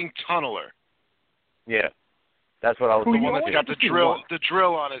thinking tunneler. Yeah. That's what I was thinking. The one that's got the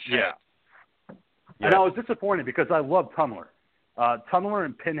drill on his head. Yeah. And I was disappointed because I love Tunneler. Tunneler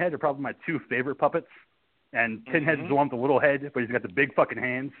and Pinhead are probably my two favorite puppets. And Pinhead's the one with the little head, but he's got the big fucking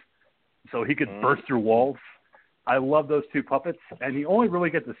hands, so he could burst through walls. I love those two puppets, and you only really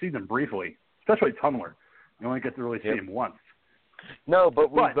get to see them briefly, especially Tunneler. You only get to really see him once. No,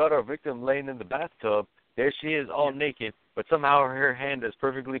 but we've got our victim laying in the bathtub. There she is, all naked, but somehow her hand is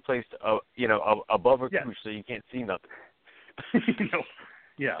perfectly placed, above her cooch, so you can't see nothing.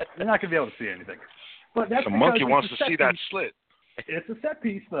 Yeah, you're not going to be able to see anything. But that's the monkey wants to see that slit. It's a set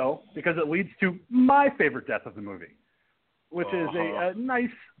piece, though, because it leads to my favorite death of the movie, which is a nice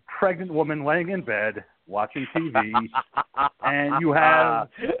pregnant woman laying in bed watching TV, and you have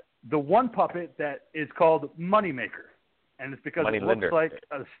the one puppet that is called Moneymaker. And it's because it looks like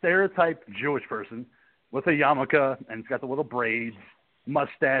a stereotype Jewish person with a yarmulke, and it's got the little braids,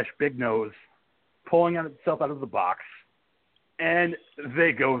 mustache, big nose, pulling itself out of the box. And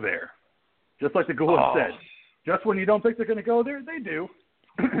they go there. Just like the Ghoul said. Just when you don't think they're going to go there, they do.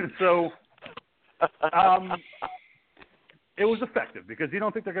 So it was effective because you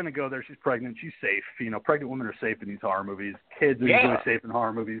don't think they're going to go there. She's pregnant. She's safe. Pregnant women are safe in these horror movies. Kids are usually safe in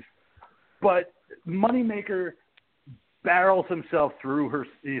horror movies. But Moneymaker barrels himself through her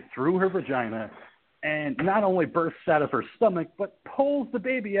vagina and not only bursts out of her stomach, but pulls the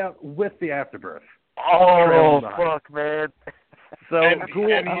baby out with the afterbirth. Oh, fuck, man. So and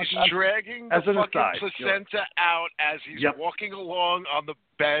he's dragging the fucking placenta out as he's walking along on the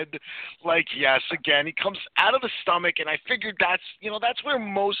bed. Like, yes, again, he comes out of the stomach, and I figured that's where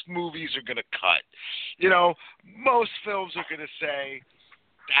most movies are going to cut. Most films are going to say,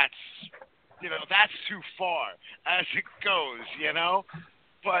 that's too far as it goes,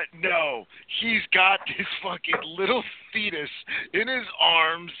 But no, he's got this fucking little fetus in his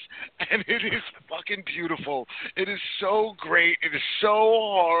arms, and it is fucking beautiful. It is so great. It is so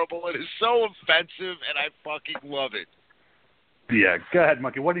horrible. It is so offensive, and I fucking love it. Yeah, go ahead,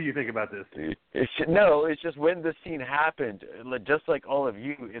 Monkey. What do you think about this? It's just when this scene happened, just like all of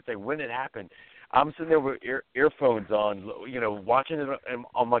you, it's like when it happened. I'm sitting there with earphones on, watching it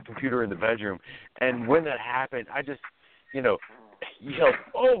on my computer in the bedroom, and when that happened, I just, yelled,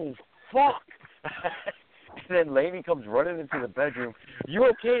 "Oh, fuck!" And then Lainey comes running into the bedroom. "You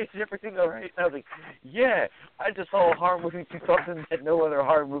okay? Is everything all right?" And I was like, "Yeah, I just saw a horror movie do something that no other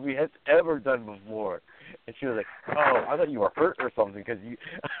horror movie has ever done before." And she was like, "Oh, I thought you were hurt or something because you."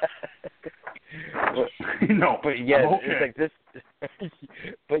 No, but yeah, okay. It's like this.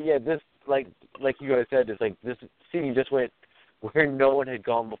 But yeah, this like you guys said, it's like this scene just went where no one had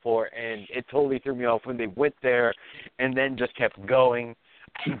gone before, and it totally threw me off when they went there, and then just kept going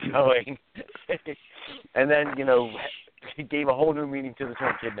and going, and then it gave a whole new meaning to the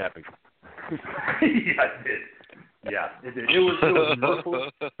term kidnapping. Yeah, it did. Yeah, it did. It was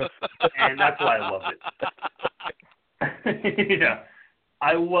merciful, and that's why I loved it. Yeah.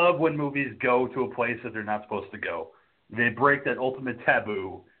 I love when movies go to a place that they're not supposed to go. They break that ultimate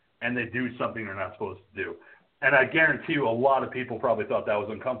taboo, and they do something they're not supposed to do. And I guarantee you a lot of people probably thought that was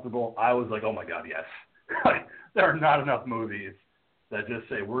uncomfortable. I was like, oh, my God, yes. There are not enough movies that just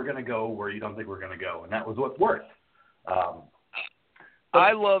say, we're going to go where you don't think we're going to go. And that was what worked.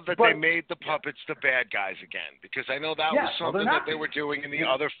 I love that they made the puppets the bad guys again, because I know that was something that they were doing in the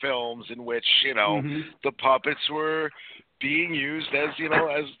other films in which, the puppets were being used as,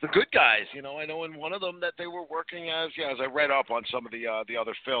 as the good guys. I know in one of them that they were working as I read up on some of the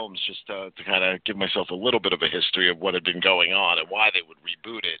other films just to kind of give myself a little bit of a history of what had been going on and why they would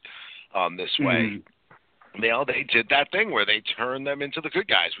reboot it this way. They did that thing where they turned them into the good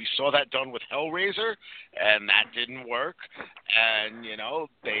guys. We saw that done with Hellraiser, and that didn't work. And,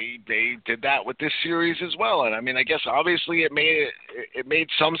 they did that with this series as well. And, I mean, I guess obviously it made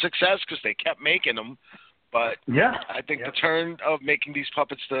some success because they kept making them. But I think the turn of making these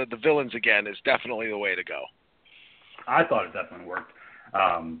puppets the villains again is definitely the way to go. I thought it definitely worked.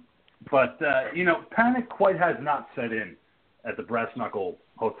 But panic quite has not set in at the Brass Knuckle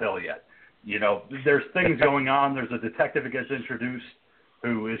Hotel yet. There's things going on. There's a detective that gets introduced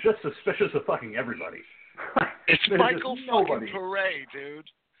who is just suspicious of fucking everybody. It's Michael fucking Pare, dude.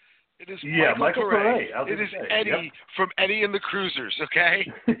 It is Michael Pare. It is Eddie from Eddie and the Cruisers, okay?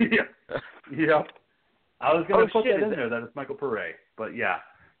 Yep. I was going to put that in there, that it's Michael Pare. But, yeah.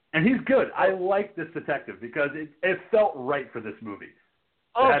 And he's good. I like this detective because it felt right for this movie.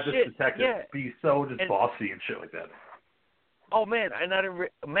 To have this detective be so just bossy and shit like that. Oh, man,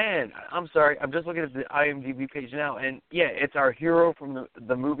 I'm sorry. I'm just looking at the IMDb page now, and, it's our hero from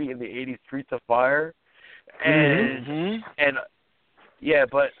the movie in the 80s, Streets of Fire. And,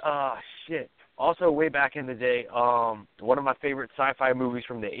 also, way back in the day, one of my favorite sci-fi movies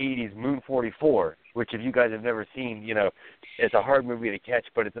from the 80s, Moon 44, which if you guys have never seen, it's a hard movie to catch,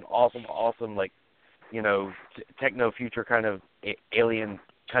 but it's an awesome, techno-future kind of alien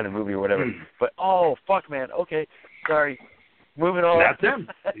kind of movie or whatever. But, oh, fuck, man. Okay, sorry. Moving on. That's him.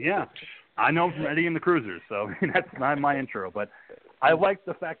 Yeah. I know him from Eddie and the Cruisers, so that's not my intro. But I like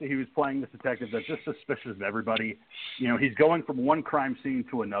the fact that he was playing this detective that's just suspicious of everybody. He's going from one crime scene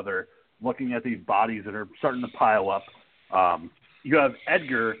to another, looking at these bodies that are starting to pile up. You have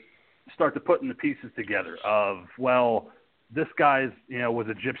Edgar start to put in the pieces together of, well, this guy's, was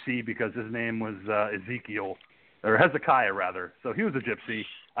a gypsy because his name was Ezekiel, or Hezekiah, rather. So he was a gypsy.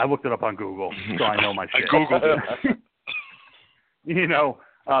 I looked it up on Google, so I know my shit. I Googled it.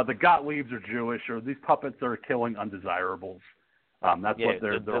 The Gottliebs are Jewish, or these puppets are killing undesirables. That's what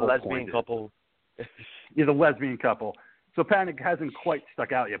their the whole lesbian point couple. The lesbian couple. So Panic hasn't quite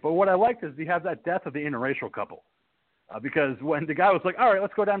stuck out yet. But what I liked is you have that death of the interracial couple. Because when the guy was like, all right,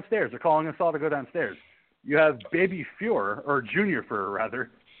 let's go downstairs. They're calling us all to go downstairs. You have baby Fuhrer, or Junior Fuhrer,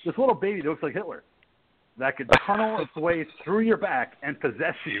 rather, this little baby that looks like Hitler, that could tunnel its way through your back and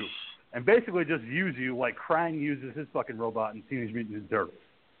possess you and basically just use you like Krang uses his fucking robot in Teenage Mutant Ninja Turtles.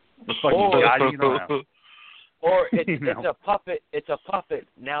 The fucking guiding it around. Or it's a puppet. It's a puppet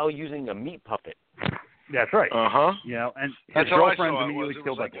now using a meat puppet. That's right. And his girlfriend immediately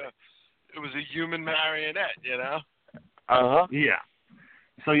killed that guy. It was a human marionette, Yeah.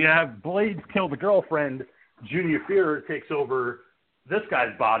 So you have Blades kill the girlfriend. Junior Fuhrer takes over this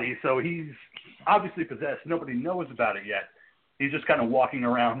guy's body, so he's obviously possessed. Nobody knows about it yet. He's just kind of walking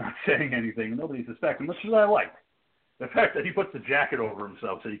around, not saying anything. Nobody suspects him, which is what I liked. The fact that he puts the jacket over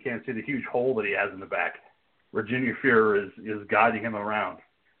himself so you can't see the huge hole that he has in the back, where Junior Fuhrer is guiding him around.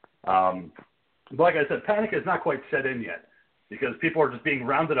 But like I said, panic has not quite set in yet because people are just being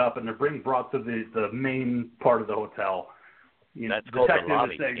rounded up and they're being brought to the main part of the hotel. That's called the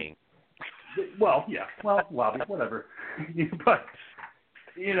lobby, King. Well, yeah. Well, lobby, whatever. But,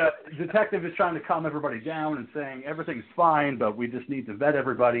 detective is trying to calm everybody down and saying everything's fine, but we just need to vet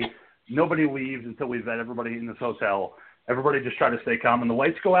everybody. Nobody leaves until we vet everybody in this hotel. Everybody just try to stay calm. And the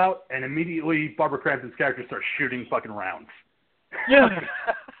lights go out, and immediately Barbara Crampton's character starts shooting fucking rounds. Yeah.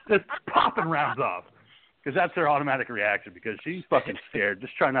 Just popping rounds off. Because that's her automatic reaction, because she's fucking scared.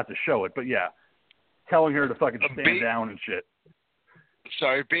 Just try not to show it. But, yeah, telling her to fucking stand down and shit.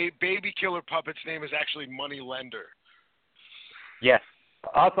 Sorry, baby killer puppet's name is actually Money Lender. Yes.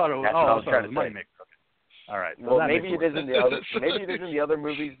 I thought it was, Moneymaker. All right. Well, maybe it is in the other. Maybe it is in the other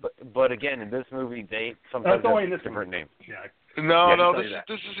movies, but again, in this movie, they sometimes have a different name. Yeah. No.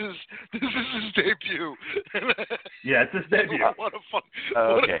 This is his debut. Yeah, it's his debut. What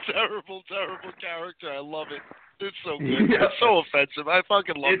a terrible character. I love it. It's so good. Yeah. It's so offensive. I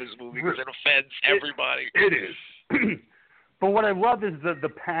fucking love this movie because it offends everybody. It is. But what I love is the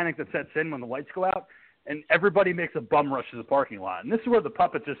panic that sets in when the lights go out, and everybody makes a bum rush to the parking lot. And this is where the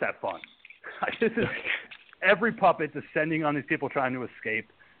puppets just have fun. This is every puppet descending on these people trying to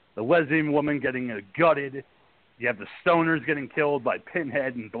escape. The lesbian woman getting gutted. You have the stoners getting killed by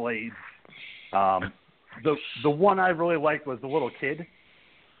Pinhead and Blades. The one I really liked was the little kid,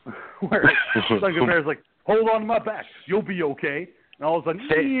 where Duncan Bear's like, "Hold on to my back, you'll be okay." And all of a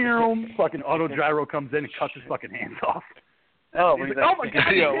sudden, fucking auto gyro comes in and cuts his fucking hands off. Oh, like, oh my God!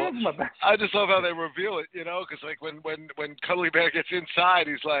 I just love how they reveal it, because like when Cuddly Bear gets inside,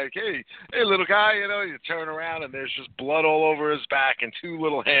 he's like, "Hey, little guy," you turn around and there's just blood all over his back and two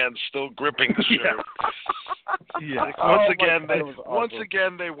little hands still gripping the shirt. Yeah. Once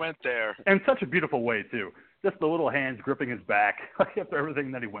again, they went there, and such a beautiful way too. Just the little hands gripping his back after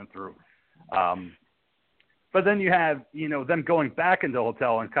everything that he went through. But then you have them going back into the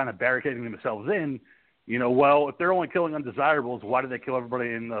hotel and kind of barricading themselves in. Well, if they're only killing undesirables, why did they kill everybody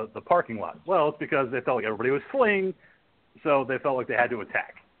in the parking lot? Well, it's because they felt like everybody was fleeing, so they felt like they had to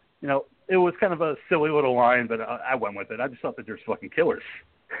attack. It was kind of a silly little line, but I went with it. I just thought that they're fucking killers.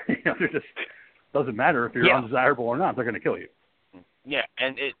 They're just doesn't matter if you're undesirable or not; they're going to kill you. Yeah,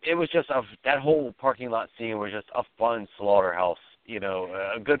 and it was just that whole parking lot scene was just a fun slaughterhouse.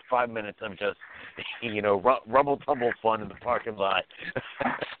 A good 5 minutes of just rumble tumble fun in the parking lot.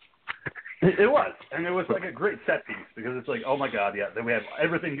 It was, and it was like a great set piece because it's like, oh my God, yeah, then we have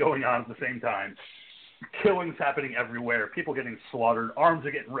everything going on at the same time. Killings happening everywhere, people getting slaughtered, arms are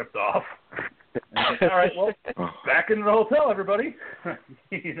getting ripped off. Like, all right, well, back into the hotel, everybody.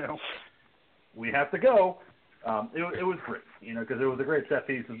 We have to go. It was great, because it was a great set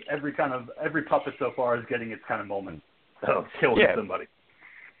piece. Every puppet so far is getting its kind of moment of killing somebody.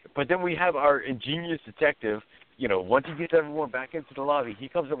 But then we have our ingenious detective. Once he gets everyone back into the lobby, he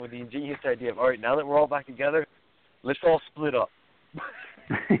comes up with the ingenious idea of, all right, now that we're all back together, let's all split up.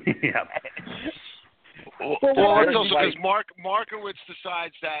 Yeah. Well, it's also because Markowitz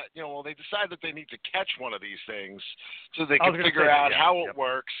decides that, they decide that they need to catch one of these things so they can figure out how it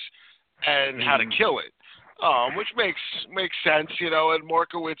works and how to kill it. Which makes sense, and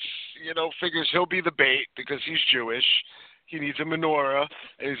Markowitz, figures he'll be the bait because he's Jewish. He needs a menorah,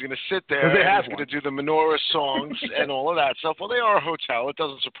 and he's going to sit there and he's going to do the menorah songs and all of that stuff. Well, they are a hotel. It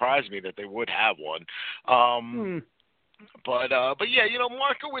doesn't surprise me that they would have one. But yeah,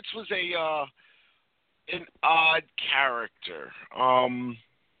 Markowitz was an odd character.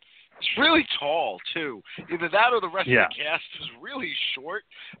 He's really tall, too. Either that or the rest of the cast is really short,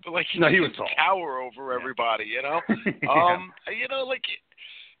 but he was cower over everybody,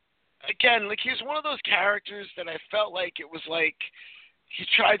 Again, he's one of those characters that I felt like it was like he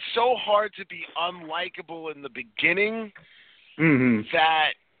tried so hard to be unlikable in the beginning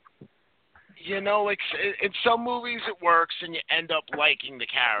that, in some movies it works and you end up liking the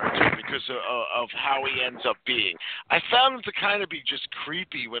character because of how he ends up being. I found him to kind of be just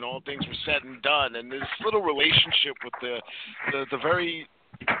creepy when all things were said and done, and this little relationship with the very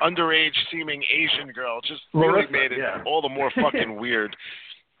underage seeming Asian girl just really made it all the more fucking weird.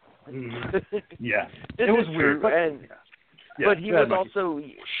 Yeah, it was weird, but he was also,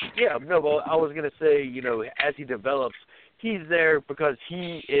 well, I was gonna say, as he develops, he's there because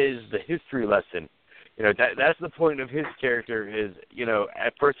he is the history lesson. That's the point of his character is,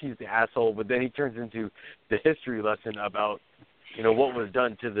 at first he's the asshole, but then he turns into the history lesson about, what was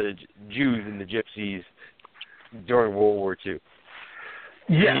done to the Jews and the Gypsies during World War II.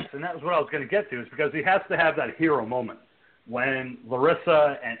 Yes, and that was what I was going to get to, is because he has to have that hero moment. When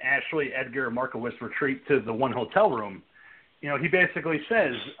Larissa and Ashley, Edgar, and Markowitz retreat to the one hotel room, he basically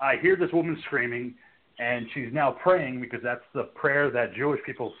says, I hear this woman screaming, and she's now praying because that's the prayer that Jewish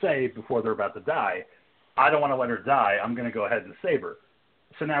people say before they're about to die. I don't want to let her die. I'm going to go ahead and save her.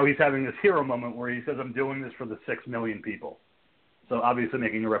 So now he's having this hero moment where he says, I'm doing this for the 6 million people. So obviously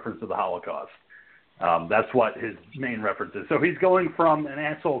making a reference to the Holocaust. That's what his main reference is. So he's going from an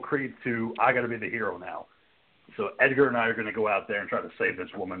asshole creep to, I got to be the hero now. So Edgar and I are going to go out there and try to save this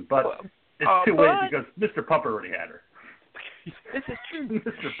woman. But it's too late because Mr. Pumper already had her. This is true.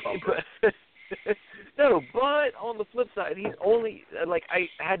 Mr. Pumper. No, but on the flip side, he's only, I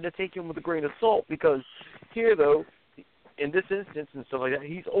had to take him with a grain of salt because here, though, in this instance and stuff like that,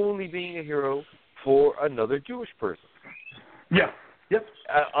 he's only being a hero for another Jewish person. Yeah. Yep.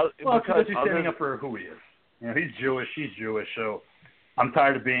 Because he's standing up for who he is. He's Jewish, she's Jewish, so I'm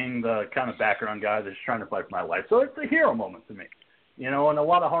tired of being the kind of background guy that's trying to fight for my life. So it's a hero moment to me. And a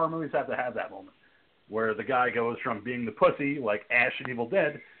lot of horror movies have to have that moment where the guy goes from being the pussy, like Ash in Evil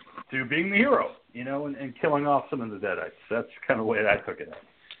Dead, to being the hero, and killing off some of the Deadites. That's kind of the way I took it.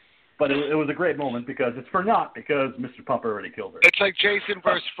 But it was a great moment because it's for naught because Mr. Pumper already killed her. It's like Jason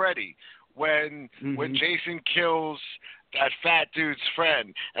versus Freddy when Jason kills that fat dude's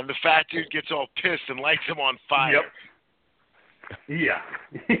friend and the fat dude gets all pissed and lights him on fire. Yep. Yeah.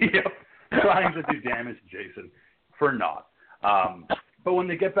 Yep. Trying to do damage to Jason for naught. But when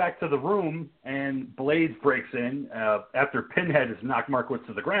they get back to the room and Blades breaks in after Pinhead has knocked Markowitz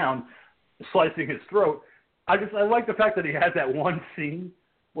to the ground, slicing his throat, I like the fact that he had that one scene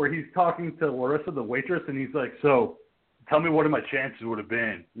where he's talking to Larissa, the waitress, and he's like, so tell me what my chances would have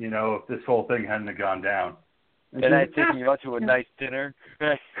been, if this whole thing hadn't have gone down. And I'd taken you out to a nice dinner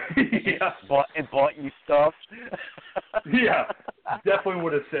yeah. and bought you stuff. Yeah, definitely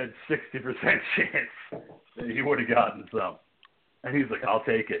would have said 60% chance that he would have gotten some. And he's like, I'll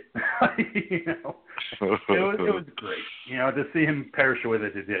take it. It was great, to see him perish the way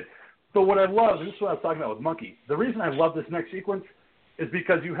that he did. But what I love, and this is what I was talking about with Monkey, the reason I love this next sequence is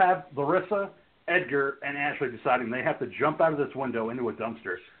because you have Larissa, Edgar, and Ashley deciding they have to jump out of this window into a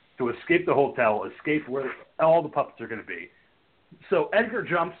dumpster to escape the hotel, escape where all the puppets are going to be. So Edgar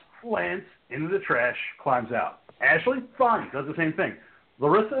jumps, lands into the trash, climbs out. Ashley, fine, does the same thing.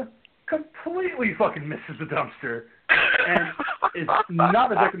 Larissa completely fucking misses the dumpster and is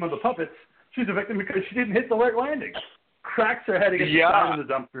not a victim of the puppets. She's a victim because she didn't hit the right landing. Cracks her head against the side of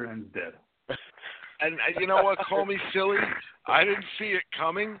the dumpster and is dead. And you know what? Call me silly. I didn't see it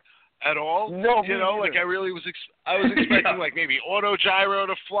coming at all. No, I really was. I was expecting like maybe auto gyro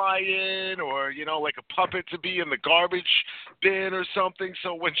to fly in, or like a puppet to be in the garbage bin or something.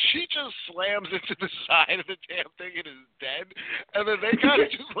 So when she just slams into the side of the damn thing and is dead, and then they kind of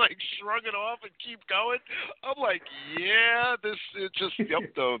just like shrug it off and keep going, I'm like, the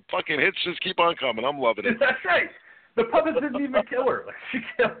fucking hits just keep on coming. I'm loving it. That's right. The puppets didn't even kill her. Like, she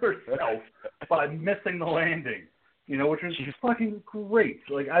killed herself by missing the landing. Which was fucking great.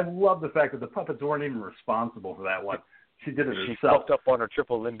 Like, I love the fact that the puppets weren't even responsible for that one. She did it herself. She fucked up on her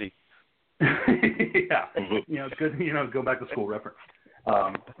triple Lindy. Yeah. Good, go back to school reference.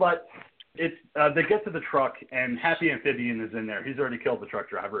 But they get to the truck, and Happy Amphibian is in there. He's already killed the truck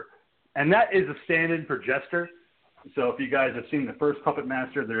driver. And that is a stand-in for Jester. So if you guys have seen the first Puppet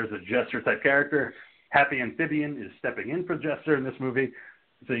Master, there is a Jester-type character. Happy Amphibian is stepping in for Jester in this movie.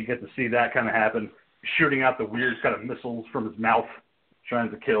 So you get to see that kind of happen. Shooting out the weird kind of missiles from his mouth,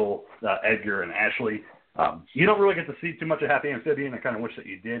 trying to kill Edgar and Ashley. You don't really get to see too much of Happy Amphibian. I kind of wish that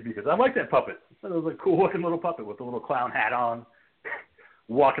you did because I like that puppet. It was a cool-looking little puppet with a little clown hat on,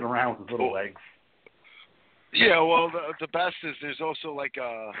 walking around with his little legs. Yeah, well, the best is there's also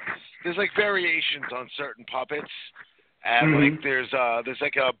there's variations on certain puppets, and there's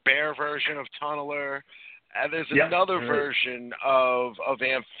like a bear version of Tunneler. And there's another version of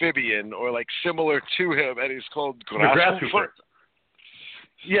Amphibian, or similar to him, and he's called Grasshopper.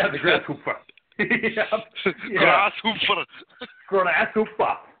 Yeah, the Grasshopper. Grasshopper. Grasshopper.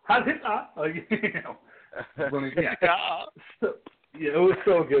 It was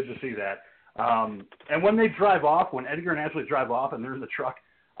so good to see that. And when they drive off, when Edgar and Ashley drive off and they're in the truck,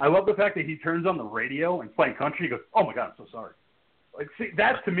 I love the fact that he turns on the radio and playing country. He goes, "Oh my God, I'm so sorry." See,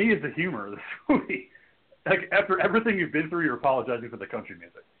 that to me is the humor of this movie. After everything you've been through, you're apologizing for the country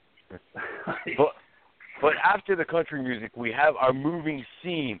music. But after the country music, we have our moving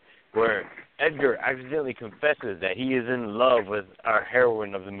scene where Edgar accidentally confesses that he is in love with our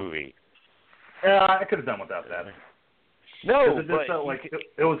heroine of the movie. I could have done without that. No,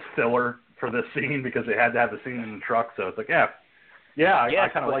 it was filler for this scene because they had to have the scene in the truck. So it's like, Yeah, yes,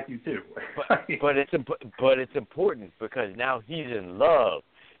 I kind of like you too. but it's important because now he's in love,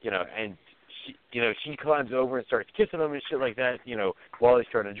 and she climbs over and starts kissing him and shit like that, while he's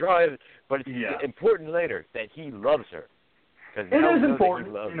trying to drive. But it's important later that he loves her. It is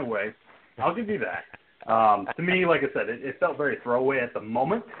important in a way. I'll give you that. To me, like I said, it felt very throwaway at the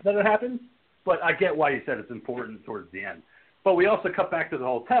moment that it happened, but I get why you said it's important towards the end. But we also cut back to the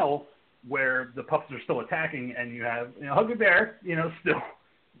hotel where the pups are still attacking, and you have Huggy Bear, still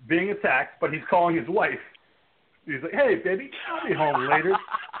being attacked, but he's calling his wife. He's like, "Hey, baby, I'll be home later.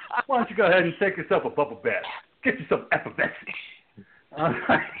 Why don't you go ahead and take yourself a bubble bath? Get you some effervescence." I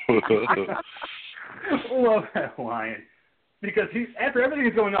love that line. Because after everything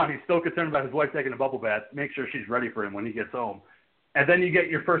is going on, he's still concerned about his wife taking a bubble bath, make sure she's ready for him when he gets home. And then you get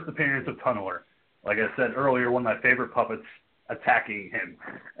your first appearance of Tunneler. Like I said earlier, one of my favorite puppets attacking him.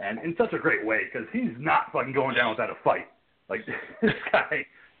 And in such a great way, because he's not fucking going down without a fight. Like, this guy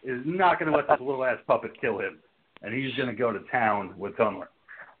is not going to let this little-ass puppet kill him. And he's going to go to town with Tunneler.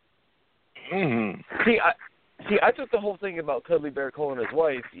 Mm-hmm. See, I took the whole thing about Cuddly Bear calling his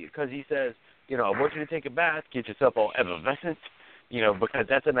wife because he says, I want you to take a bath, get yourself all effervescent, because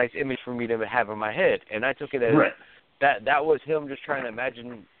that's a nice image for me to have in my head. And I took it as that was him just trying to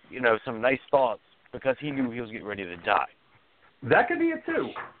imagine, some nice thoughts because he knew he was getting ready to die. That could be it, too.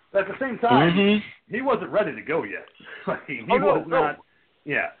 But at the same time, he wasn't ready to go yet. He was not.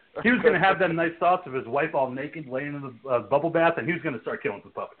 Yeah. He was going to have them nice thoughts of his wife all naked laying in the bubble bath, and he was going to start killing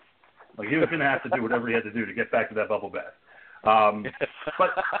some puppets. Like, he was going to have to do whatever he had to do to get back to that bubble bath. But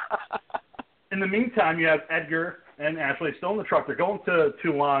in the meantime, you have Edgar and Ashley still in the truck. They're going to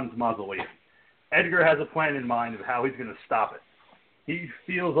Toulon's mausoleum. Edgar has a plan in mind of how he's going to stop it. He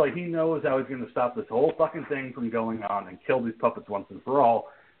feels like he knows how he's going to stop this whole fucking thing from going on and kill these puppets once and for all.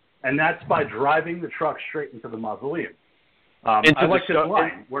 And that's by driving the truck straight into the mausoleum. I like his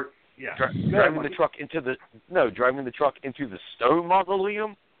line. Driving the truck into the stone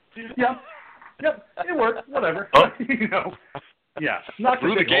mausoleum? Yep. It worked. Whatever. Yeah. Not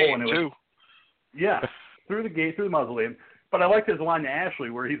through the gate, too. Yeah. Through the gate, through the mausoleum. But I liked his line to Ashley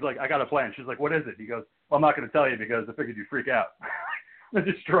where he's like, "I got a plan." She's like, "What is it?" He goes, "Well, I'm not going to tell you because I figured you'd freak out." And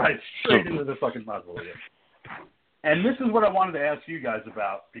just drives straight into the fucking mausoleum. And this is what I wanted to ask you guys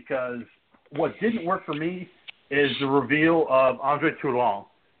about, because what didn't work for me is the reveal of Andre Toulon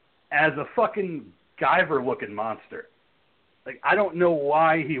as a fucking Guyver-looking monster. Like, I don't know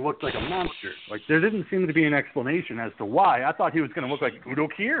why he looked like a monster. Like, there didn't seem to be an explanation as to why. I thought he was going to look like Udo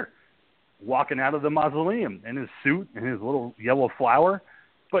Kier walking out of the mausoleum in his suit and his little yellow flower.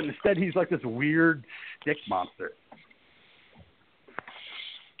 But instead, he's like this weird stick monster.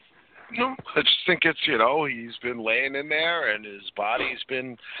 No, I just think it's, he's been laying in there and his body's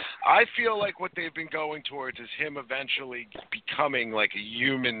been, I feel like what they've been going towards is him eventually becoming like a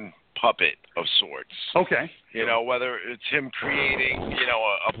human puppet of sorts. Okay. Whether it's him creating,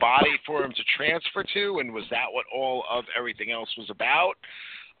 a body for him to transfer to, and was that what all of everything else was about?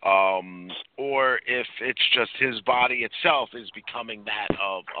 Or if it's just his body itself is becoming that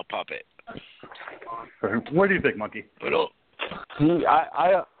of a puppet. What do you think, Monkey?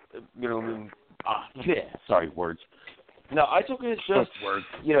 Words. No, I took it as just, words.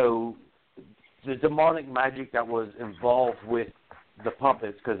 The demonic magic that was involved with the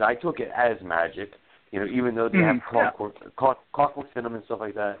puppets, because I took it as magic, even though they have clockworks in them and stuff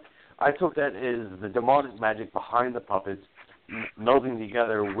like that. I took that as the demonic magic behind the puppets melding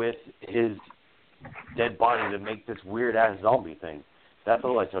together with his dead body to make this weird-ass zombie thing. That's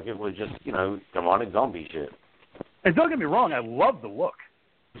all I took. It was just, demonic zombie shit. And don't get me wrong, I love the look.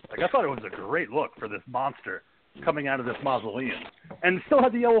 Like, I thought it was a great look for this monster coming out of this mausoleum. And it still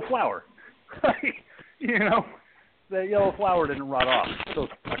had the yellow flower. The yellow flower didn't rot off. It still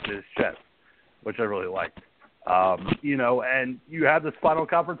stuck to his chest, which I really liked. And you have this final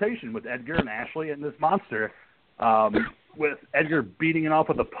confrontation with Edgar and Ashley and this monster, with Edgar beating it off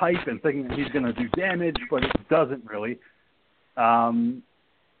with a pipe and thinking that he's going to do damage, but it doesn't really. And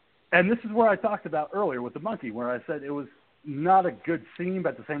this is where I talked about earlier with the monkey, where I said it was not a good scene,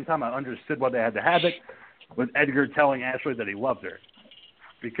 but at the same time I understood why they had to have it, with Edgar telling Ashley that he loved her.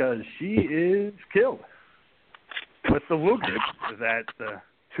 Because she is killed with the Luger that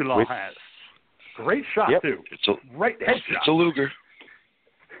Toulon has. Great shot, too. It's a great headshot. It's a Luger.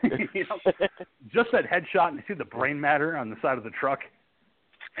 Just that headshot, and you see the brain matter on the side of the truck,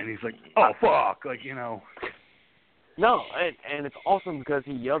 and he's like, "Oh fuck!" No, and it's awesome because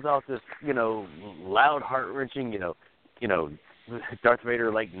he yells out this, loud, heart wrenching, Darth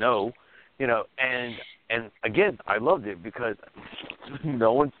Vader no, and again, I loved it because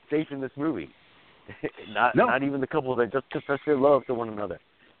no one's safe in this movie. Not even the couple that just confess their love to one another.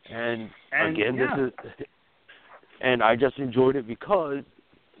 And again, and I just enjoyed it because,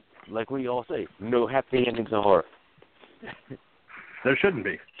 like we all say, no happy endings in horror. There shouldn't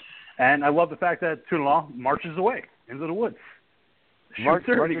be. And I love the fact that Toulon marches away into the woods.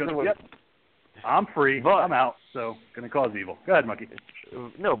 Marches away. Yep, I'm free. I'm out. So going to cause evil. Go ahead, Monkey.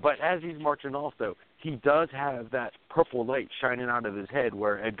 No, but as he's marching also, he does have that purple light shining out of his head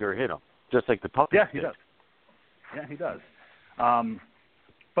where Edgar hit him, just like the puppet. Yeah, he does. Yeah, he does.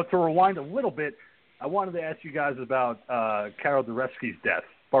 But to rewind a little bit, I wanted to ask you guys about Carol Dureski's death,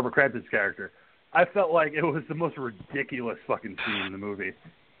 Barbara Crampton's character. I felt like it was the most ridiculous fucking scene in the movie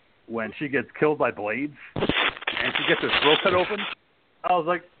when she gets killed by blades and she gets her throat cut open. I was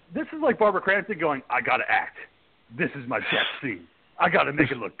like, this is like Barbara Crampton going, I got to act. This is my death scene. I got to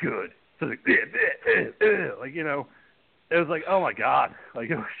make it look good. So like, like, you know, it was like, oh my God. Like,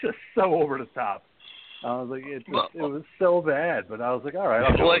 it was just so over the top. I was like, it was so bad, but I was like, all right.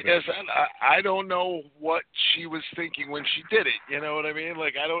 Like I said, I don't know what she was thinking when she did it. You know what I mean?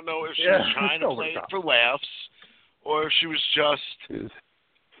 Like, I don't know if she was trying to play it for laughs or if she was just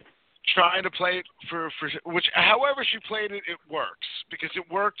trying to play it for which, however she played it, it works because it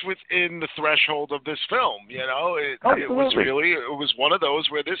worked within the threshold of this film. You know, it was one of those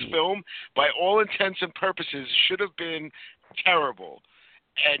where this film, by all intents and purposes, should have been terrible.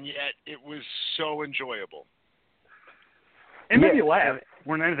 And yet, it was so enjoyable. It made me laugh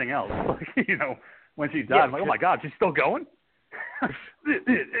more than anything else. Like, you know, when she died, I'm like, oh my God, she's still going?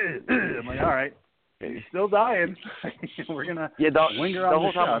 I'm like, all right, she's still dying. We're going to linger on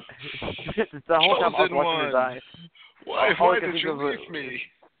the shot. The whole time I was watching her die. Why did you leave me?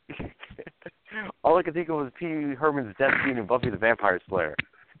 All I could think of was Pee Wee Herman's death scene in Buffy the Vampire Slayer.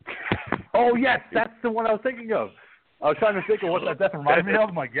 Oh, yes, that's the one I was thinking of. I was trying to think of what that death reminded me of.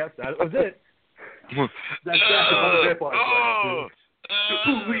 I'm like, yes, that was it. That's the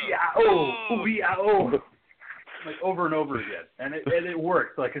like over and over again, and it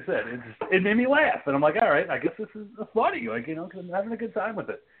worked. Like I said, it made me laugh, and I'm like, all right, I guess this is funny. Like, you know, because I'm having a good time with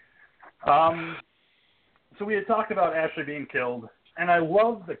it. So we had talked about Ashley being killed, and I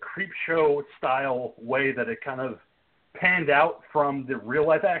love the creep show style way that it kind of panned out from the real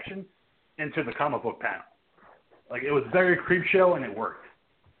life action into the comic book panel. Like, it was very creep show, and it worked,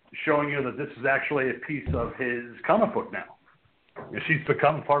 showing you that this is actually a piece of his comic book now. She's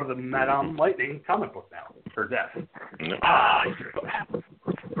become part of the Madame Lightning comic book now, her death.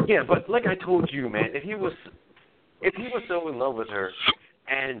 Yeah, but like I told you, man, if he was so in love with her,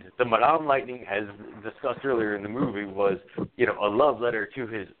 and the Madame Lightning, as discussed earlier in the movie, was, you know, a love letter to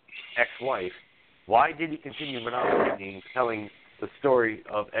his ex-wife, why did he continue Madame Lightning telling the story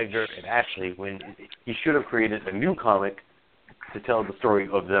of Edgar and Ashley when he should have created a new comic to tell the story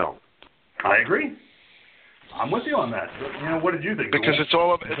of them? I agree. I'm with you on that. You know, what did you think? Because it's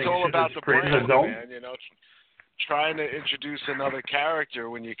all about the brand, man. You know, trying to introduce another character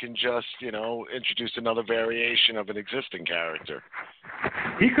when you can just, you know, introduce another variation of an existing character.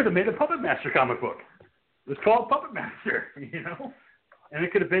 He could have made a Puppet Master comic book. It was called Puppet Master, you know, and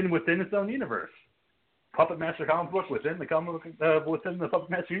it could have been within its own universe. Puppet Master comic book within the within the Puppet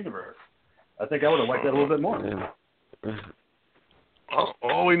Master universe. I think I would have liked that a little bit more.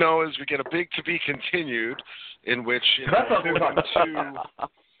 All we know is we get a big to be continued, in which, you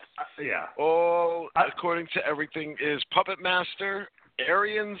know, according to everything, is Puppet Master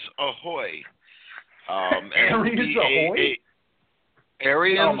Arians Ahoy. Arians Ahoy.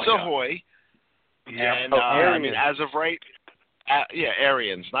 Arians Ahoy. Yeah. And I mean, as of right,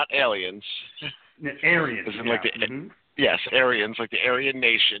 Aryans, not aliens. Aryans. As in, like yes, Aryans, like the Aryan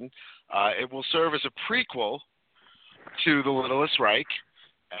nation. It will serve as a prequel to The Littlest Reich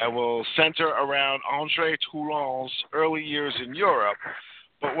and will center around André Toulon's early years in Europe.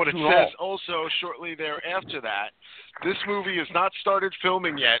 But what it says also shortly thereafter that, this movie has not started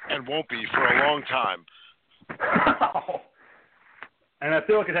filming yet and won't be for a long time. And I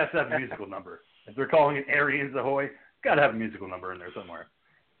feel like it has to have a musical number. If they're calling it Aryans Ahoy, got to have a musical number in there somewhere.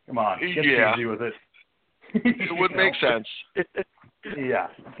 Come on, get cheesy with it. It would make sense. Yeah,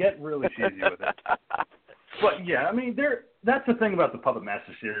 get really cheesy with it. But yeah, I mean, that's the thing about the Puppet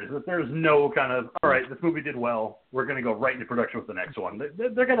Master series, that there's no kind of, all right, this movie did well, we're going to go right into production with the next one.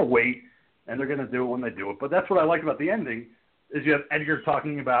 They're going to wait, and they're going to do it when they do it. But that's what I like about the ending, is you have Edgar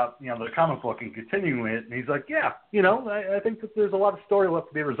talking about, you know, the comic book and continuing it, and he's like, yeah, you know, I think that there's a lot of story left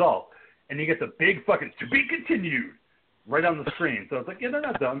to be resolved. And you get the big fucking to be continued right on the screen. So it's like, yeah, they're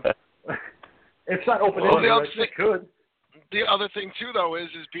not done. It's not open-ended, it could. The other thing, too, though, is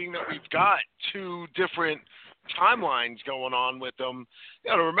being that we've got two different timelines going on with them.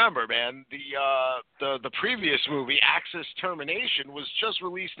 You got to remember, man, the previous movie, Axis Termination, was just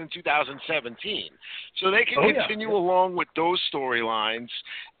released in 2017. So they can continue along with those storylines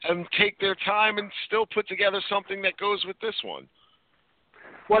and take their time and still put together something that goes with this one.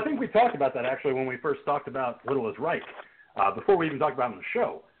 Well, I think we talked about that actually when we first talked about Littlest Reich, before we even talked about it on the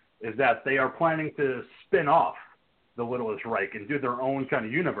show, is that they are planning to spin off the Littlest Reich and do their own kind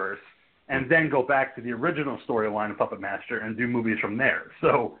of universe, and then go back to the original storyline of Puppet Master and do movies from there.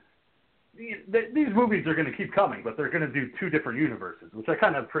 So these movies are going to keep coming, but they're going to do two different universes, which I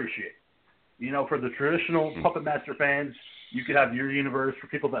kind of appreciate. You know, for the traditional Puppet Master fans, you could have your universe. For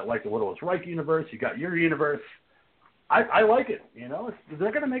people that like the Littlest Reich universe, you got your universe. I like it. You know,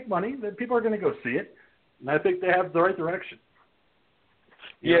 they're going to make money. People are going to go see it, and I think they have the right direction.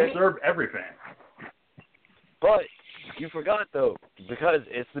 You know, serve every fan. But you forgot, though, because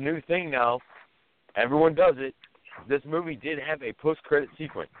it's the new thing now. Everyone does it. This movie did have a post-credit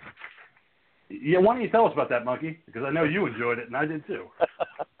sequence. Yeah, why don't you tell us about that, Monkey? Because I know you enjoyed it, and I did too.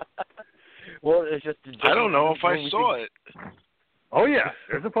 Well, it's just... I don't know if I saw it. Oh, yeah.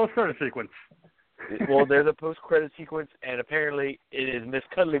 There's a post-credit sequence. Well, there's a post-credit sequence, and apparently it is Miss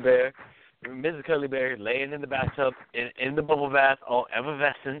Cuddly Bear, Mrs. Cuddly Bear, laying in the bathtub, in the bubble bath, all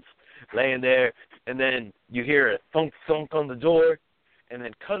effervescent, laying there, and then you hear a thunk on the door, and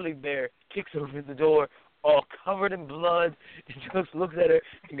then Cuddly Bear kicks open the door, all covered in blood, and just looks at her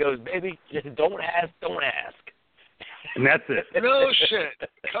and goes, "Baby, just don't ask." And that's it. No shit.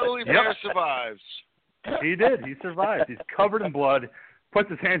 Cuddly Bear survives. He did. He survived. He's covered in blood, puts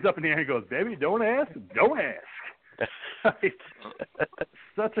his hands up in the air and goes, "Baby, don't ask. Don't ask."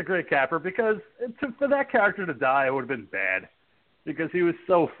 Such a great capper, because for that character to die, it would have been bad, because he was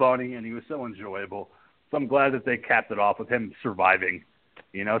so funny and he was so enjoyable. So I'm glad that they capped it off with him surviving,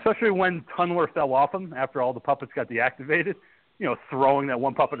 you know, especially when Tunneler fell off him after all the puppets got deactivated, you know, throwing that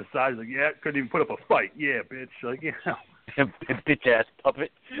one puppet aside. He's like, "Yeah, couldn't even put up a fight. Yeah, bitch." Like, you know. Bitch-ass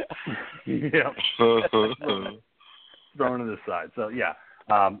puppet. Yeah. Throwing it aside. So, yeah.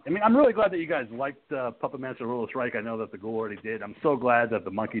 I mean, I'm really glad that you guys liked Puppet Master Littlest Reich. I know that the Ghoul already did. I'm so glad that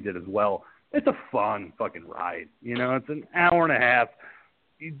the Monkey did as well. It's a fun fucking ride. You know, it's an hour and a half.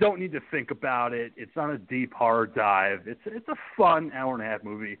 You don't need to think about it. It's not a deep horror dive. It's a fun hour and a half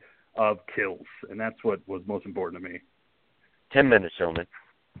movie of kills, and that's what was most important to me. 10 minutes, gentlemen.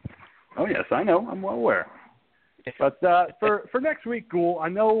 Oh, yes, I know. I'm well aware. But for next week, Ghoul, I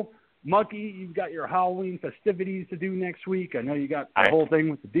know, Monkey, you've got your Halloween festivities to do next week. I know you got the whole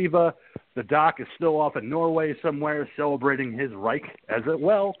thing with the Diva. The Doc is still off in Norway somewhere celebrating his Reich as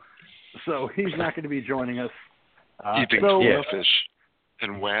well, so he's not going to be joining us. Eating fish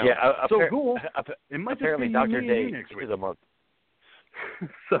and wow. Yeah, so Ghoul, it might apparently just be Dr. me Day and you next week. is a month.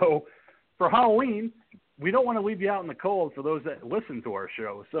 So for Halloween, we don't want to leave you out in the cold for those that listen to our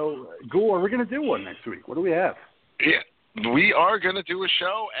show. So, Ghoul, are we going to do one next week? What do we have? Yeah, we are going to do a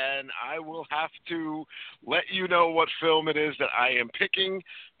show, and I will have to let you know what film it is that I am picking,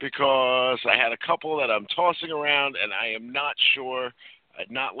 because I had a couple that I'm tossing around, and I am not sure.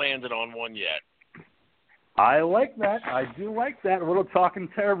 I've not landed on one yet. I like that. I do like that. A little talking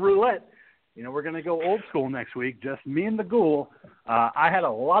terror roulette. You know, we're going to go old school next week, just me and the Ghoul. I had a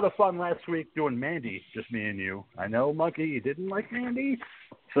lot of fun last week doing Mandy, just me and you. I know, Monkey, you didn't like Mandy,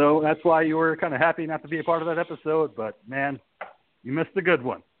 so that's why you were kind of happy not to be a part of that episode. But, man, you missed a good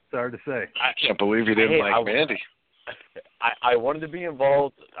one. Sorry to say. I can't believe you didn't like Mandy. I wanted to be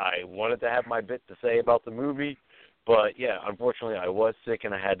involved. I wanted to have my bit to say about the movie. But, yeah, unfortunately, I was sick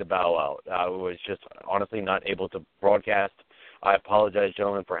and I had to bow out. I was just honestly not able to broadcast. I apologize,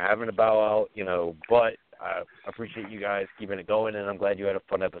 gentlemen, for having to bow out, you know, but I appreciate you guys keeping it going, and I'm glad you had a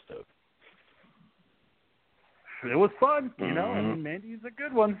fun episode. It was fun, you know. I mean, Mandy's a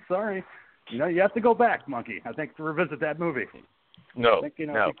good one. Sorry. You know, you have to go back, Monkey, I think, to revisit that movie. No, I think, you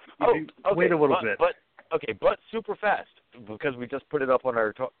know, no. Okay, wait a little bit. But super fast, because we just put it up on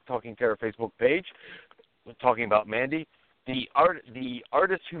our Talking Terror Facebook page, talking about Mandy. The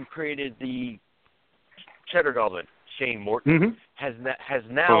artist who created the Cheddar Goblin, Shane Morton, has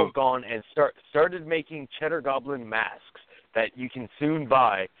now gone and started making Cheddar Goblin masks that you can soon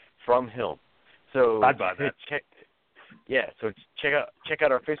buy from him. So I'd buy that. Check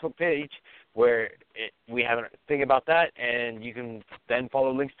out our Facebook page where we have a thing about that, and you can then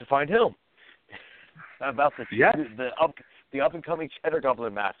follow links to find him about the up and coming Cheddar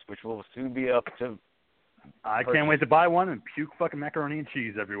Goblin mask, which will soon be up to. I can't wait to buy one and puke fucking macaroni and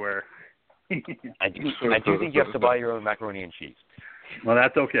cheese everywhere. I do think you have to buy your own macaroni and cheese. Well,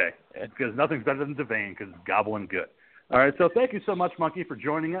 that's okay, because nothing's better than Devane, because it's gobbling good. All right, so thank you so much, Monkey, for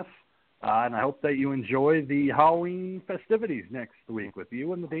joining us. And I hope that you enjoy the Halloween festivities next week with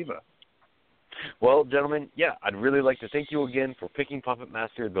you and the Diva. Well, gentlemen, I'd really like to thank you again for picking Puppet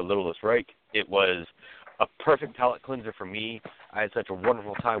Master, The Littlest Reich. It was a perfect palate cleanser for me. I had such a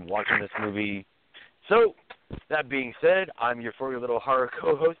wonderful time watching this movie. So, that being said, I'm your furry little horror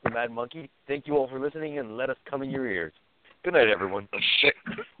co-host, the Mad Monkey. Thank you all for listening, and let us come in your ears. Good night, everyone. Save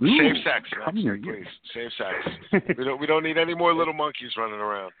sex, man. Please, save sex. we don't need any more little monkeys running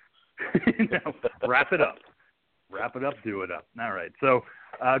around. No, wrap it up. Wrap it up, do it up. All right. So,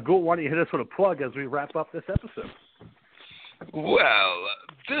 Ghoul, why don't you hit us with a plug as we wrap up this episode? Well,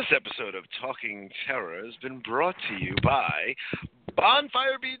 this episode of Talking Terror has been brought to you by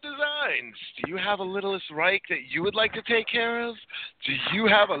Bonfire Beat Designs. Do you have a Littlest Reich that you would like to take care of? Do you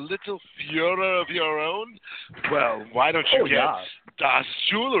have a little Führer of your own? Well, why don't you get Das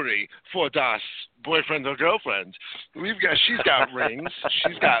Jewelry for Das boyfriend or girlfriend? She's got rings,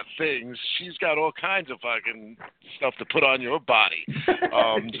 she's got things, she's got all kinds of fucking stuff to put on your body.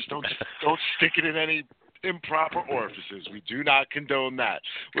 Just don't stick it in any improper orifices. We do not condone that.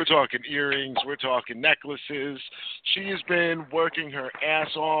 We're talking earrings. We're talking necklaces. She has been working her ass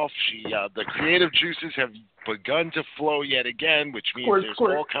off. The creative juices have begun to flow yet again, which means there's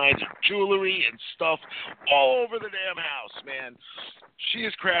all kinds of jewelry and stuff all over the damn house, man. She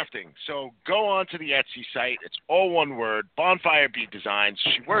is crafting. So go on to the Etsy site. It's all one word, Bonfire Beat Designs.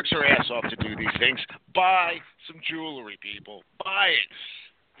 She works her ass off to do these things. Buy some jewelry, people. Buy it.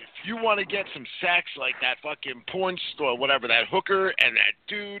 If you want to get some sex like that fucking porn store, whatever, that hooker and that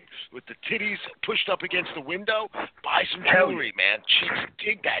dude with the titties pushed up against the window, buy some jewelry, man. Chicks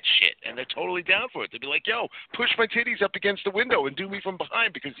dig that shit, and they're totally down for it. They'll be like, yo, push my titties up against the window and do me from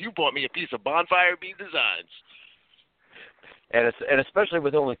behind because you bought me a piece of Bonfire Beat Designs. And especially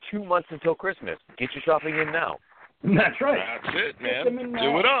with only 2 months until Christmas. Get your shopping in now. That's right. That's it, man.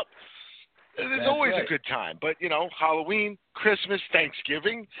 Do it up. It's always a good time. But, Halloween, Christmas,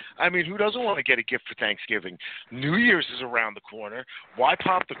 Thanksgiving. I mean, who doesn't want to get a gift for Thanksgiving? New Year's is around the corner. Why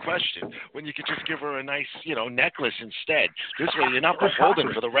pop the question when you could just give her a nice, necklace instead? This way you're not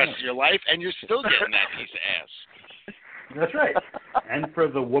beholden for the rest of your life, and you're still getting that piece of ass. That's right. And for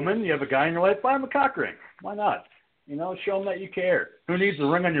the woman, you have a guy in your life, buy him a cock ring. Why not? Show them that you care. Who needs a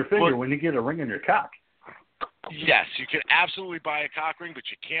ring on your finger when you get a ring on your cock? Yes, you can absolutely buy a cock ring, but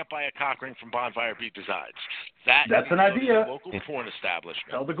you can't buy a cock ring from Bonfire Beat Designs. That's an idea. Local porn establishment.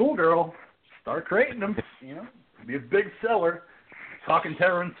 Tell the Ghoul girl, start creating them. Be a big seller. Talking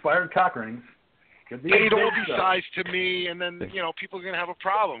Terror-inspired cock rings. They'd all be sized to me, and then people are going to have a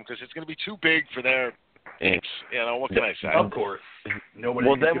problem because it's going to be too big for their. What can I say? Of course. Nobody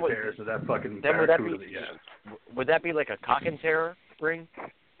can compare to that fucking barracuda that you have. Would that be like a cock and terror ring?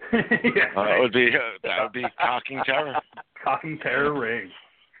 That would be Talking Terror. Talking Terror ring,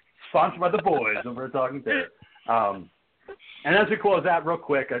 sponsored by the boys over at Talking Terror. And as we close out real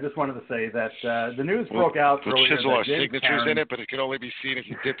quick, I just wanted to say that the news broke out earlier. We'll chisel our signatures in it, but it can only be seen if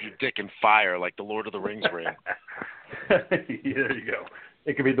you dip your dick in fire, like the Lord of the Rings ring. There you go.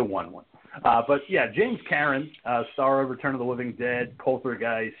 It could be the one. But yeah, James Karen, star of Return of the Living Dead,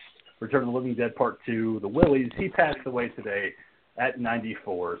 Poltergeist, Return of the Living Dead Part 2, The Willies, he passed away today at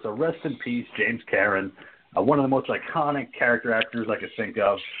 94. So rest in peace, James Karen, one of the most iconic character actors I could think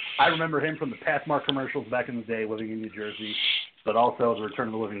of. I remember him from the Pathmark commercials back in the day living in New Jersey, but also the Return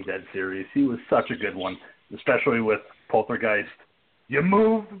of the Living Dead series. He was such a good one, especially with Poltergeist. You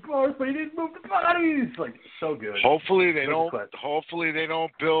moved the bars, but you didn't move the bodies. Like, so good. Hopefully they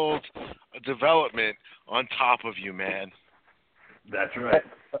don't build a development on top of you, man. That's right.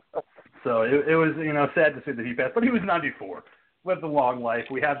 So it was, sad to see that he passed, but he was 94. Lived a long life.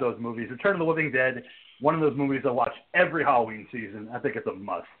 We have those movies. Return of the Living Dead, one of those movies I watch every Halloween season. I think it's a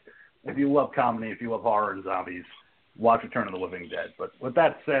must. If you love comedy, if you love horror and zombies, watch Return of the Living Dead. But with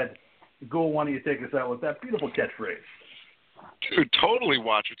that said, Ghoul, why don't you take us out with that beautiful catchphrase? Dude, totally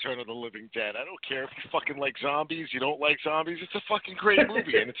watch Return of the Living Dead. I don't care if you fucking like zombies, you don't like zombies. It's a fucking great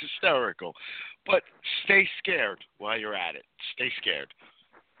movie, and it's hysterical. But stay scared while you're at it. Stay scared.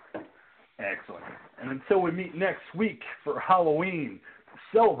 Excellent. And until we meet next week for Halloween,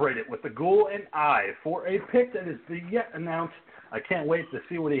 celebrate it with the Ghoul and I for a pick that is yet announced. I can't wait to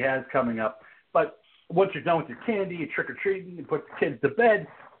see what he has coming up. But once you're done with your candy, you trick-or-treating, you put the kids to bed,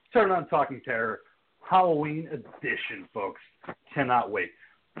 turn on Talking Terror, Halloween edition, folks. Cannot wait.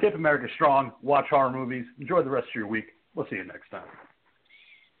 Keep America strong. Watch horror movies. Enjoy the rest of your week. We'll see you next time.